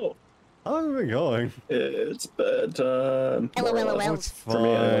 Oh, How long have we been going? it's bedtime. more or less. Oh, it's For me,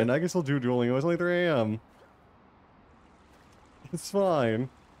 anyway. fine. I guess I'll do dueling. It was only 3 a.m. It's fine.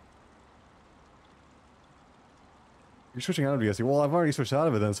 You're switching out of DSC. Well, I've already switched out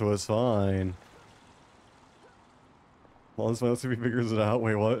of it then, so it's fine. Well, let's see if he figures it out.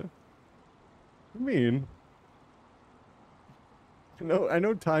 Wait, what? What do you mean? No, I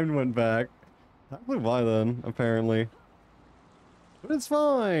know time went back. Time flew by then, apparently. But it's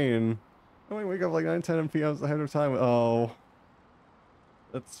fine. I might wake up like 9, 10 p.m. ahead of time. Oh.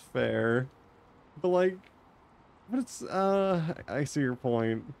 That's fair. But like... But it's, I see your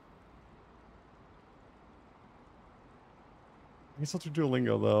point. I guess I'll do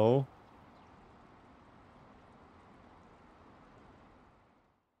Duolingo, though.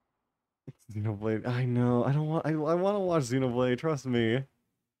 Xenoblade. I know. I don't want... I want to watch Xenoblade. Trust me.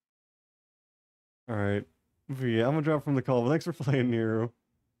 Alright. But yeah, I'm gonna drop from the call, but thanks for playing, Nero.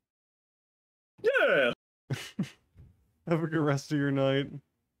 Yeah. Have a good rest of your night.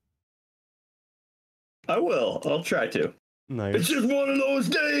 I will. I'll try to. It's Nice. just one of those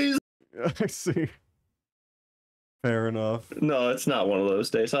days. I see. Fair enough. No, it's not one of those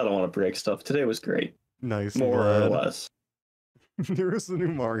days. I don't want to break stuff. Today was great. Nice. More or glad. less. There is the new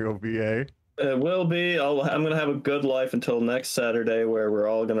Mario VA. It will be. I'm gonna have a good life until next Saturday, where we're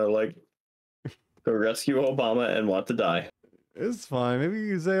all gonna like go rescue Obama and want to die. It's fine.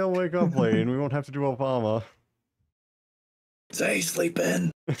 Maybe Zay will wake up late and we won't have to do Obama. Say, sleep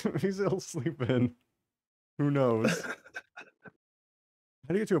in. Maybe Zay will sleep in. Who knows? How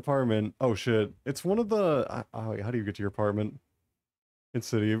do you get to your apartment? Oh shit. It's one of the... Oh, how do you get to your apartment? It's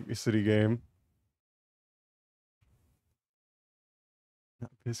city game. Not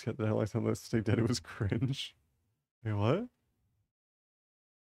Biscuit that I liked on the Stay Dead. It was cringe. Wait, what?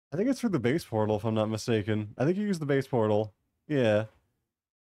 I think it's through the base portal, if I'm not mistaken. I think you use the base portal. Yeah.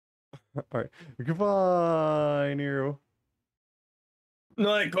 Alright. Goodbye, Nero.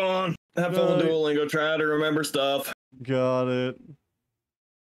 Night, Con. Have fun with Night. Duolingo. Try to remember stuff. Got it.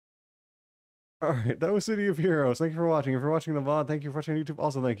 Alright, that was City of Heroes. Thank you for watching. If you're watching the VOD, thank you for watching on YouTube.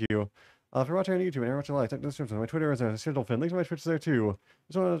 Also, thank you. If you're watching on YouTube and you're watching live, check the description. My Twitter is there. Schedule Fin. Links to my Twitch is there too.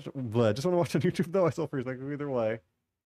 Just want to watch on YouTube though. I still freeze. Like either way.